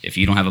else. If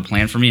you don't have a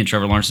plan for me, and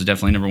Trevor Lawrence is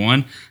definitely number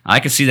one, I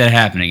could see that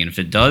happening. And if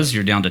it does,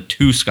 you're down to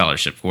 2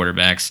 scholarship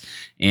quarterbacks,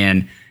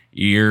 and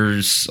you're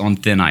on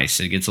thin ice.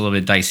 It gets a little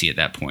bit dicey at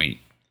that point.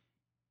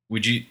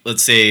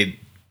 Let's say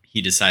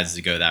he decides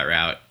to go that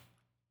route.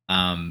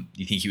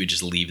 Do you think he would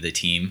just leave the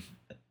team,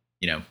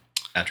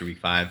 after week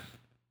 5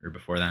 or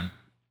before then?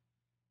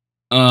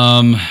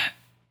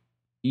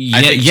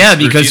 Yeah,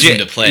 because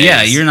to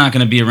play you're not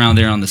going to be around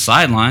there on the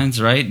sidelines,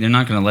 right? They're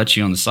not going to let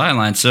you on the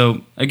sidelines.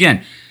 So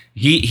again,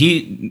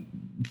 he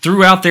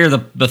threw out there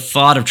the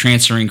thought of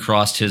transferring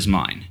crossed his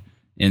mind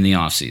in the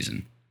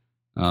offseason.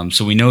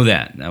 So we know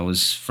that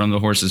was from the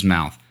horse's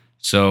mouth.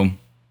 So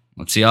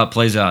let's see how it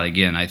plays out.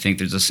 Again, I think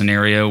there's a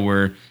scenario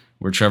where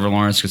Trevor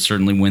Lawrence could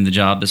certainly win the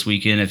job this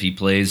weekend if he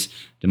plays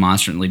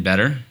demonstrably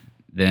better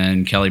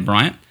than Kelly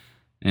Bryant.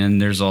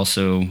 And there's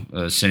also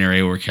a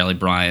scenario where Kelly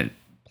Bryant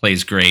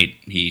plays great.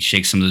 He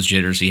shakes some of those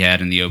jitters he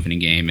had in the opening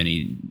game, and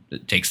he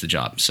takes the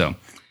job. So,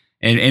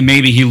 and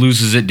maybe he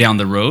loses it down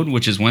the road,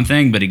 which is one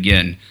thing. But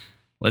again,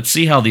 let's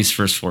see how these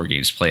first 4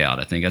 games play out.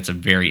 I think that's a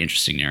very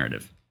interesting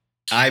narrative.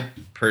 I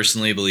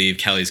personally believe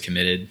Kelly's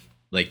committed.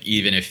 Like,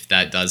 even if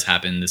that does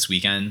happen this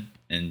weekend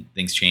and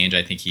things change,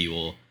 I think he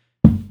will.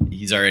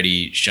 He's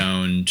already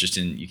shown,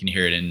 you can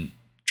hear it in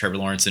Trevor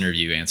Lawrence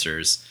interview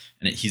answers,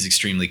 and he's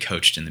extremely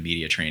coached in the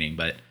media training.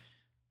 But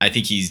I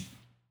think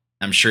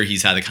I'm sure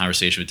he's had the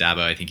conversation with Dabo.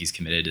 I think he's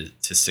committed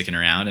to sticking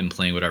around and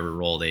playing whatever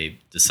role they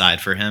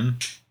decide for him,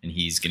 and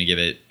he's going to give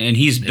it. And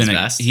he's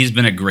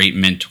been a great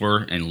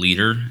mentor and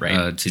leader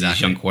to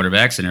these young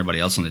quarterbacks and everybody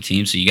else on the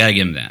team. So you got to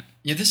give him that.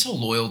 Yeah, this whole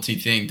loyalty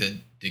thing, the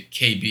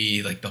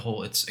KB, like the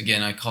whole, it's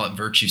again, I call it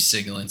virtue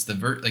signaling. It's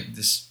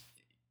this.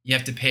 You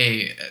have to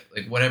pay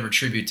whatever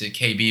tribute to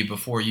KB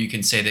before you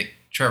can say that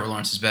Trevor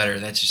Lawrence is better.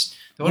 That's just.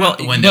 Well,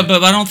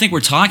 but I don't think we're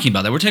talking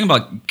about that. We're talking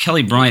about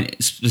Kelly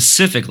Bryant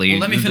specifically. Well,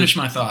 let me finish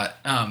my thought.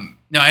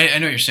 No, I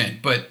know what you're saying,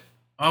 but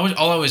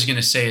all I was going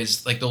to say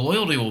is the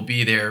loyalty will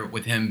be there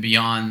with him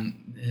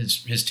beyond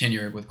his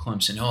tenure with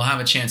Clemson. He'll have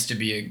a chance to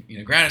be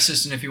a grad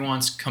assistant if he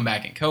wants, come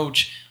back and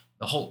coach.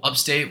 The whole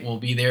upstate will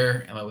be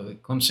there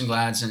with Clemson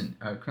grads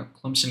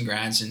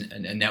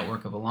and a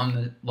network of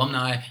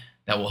alumni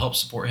that will help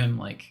support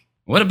him.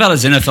 What about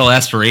his NFL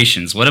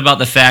aspirations? What about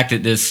the fact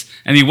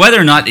that whether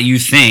or not that you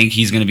think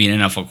he's going to be an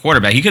NFL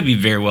quarterback, he could be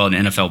very well an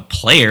NFL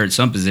player at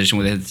some position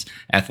with his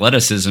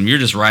athleticism. You're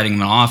just writing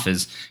him off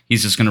as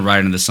he's just going to ride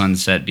into the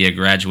sunset, be a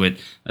graduate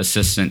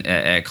assistant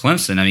at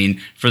Clemson.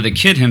 For the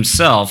kid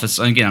himself,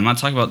 I'm not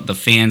talking about the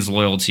fans'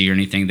 loyalty or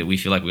anything that we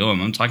feel like we owe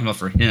him. I'm talking about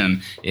for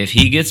him, if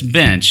he gets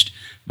benched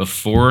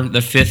before the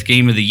 5th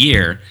game of the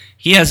year,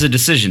 he has a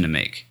decision to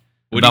make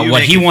about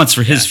what he wants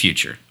for his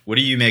future. What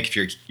do you make if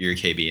you're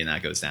KB and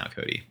that goes down,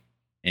 Cody?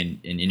 And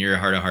in your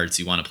heart of hearts,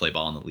 you want to play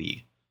ball in the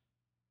league?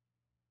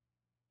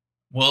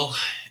 Well,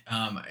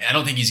 I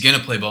don't think he's going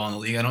to play ball in the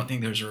league. I don't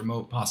think there's a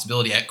remote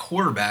possibility at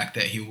quarterback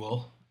that he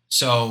will.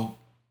 So,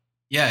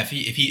 yeah, if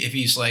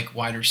he's like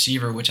wide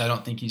receiver, which I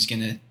don't think he's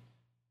going to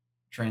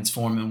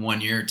transform in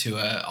 1 year to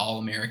a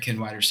All-American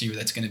wide receiver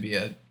that's going to be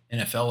a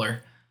NFLer,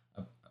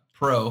 a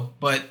pro.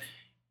 But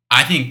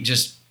I think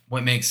just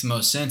what makes the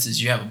most sense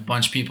is you have a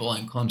bunch of people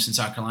in Clemson,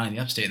 South Carolina, in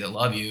the upstate that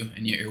love you,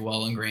 and you're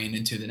well ingrained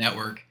into the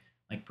network.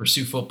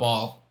 Pursue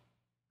football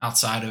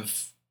outside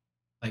of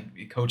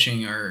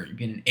coaching or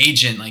being an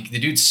agent. The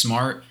dude's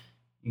smart.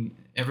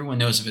 Everyone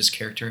knows of his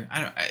character.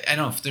 I don't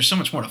know if there's so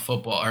much more to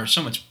football or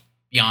so much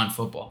beyond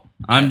football.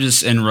 I'm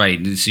just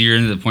right. So you're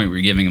into the point where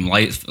you're giving him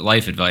life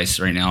advice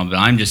right now, but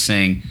I'm just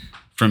saying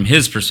from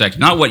his perspective,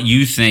 not what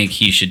you think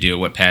he should do,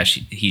 what path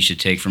he should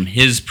take from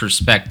his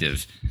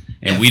perspective.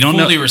 And we don't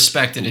fully know.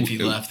 Respect it if he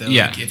left, though.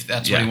 Yeah, if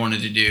that's what he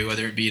wanted to do,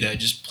 whether it be to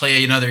just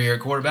play another year at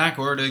quarterback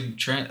or to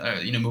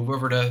move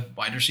over to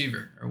wide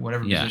receiver or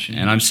whatever position.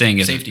 And I'm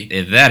saying safety.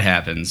 If that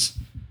happens,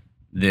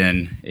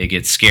 then it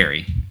gets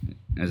scary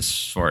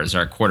as far as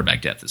our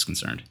quarterback depth is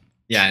concerned.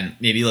 Yeah, and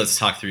maybe let's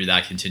talk through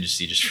that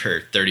contingency just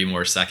for 30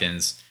 more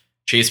seconds.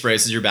 Chase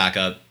Bryce is your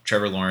backup.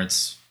 Trevor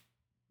Lawrence,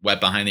 wet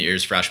behind the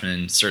ears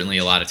freshman, certainly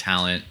a lot of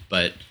talent,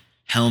 but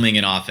helming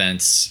an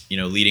offense,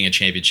 leading a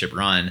championship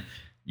run,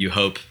 you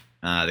hope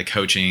the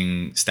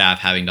coaching staff,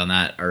 having done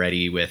that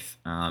already with,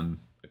 a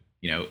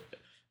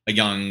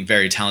young,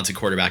 very talented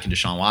quarterback in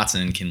Deshaun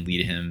Watson, can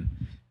lead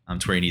him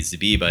to where he needs to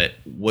be. But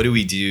what do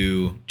we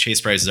do? Chase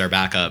Bryce is our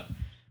backup.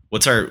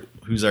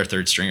 Who's our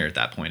third stringer at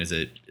that point? Is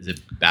it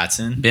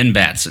Batson? Ben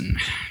Batson.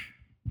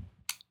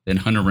 Then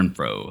Hunter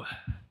Renfrow.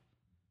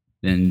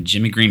 Then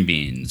Jimmy Green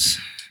Beans.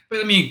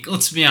 But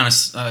let's be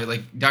honest.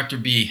 Dr.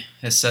 B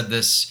has said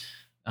this.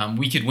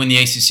 We could win the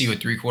ACC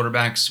with 3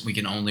 quarterbacks. We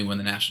can only win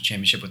the national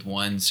championship with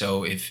 1.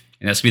 So and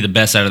that's to be the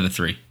best out of the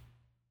 3.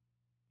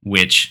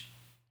 Which?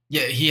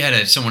 Yeah, he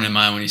had someone in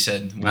mind when he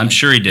said 1. I'm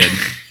sure he did.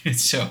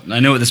 So I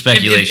know what the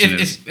speculation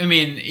is.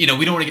 We don't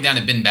want to get down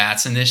to Ben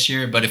Batson this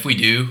year, but if we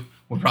do,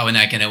 we're probably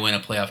not going to win a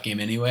playoff game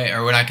anyway,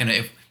 or we're not going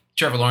to.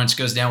 Trevor Lawrence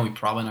goes down, we're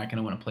probably not going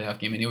to win a playoff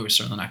game anyway. We're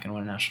certainly not going to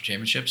win a national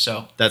championship.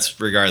 So That's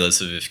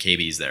regardless of if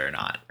KB's there or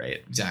not,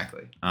 right?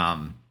 exactly.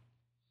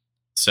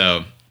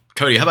 So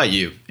Cody, how about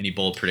you? Any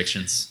bold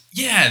predictions?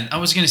 Yeah, I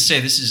was going to say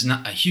this is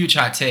not a huge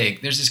hot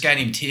take. There's this guy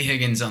named T.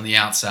 Higgins on the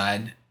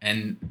outside,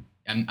 and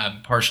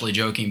I'm partially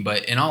joking,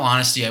 but in all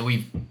honesty,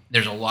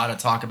 there's a lot of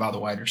talk about the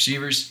wide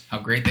receivers, how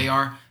great they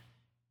are.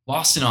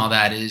 Lost in all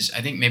that is,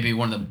 I think, maybe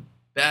one of the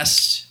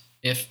best,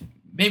 if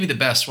maybe the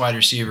best wide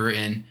receiver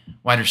in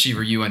wide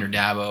receiver U under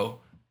Dabo.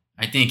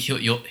 I think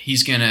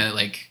he's gonna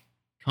like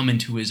come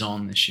into his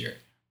own this year,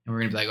 and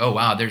we're gonna be like, oh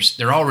wow,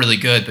 they're all really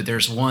good, but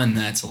there's one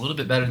that's a little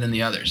bit better than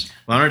the others.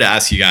 Well, I wanted to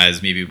ask you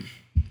guys, maybe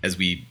as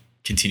we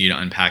continue to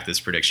unpack this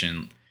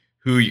prediction,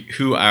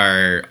 who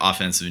our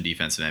offensive and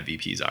defensive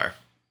MVPs are.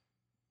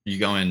 Are you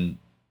going?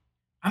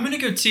 I'm gonna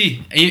go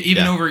T,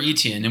 even over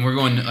Etienne, and we're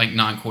going like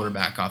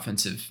non-quarterback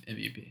offensive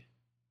MVP.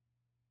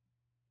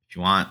 If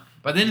you want.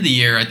 By the end of the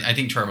year, I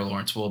think Trevor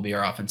Lawrence will be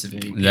our offensive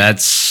MVP.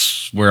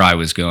 That's where I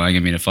was going. I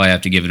mean, if I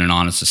have to give it an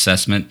honest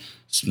assessment,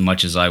 as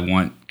much as I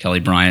want Kelly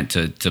Bryant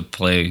to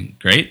play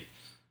great,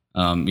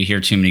 we hear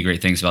too many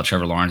great things about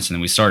Trevor Lawrence, and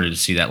we started to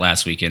see that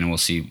last weekend, and we'll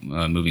see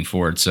moving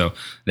forward. So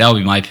that will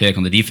be my pick.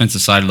 On the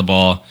defensive side of the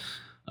ball,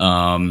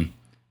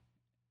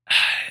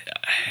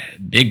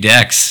 Big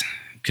Dex.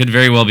 Could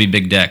very well be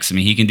Big Dex. I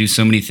mean, he can do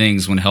so many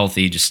things when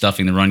healthy, just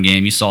stuffing the run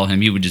game. You saw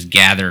him. He would just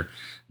gather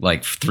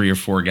like 3 or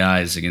 4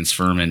 guys against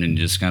Furman and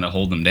just kind of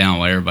hold them down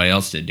while everybody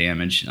else did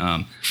damage.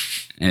 And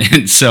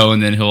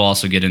then he'll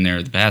also get in there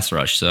with the pass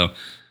rush. So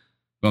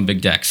going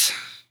Big Dex.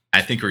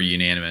 I think we're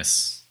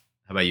unanimous.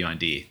 How about you on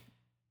D?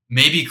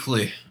 Maybe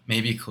Klee.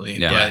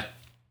 Yeah. But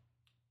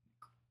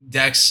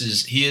Dex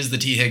is the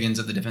T. Higgins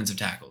of the defensive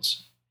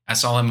tackles. I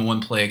saw him in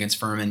one play against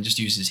Furman just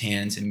use his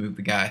hands and move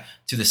the guy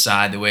to the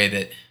side the way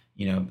that,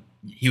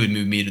 he would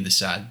move me to the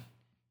side.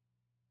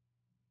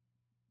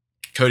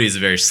 Cody is a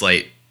very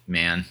slight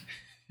man,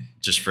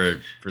 just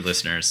for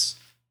listeners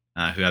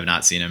who have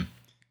not seen him.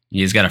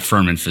 He's got a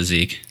Furman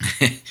physique.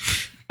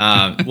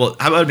 Well,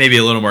 how about maybe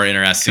a little more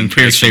interesting?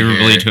 Compares prediction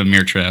favorably here? to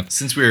Amir Trapp.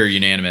 Since we were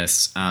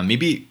unanimous,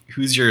 maybe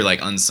who's your like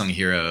unsung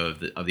hero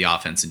of the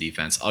offense and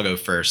defense? I'll go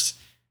first.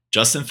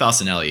 Justin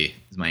Falcinelli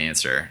is my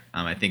answer.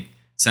 I think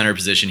center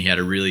position, he had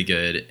a really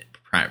good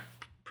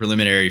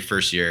preliminary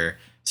first year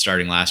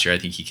starting last year. I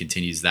think he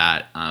continues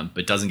that,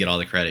 but doesn't get all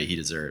the credit he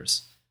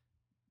deserves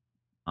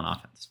on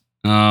offense.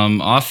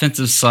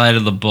 Offensive side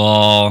of the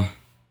ball,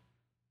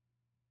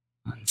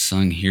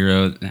 unsung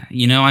hero.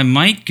 I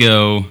might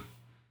go.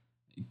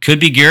 Could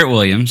be Garrett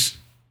Williams.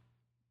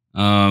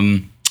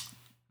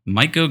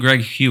 Might go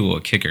Greg Hewell,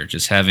 a kicker.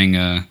 Just having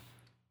a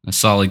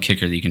solid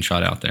kicker that you can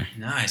trot out there.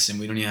 Nice, and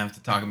we don't even have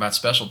to talk about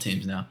special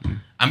teams now.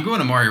 I'm going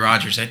to Amari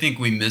Rogers. I think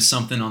we missed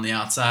something on the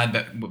outside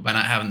by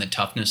not having the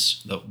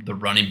toughness, the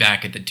running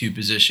back at the 2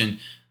 position,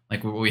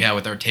 like what we had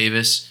with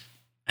Artavis.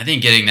 I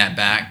think getting that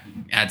back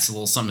adds a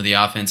little something to the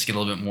offense, get a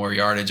little bit more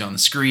yardage on the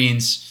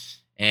screens,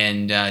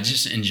 and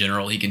just in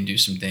general, he can do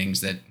some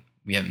things that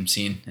we haven't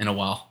seen in a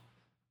while.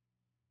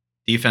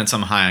 Defense,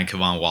 I'm high on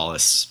Kevon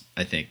Wallace.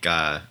 I think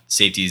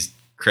safety's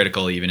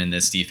critical even in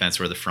this defense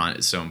where the front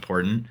is so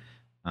important.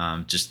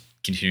 Just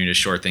continuing to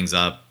shore things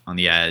up on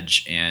the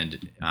edge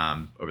and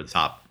over the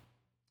top.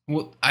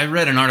 Well, I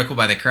read an article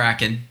by the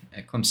Kraken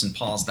at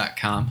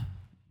ClemsonPauls.com.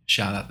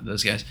 Shout out to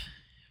those guys.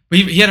 But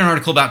he had an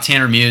article about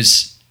Tanner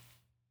Muse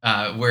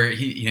where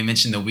he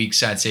mentioned the weak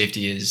side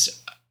safety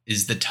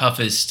is the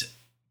toughest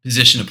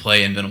position to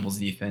play in Venables'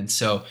 defense.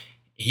 So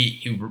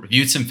he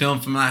reviewed some film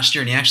from last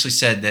year, and he actually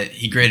said that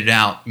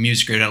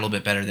Muse graded out a little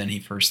bit better than he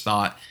first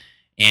thought.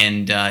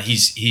 And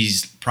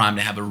he's primed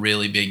to have a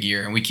really big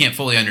year, and we can't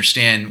fully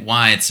understand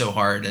why it's so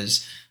hard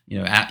as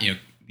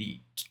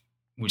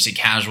we say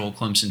casual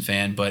Clemson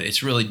fan, but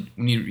it's really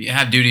when you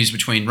have duties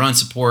between run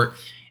support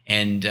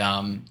and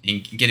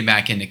getting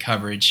back into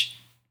coverage,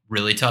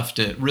 really tough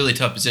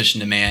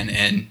position to man,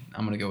 and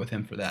I'm going to go with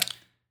him for that.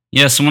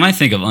 Yeah, so when I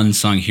think of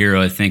unsung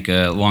hero, I think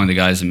along the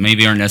guys that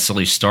maybe aren't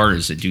necessarily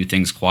starters that do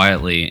things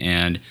quietly,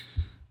 and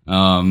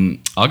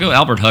I'll go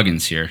Albert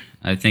Huggins here.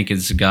 I think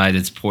it's a guy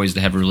that's poised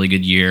to have a really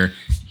good year.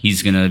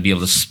 He's going to be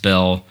able to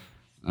spell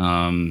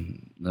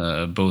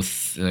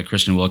both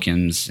Christian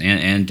Wilkins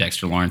and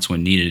Dexter Lawrence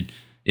when needed,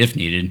 if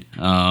needed.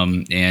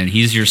 And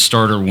he's your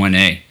starter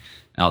 1A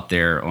out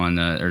there on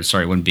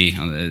 1B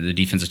on the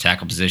defensive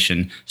tackle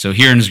position. So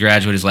here in his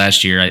graduate his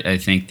last year, I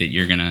think that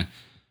you're going to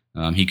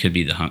he could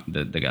be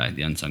the guy,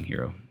 the unsung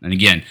hero. And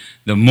again,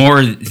 the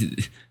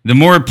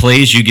more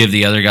plays you give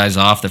the other guys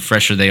off, the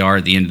fresher they are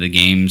at the end of the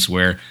games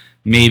where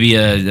maybe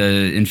a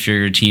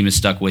inferior team is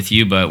stuck with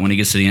you, but when it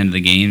gets to the end of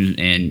the game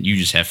and you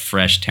just have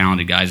fresh,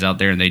 talented guys out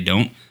there and they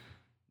don't,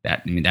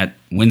 that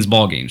wins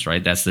ball games,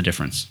 right? That's the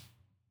difference.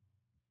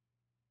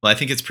 Well, I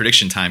think it's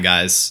prediction time,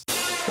 guys.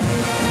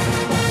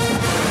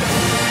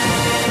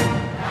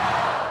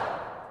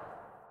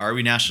 Are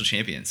we national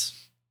champions?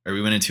 Are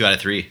we winning 2 out of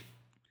 3?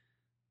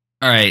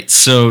 All right,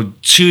 so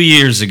 2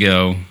 years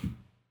ago,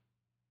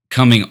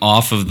 coming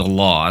off of the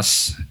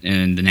loss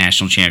in the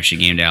national championship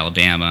game to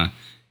Alabama,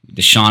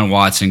 Deshaun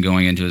Watson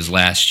going into his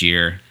last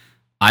year.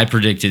 I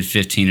predicted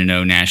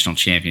 15-0 national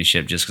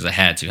championship just because I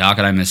had to. How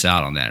could I miss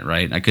out on that,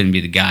 right? I couldn't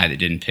be the guy that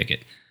didn't pick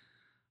it.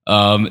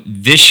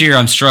 This year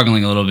I'm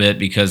struggling a little bit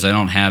because I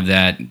don't have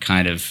that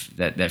kind of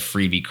that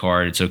freebie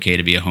card. It's okay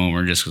to be a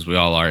homer just because we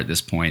all are at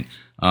this point.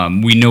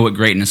 We know what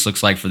greatness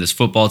looks like for this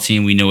football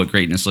team. We know what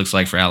greatness looks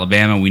like for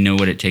Alabama. We know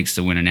what it takes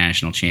to win a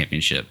national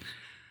championship.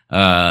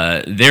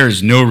 There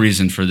is no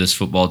reason for this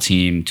football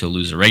team to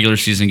lose a regular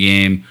season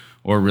game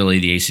or really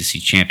the ACC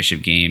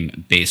championship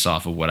game based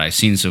off of what I've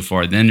seen so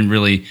far. Then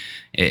really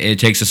it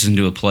takes us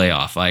into a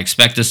playoff. I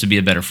expect us to be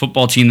a better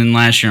football team than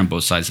last year on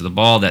both sides of the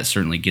ball. That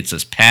certainly gets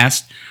us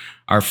past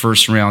our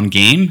first round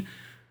game.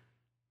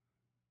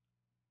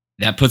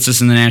 That puts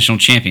us in the national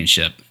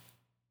championship.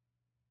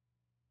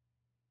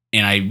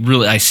 And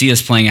I see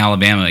us playing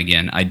Alabama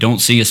again. I don't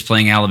see us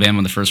playing Alabama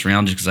in the first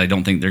round just because I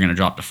don't think they're going to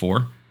drop to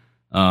 4.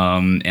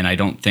 And I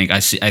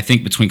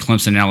think between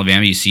Clemson and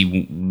Alabama, you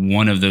see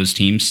one of those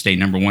teams stay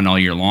number 1 all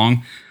year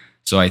long.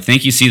 So I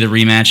think you see the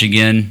rematch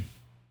again.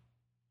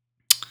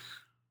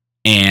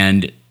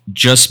 And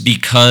just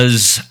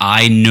because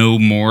I know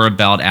more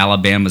about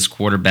Alabama's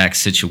quarterback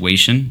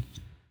situation,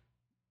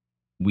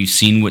 we've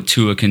seen what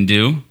Tua can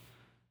do,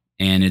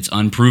 and it's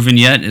unproven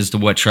yet as to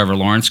what Trevor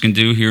Lawrence can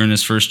do here in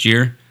his first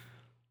year.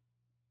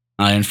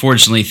 I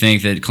unfortunately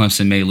think that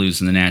Clemson may lose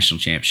in the national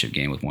championship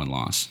game with 1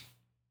 loss.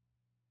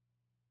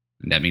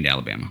 And that means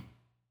Alabama.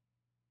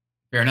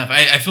 Fair enough.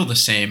 I feel the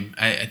same.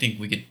 I think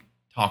we could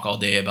talk all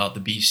day about the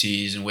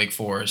BCs and Wake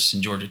Forest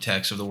and Georgia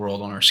Techs of the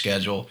world on our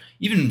schedule,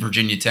 even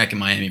Virginia Tech and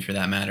Miami for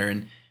that matter.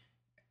 And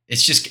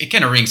it's just, it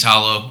kind of rings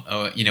hollow.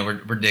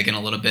 We're digging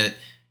a little bit.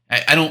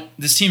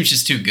 This team is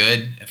just too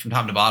good from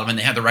top to bottom, and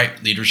they have the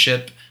right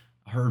leadership.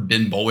 I heard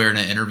Ben Boulware in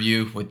an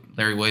interview with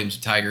Larry Williams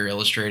of Tiger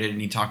Illustrated,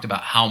 and he talked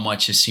about how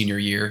much his senior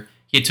year,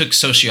 he took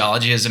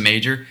sociology as a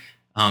major,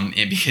 and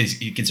because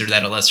he considered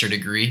that a lesser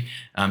degree,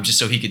 just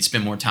so he could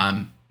spend more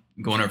time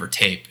going over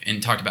tape,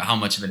 and talked about how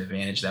much of an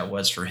advantage that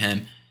was for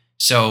him.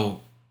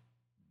 So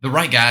the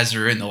right guys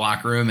are in the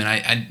locker room, and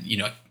I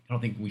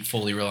don't think we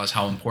fully realize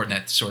how important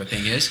that sort of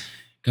thing is.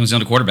 Comes down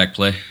to quarterback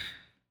play.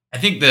 I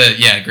think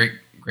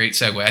great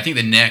segue.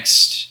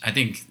 I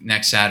think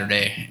next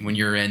Saturday when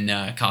you're in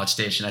College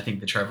Station, I think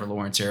the Trevor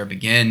Lawrence era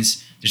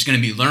begins. There's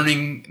going to be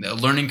a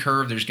learning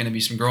curve. There's going to be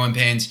some growing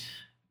pains,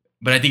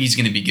 but I think he's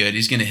going to be good.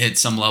 He's going to hit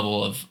some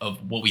level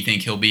of what we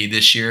think he'll be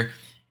this year.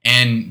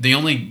 And the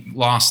only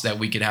loss that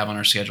we could have on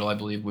our schedule, I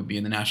believe, would be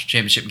in the national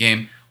championship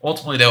game.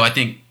 Ultimately, though, I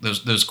think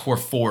those core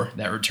 4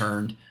 that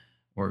returned,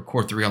 or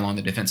core 3 along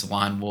the defensive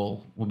line,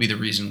 will be the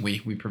reason we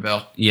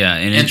prevail. Yeah,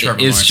 and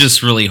it's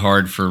just really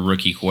hard for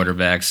rookie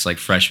quarterbacks, like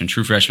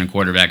true freshman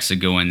quarterbacks, to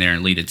go in there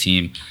and lead a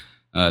team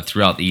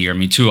throughout the year. I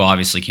mean, Tua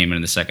obviously came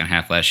in the second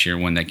half last year,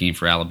 won that game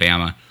for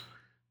Alabama,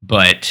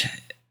 but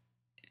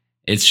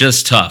it's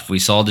just tough. We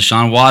saw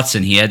Deshaun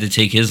Watson; he had to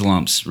take his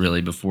lumps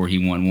really before he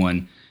won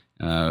one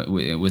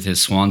with his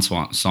swan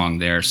song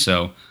there.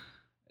 So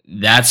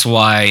that's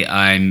why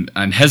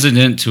I'm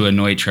hesitant to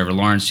anoint Trevor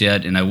Lawrence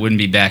yet, and I wouldn't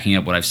be backing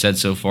up what I've said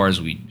so far, as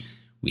we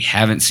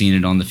haven't seen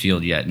it on the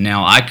field yet.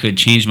 Now, I could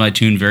change my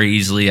tune very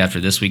easily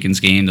after this weekend's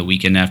game, the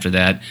weekend after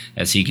that,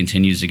 as he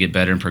continues to get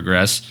better and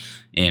progress,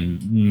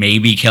 and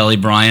maybe Kelly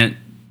Bryant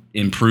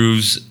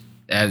improves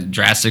as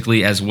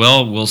drastically as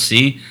well. We'll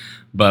see.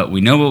 But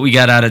we know what we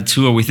got out of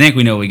Tua. We think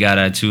we know what we got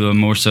out of Tua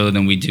more so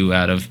than we do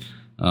out of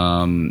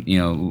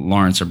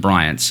Lawrence or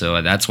Bryant.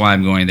 So that's why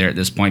I'm going there at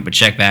this point. But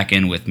check back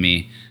in with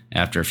me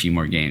after a few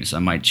more games. I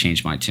might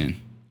change my tune.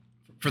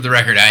 For the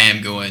record, I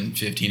am going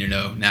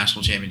 15-0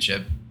 national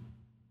championship,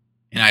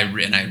 and I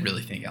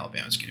really think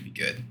Alabama's going to be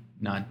good.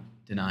 Not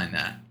denying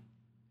that.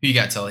 Who you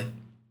got, Tully?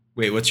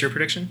 Wait, what's your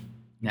prediction?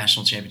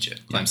 National championship.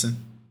 Clemson?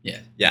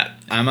 Yeah.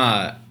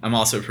 I'm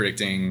also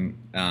predicting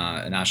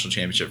a national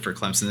championship for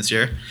Clemson this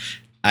year.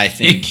 I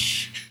think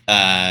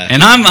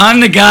and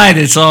I'm the guy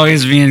that's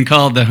always being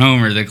called the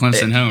homer, the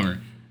Clemson homer.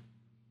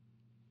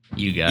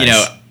 You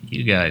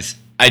guys.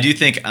 I do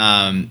think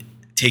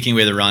taking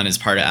away the run is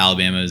part of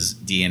Alabama's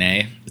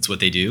DNA. It's what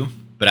they do.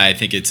 But I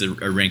think it's a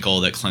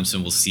wrinkle that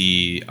Clemson will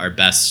see our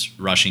best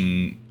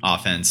rushing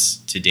offense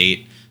to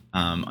date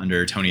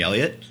under Tony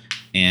Elliott.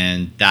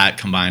 And that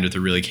combined with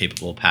a really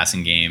capable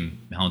passing game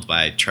helmed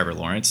by Trevor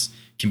Lawrence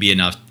can be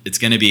enough. It's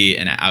going to be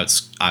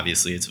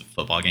obviously it's a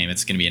football game.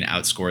 It's going to be an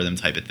outscore them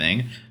type of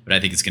thing. But I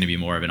think it's going to be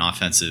more of an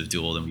offensive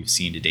duel than we've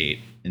seen to date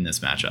in this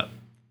matchup.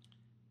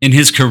 In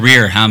his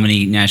career, how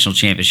many national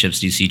championships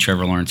do you see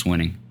Trevor Lawrence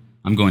winning?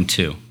 I'm going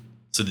 2.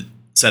 So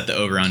set the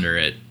over-under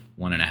at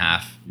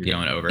 1.5. You're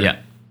going over? Yeah.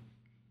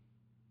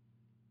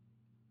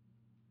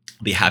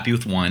 I'll be happy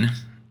with 1.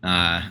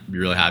 Be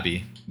really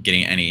happy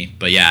getting any.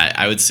 But yeah,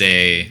 I would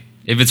say...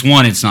 If it's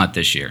 1, it's not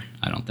this year,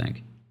 I don't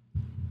think.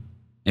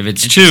 If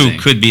it's 2,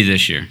 could be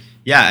this year.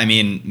 Yeah, I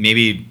mean,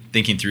 maybe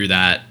thinking through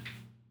that,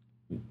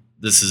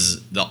 this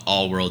is the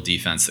all-world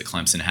defense that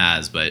Clemson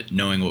has, but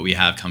knowing what we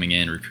have coming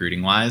in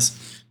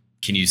recruiting-wise,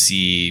 can you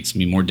see... It's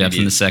going to be more depth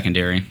in the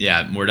secondary.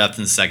 Yeah, more depth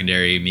in the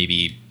secondary,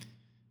 maybe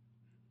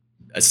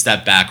a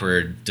step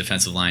backward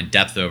defensive line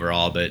depth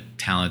overall, but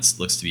talent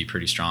looks to be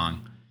pretty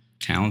strong.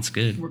 Talent's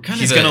good. We're kind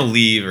He's of going to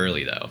leave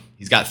early, though.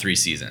 He's got 3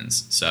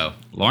 seasons, so.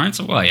 Lawrence?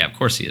 Well, yeah, of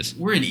course he is.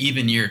 we're an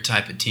even year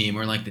type of team.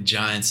 We're like the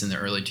Giants in the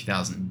early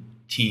 2000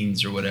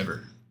 teens or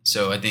whatever.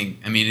 So I think,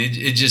 I mean,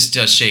 it just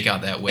does shake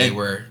out that way And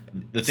where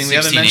the thing we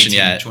haven't 16, mentioned 18,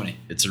 yet, 20.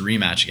 it's a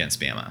rematch against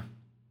Bama.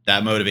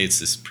 That motivates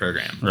this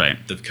program. Right.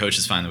 The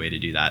coaches find the way to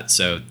do that.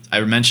 So I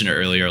mentioned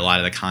earlier a lot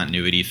of the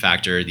continuity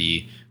factor,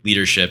 the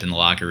leadership in the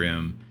locker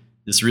room.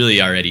 This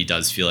really already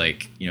does feel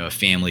like, a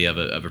family of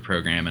a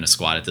program and a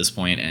squad at this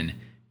point. And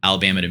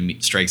Alabama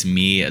strikes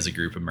me as a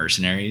group of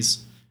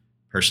mercenaries,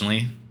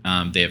 personally.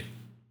 They have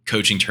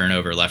coaching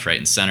turnover left, right,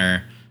 and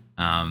center.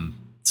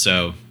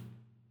 So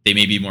they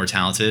may be more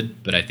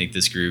talented, but I think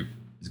this group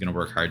is going to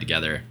work hard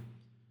together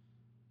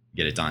to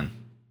get it done.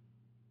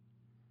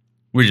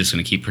 We're just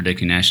going to keep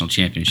predicting national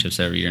championships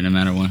every year, no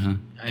matter what, huh?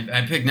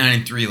 I picked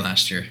 9-3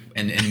 last year,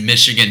 and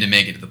Michigan to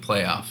make it to the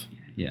playoff.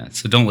 Yeah,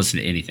 so don't listen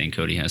to anything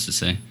Cody has to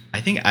say.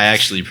 I think I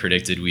actually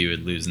predicted we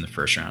would lose in the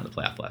first round of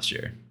the playoff last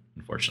year,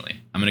 unfortunately.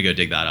 I'm going to go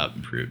dig that up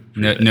and prove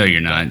No, it. no, you're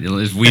not.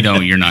 If we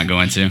don't, you're not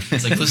going to.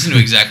 It's like, listen to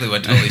exactly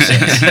what Tully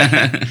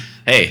says.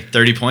 Hey,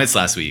 30 points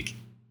last week.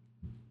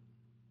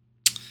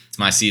 It's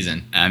my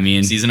season. I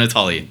mean, Season of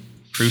Tully.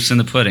 proof's in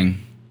the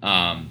pudding.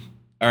 All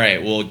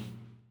right, well,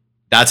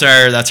 that's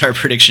our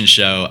prediction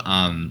show.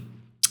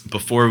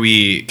 Before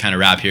we kind of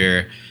wrap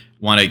here,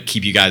 want to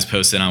keep you guys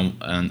posted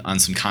on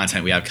some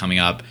content we have coming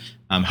up.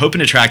 I'm hoping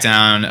to track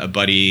down a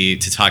buddy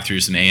to talk through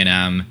some A&M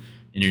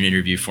in an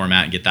interview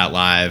format and get that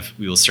live.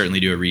 We will certainly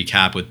do a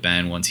recap with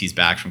Ben once he's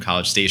back from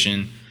College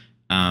Station.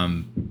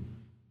 Ben,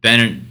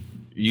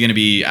 are you going to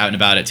be out and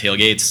about at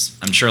tailgates?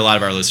 I'm sure a lot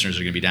of our listeners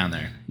are going to be down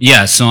there.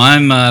 Yeah, so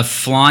I'm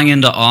flying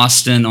into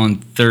Austin on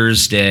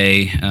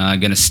Thursday.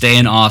 Going to stay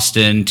in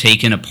Austin,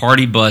 taking a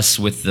party bus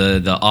with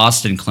the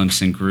Austin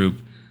Clemson group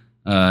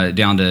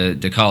down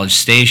to College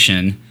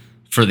Station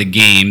for the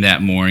game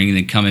that morning, and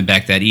then coming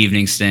back that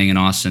evening, staying in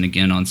Austin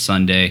again on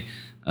Sunday,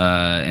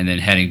 and then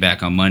heading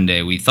back on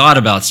Monday. We thought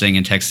about staying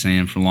in Texas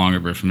A&M for longer,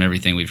 but from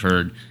everything we've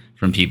heard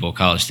from people,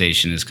 College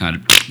Station is kind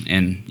of,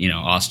 and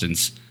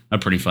Austin's a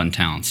pretty fun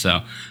town.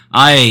 So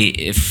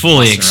I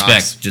fully Austin expect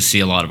rocks. to see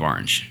a lot of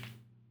orange.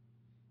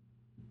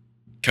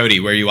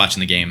 Cody, where are you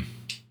watching the game?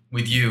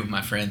 With you,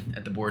 my friend,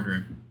 at the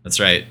boardroom. That's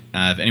right.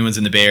 If anyone's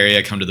in the Bay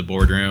Area, come to the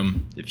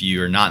boardroom. If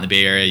you are not in the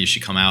Bay Area, you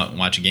should come out and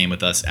watch a game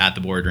with us at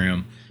the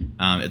boardroom.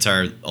 It's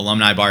our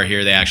alumni bar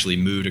here. They actually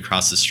moved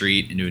across the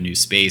street into a new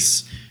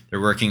space.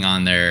 They're working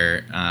on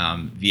their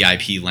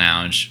VIP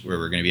lounge where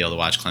we're going to be able to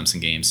watch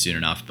Clemson games soon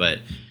enough. But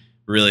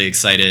we're really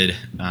excited.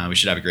 We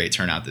should have a great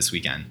turnout this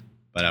weekend.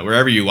 But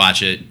wherever you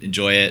watch it,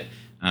 enjoy it.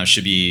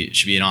 Should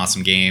be an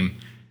awesome game.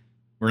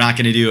 We're not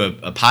going to do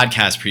a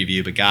podcast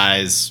preview, but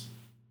guys,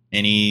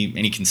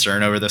 any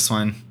concern over this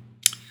one?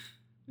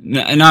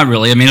 No, not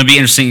really. I mean, it'll be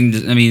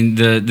interesting. I mean,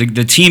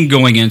 the team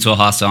going into a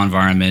hostile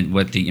environment.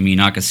 You're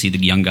not going to see the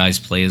young guys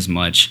play as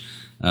much.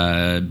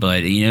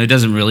 But it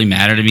doesn't really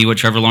matter to me what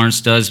Trevor Lawrence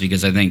does,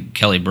 because I think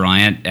Kelly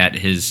Bryant, at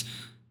his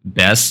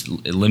best,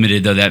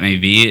 limited though that may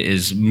be,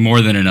 is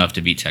more than enough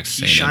to beat Texas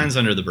He A&M. shines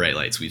under the bright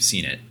lights. We've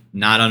seen it.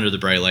 Not under the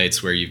bright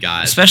lights where you've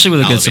got, Especially with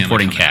a good Alabama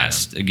supporting coming at him.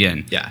 cast.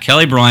 Again, Yeah.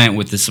 Kelly Bryant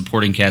with the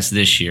supporting cast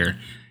this year,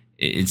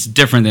 it's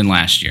different than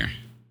last year.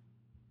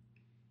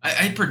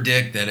 I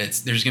predict that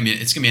it's gonna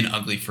be an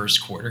ugly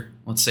first quarter.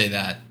 Let's say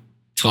that.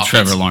 Till Offense.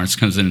 Trevor Lawrence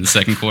comes in the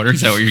second quarter.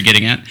 Is that what you're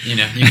getting at? You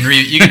can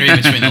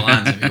read between the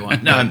lines if you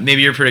want. No,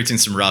 maybe you're predicting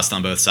some rust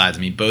on both sides.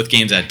 I mean, both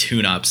games had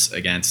tune-ups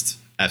against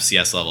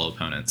FCS level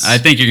opponents. I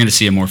think you're going to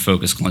see a more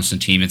focused Clemson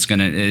team. It's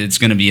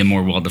going to be a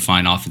more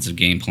well-defined offensive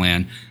game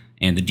plan,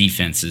 and the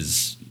defense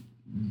is.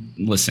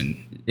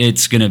 Listen,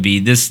 it's going to be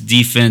this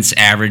defense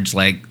average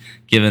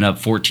giving up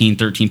 14,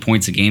 13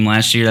 points a game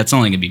last year. That's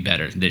only going to be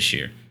better this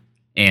year.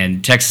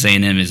 And Texas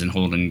A&M isn't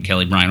holding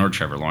Kelly Bryant or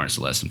Trevor Lawrence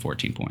to less than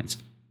 14 points.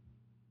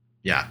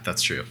 Yeah,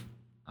 that's true.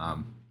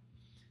 All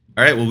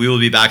right, well, we will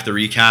be back to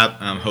recap.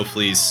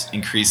 Hopefully,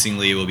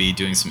 increasingly, we'll be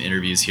doing some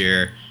interviews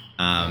here.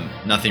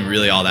 Nothing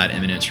really all that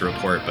imminent to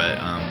report, but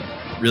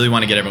really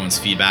want to get everyone's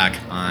feedback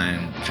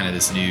on kind of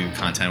this new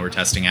content we're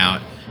testing out.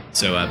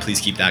 So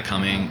please keep that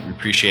coming. We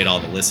appreciate all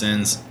the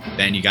listens.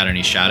 Ben, you got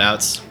any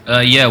shout-outs?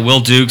 Yeah, Will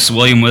Dukes,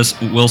 William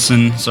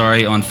Wilson,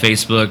 on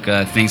Facebook.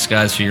 Thanks,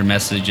 guys, for your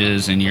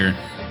messages and your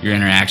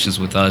interactions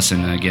with us.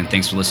 And again,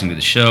 thanks for listening to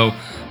the show.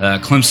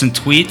 Clemson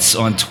Tweets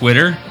on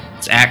Twitter.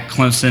 It's at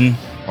Clemson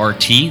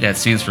RT. That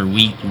stands for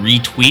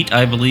retweet,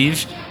 I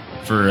believe,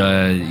 for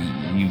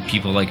you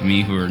people like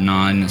me who are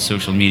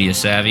non-social media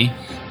savvy.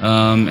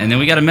 And then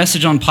we got a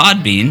message on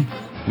Podbean.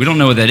 We don't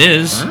know what that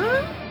is,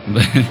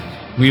 but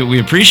we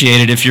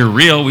appreciate it. If you're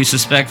real, we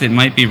suspect it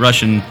might be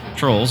Russian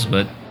trolls,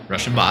 but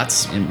Russian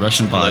bots.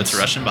 Russian Hello bots. to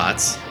Russian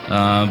bots.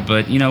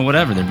 But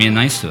whatever. They're being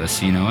nice to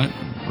us. You know what?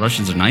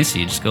 Russians are nice.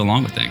 You just go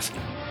along with things.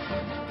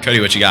 Cody,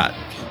 what you got?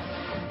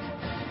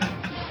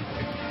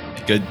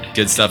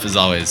 Good stuff as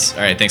always.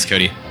 All right, thanks,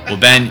 Cody. Well,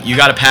 Ben, you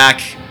got to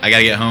pack. I got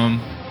to get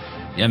home.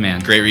 Yeah,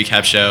 man. Great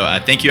recap show.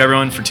 Thank you,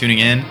 everyone, for tuning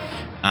in.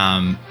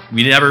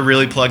 we never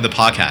really plug the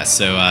podcast,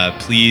 so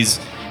please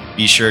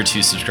be sure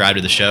to subscribe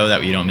to the show that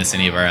way you don't miss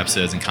any of our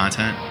episodes and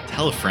content.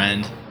 Tell a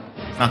friend.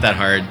 It's not that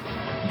hard.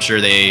 I'm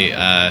sure they,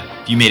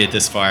 if you made it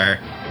this far,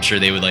 I'm sure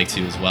they would like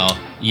to as well.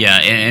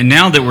 Yeah, and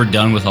now that we're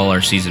done with all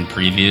our season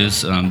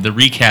previews, the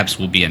recaps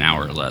will be an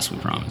hour or less, we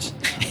promise.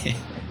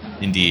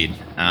 Indeed.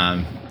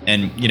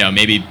 And, you know,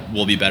 maybe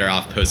we'll be better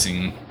off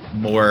posting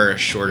more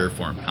shorter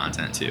form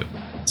content too.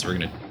 So we're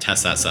going to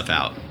test that stuff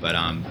out. But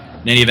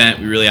in any event,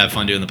 we really have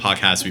fun doing the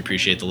podcast. We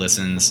appreciate the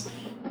listens.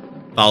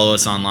 Follow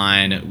us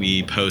online.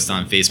 We post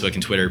on Facebook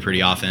and Twitter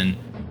pretty often,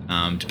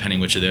 depending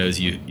which of those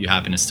you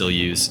happen to still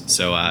use.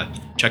 So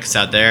check us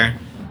out there.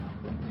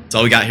 That's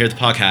all we got here at the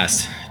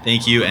podcast.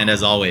 Thank you. And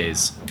as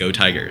always, go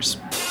Tigers.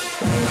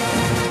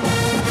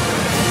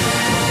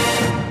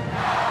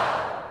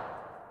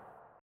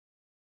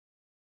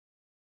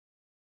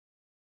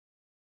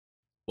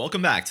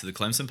 Welcome back to the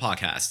Clemson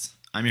Podcast.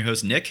 I'm your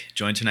host, Nick,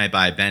 joined tonight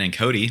by Ben and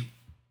Cody.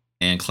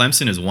 And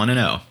Clemson is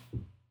 1-0.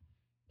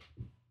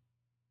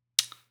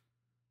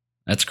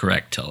 That's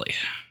correct, Tully.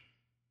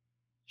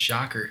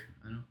 Shocker.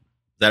 I know.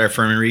 Is that our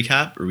Furman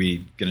recap? Are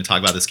we going to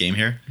talk about this game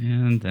here?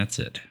 And that's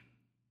it.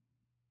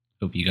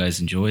 Hope you guys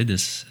enjoyed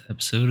this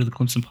episode of the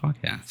Clemson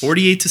Podcast.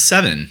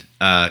 48-7.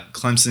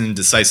 Clemson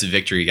decisive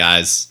victory,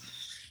 guys.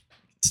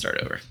 Start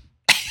over.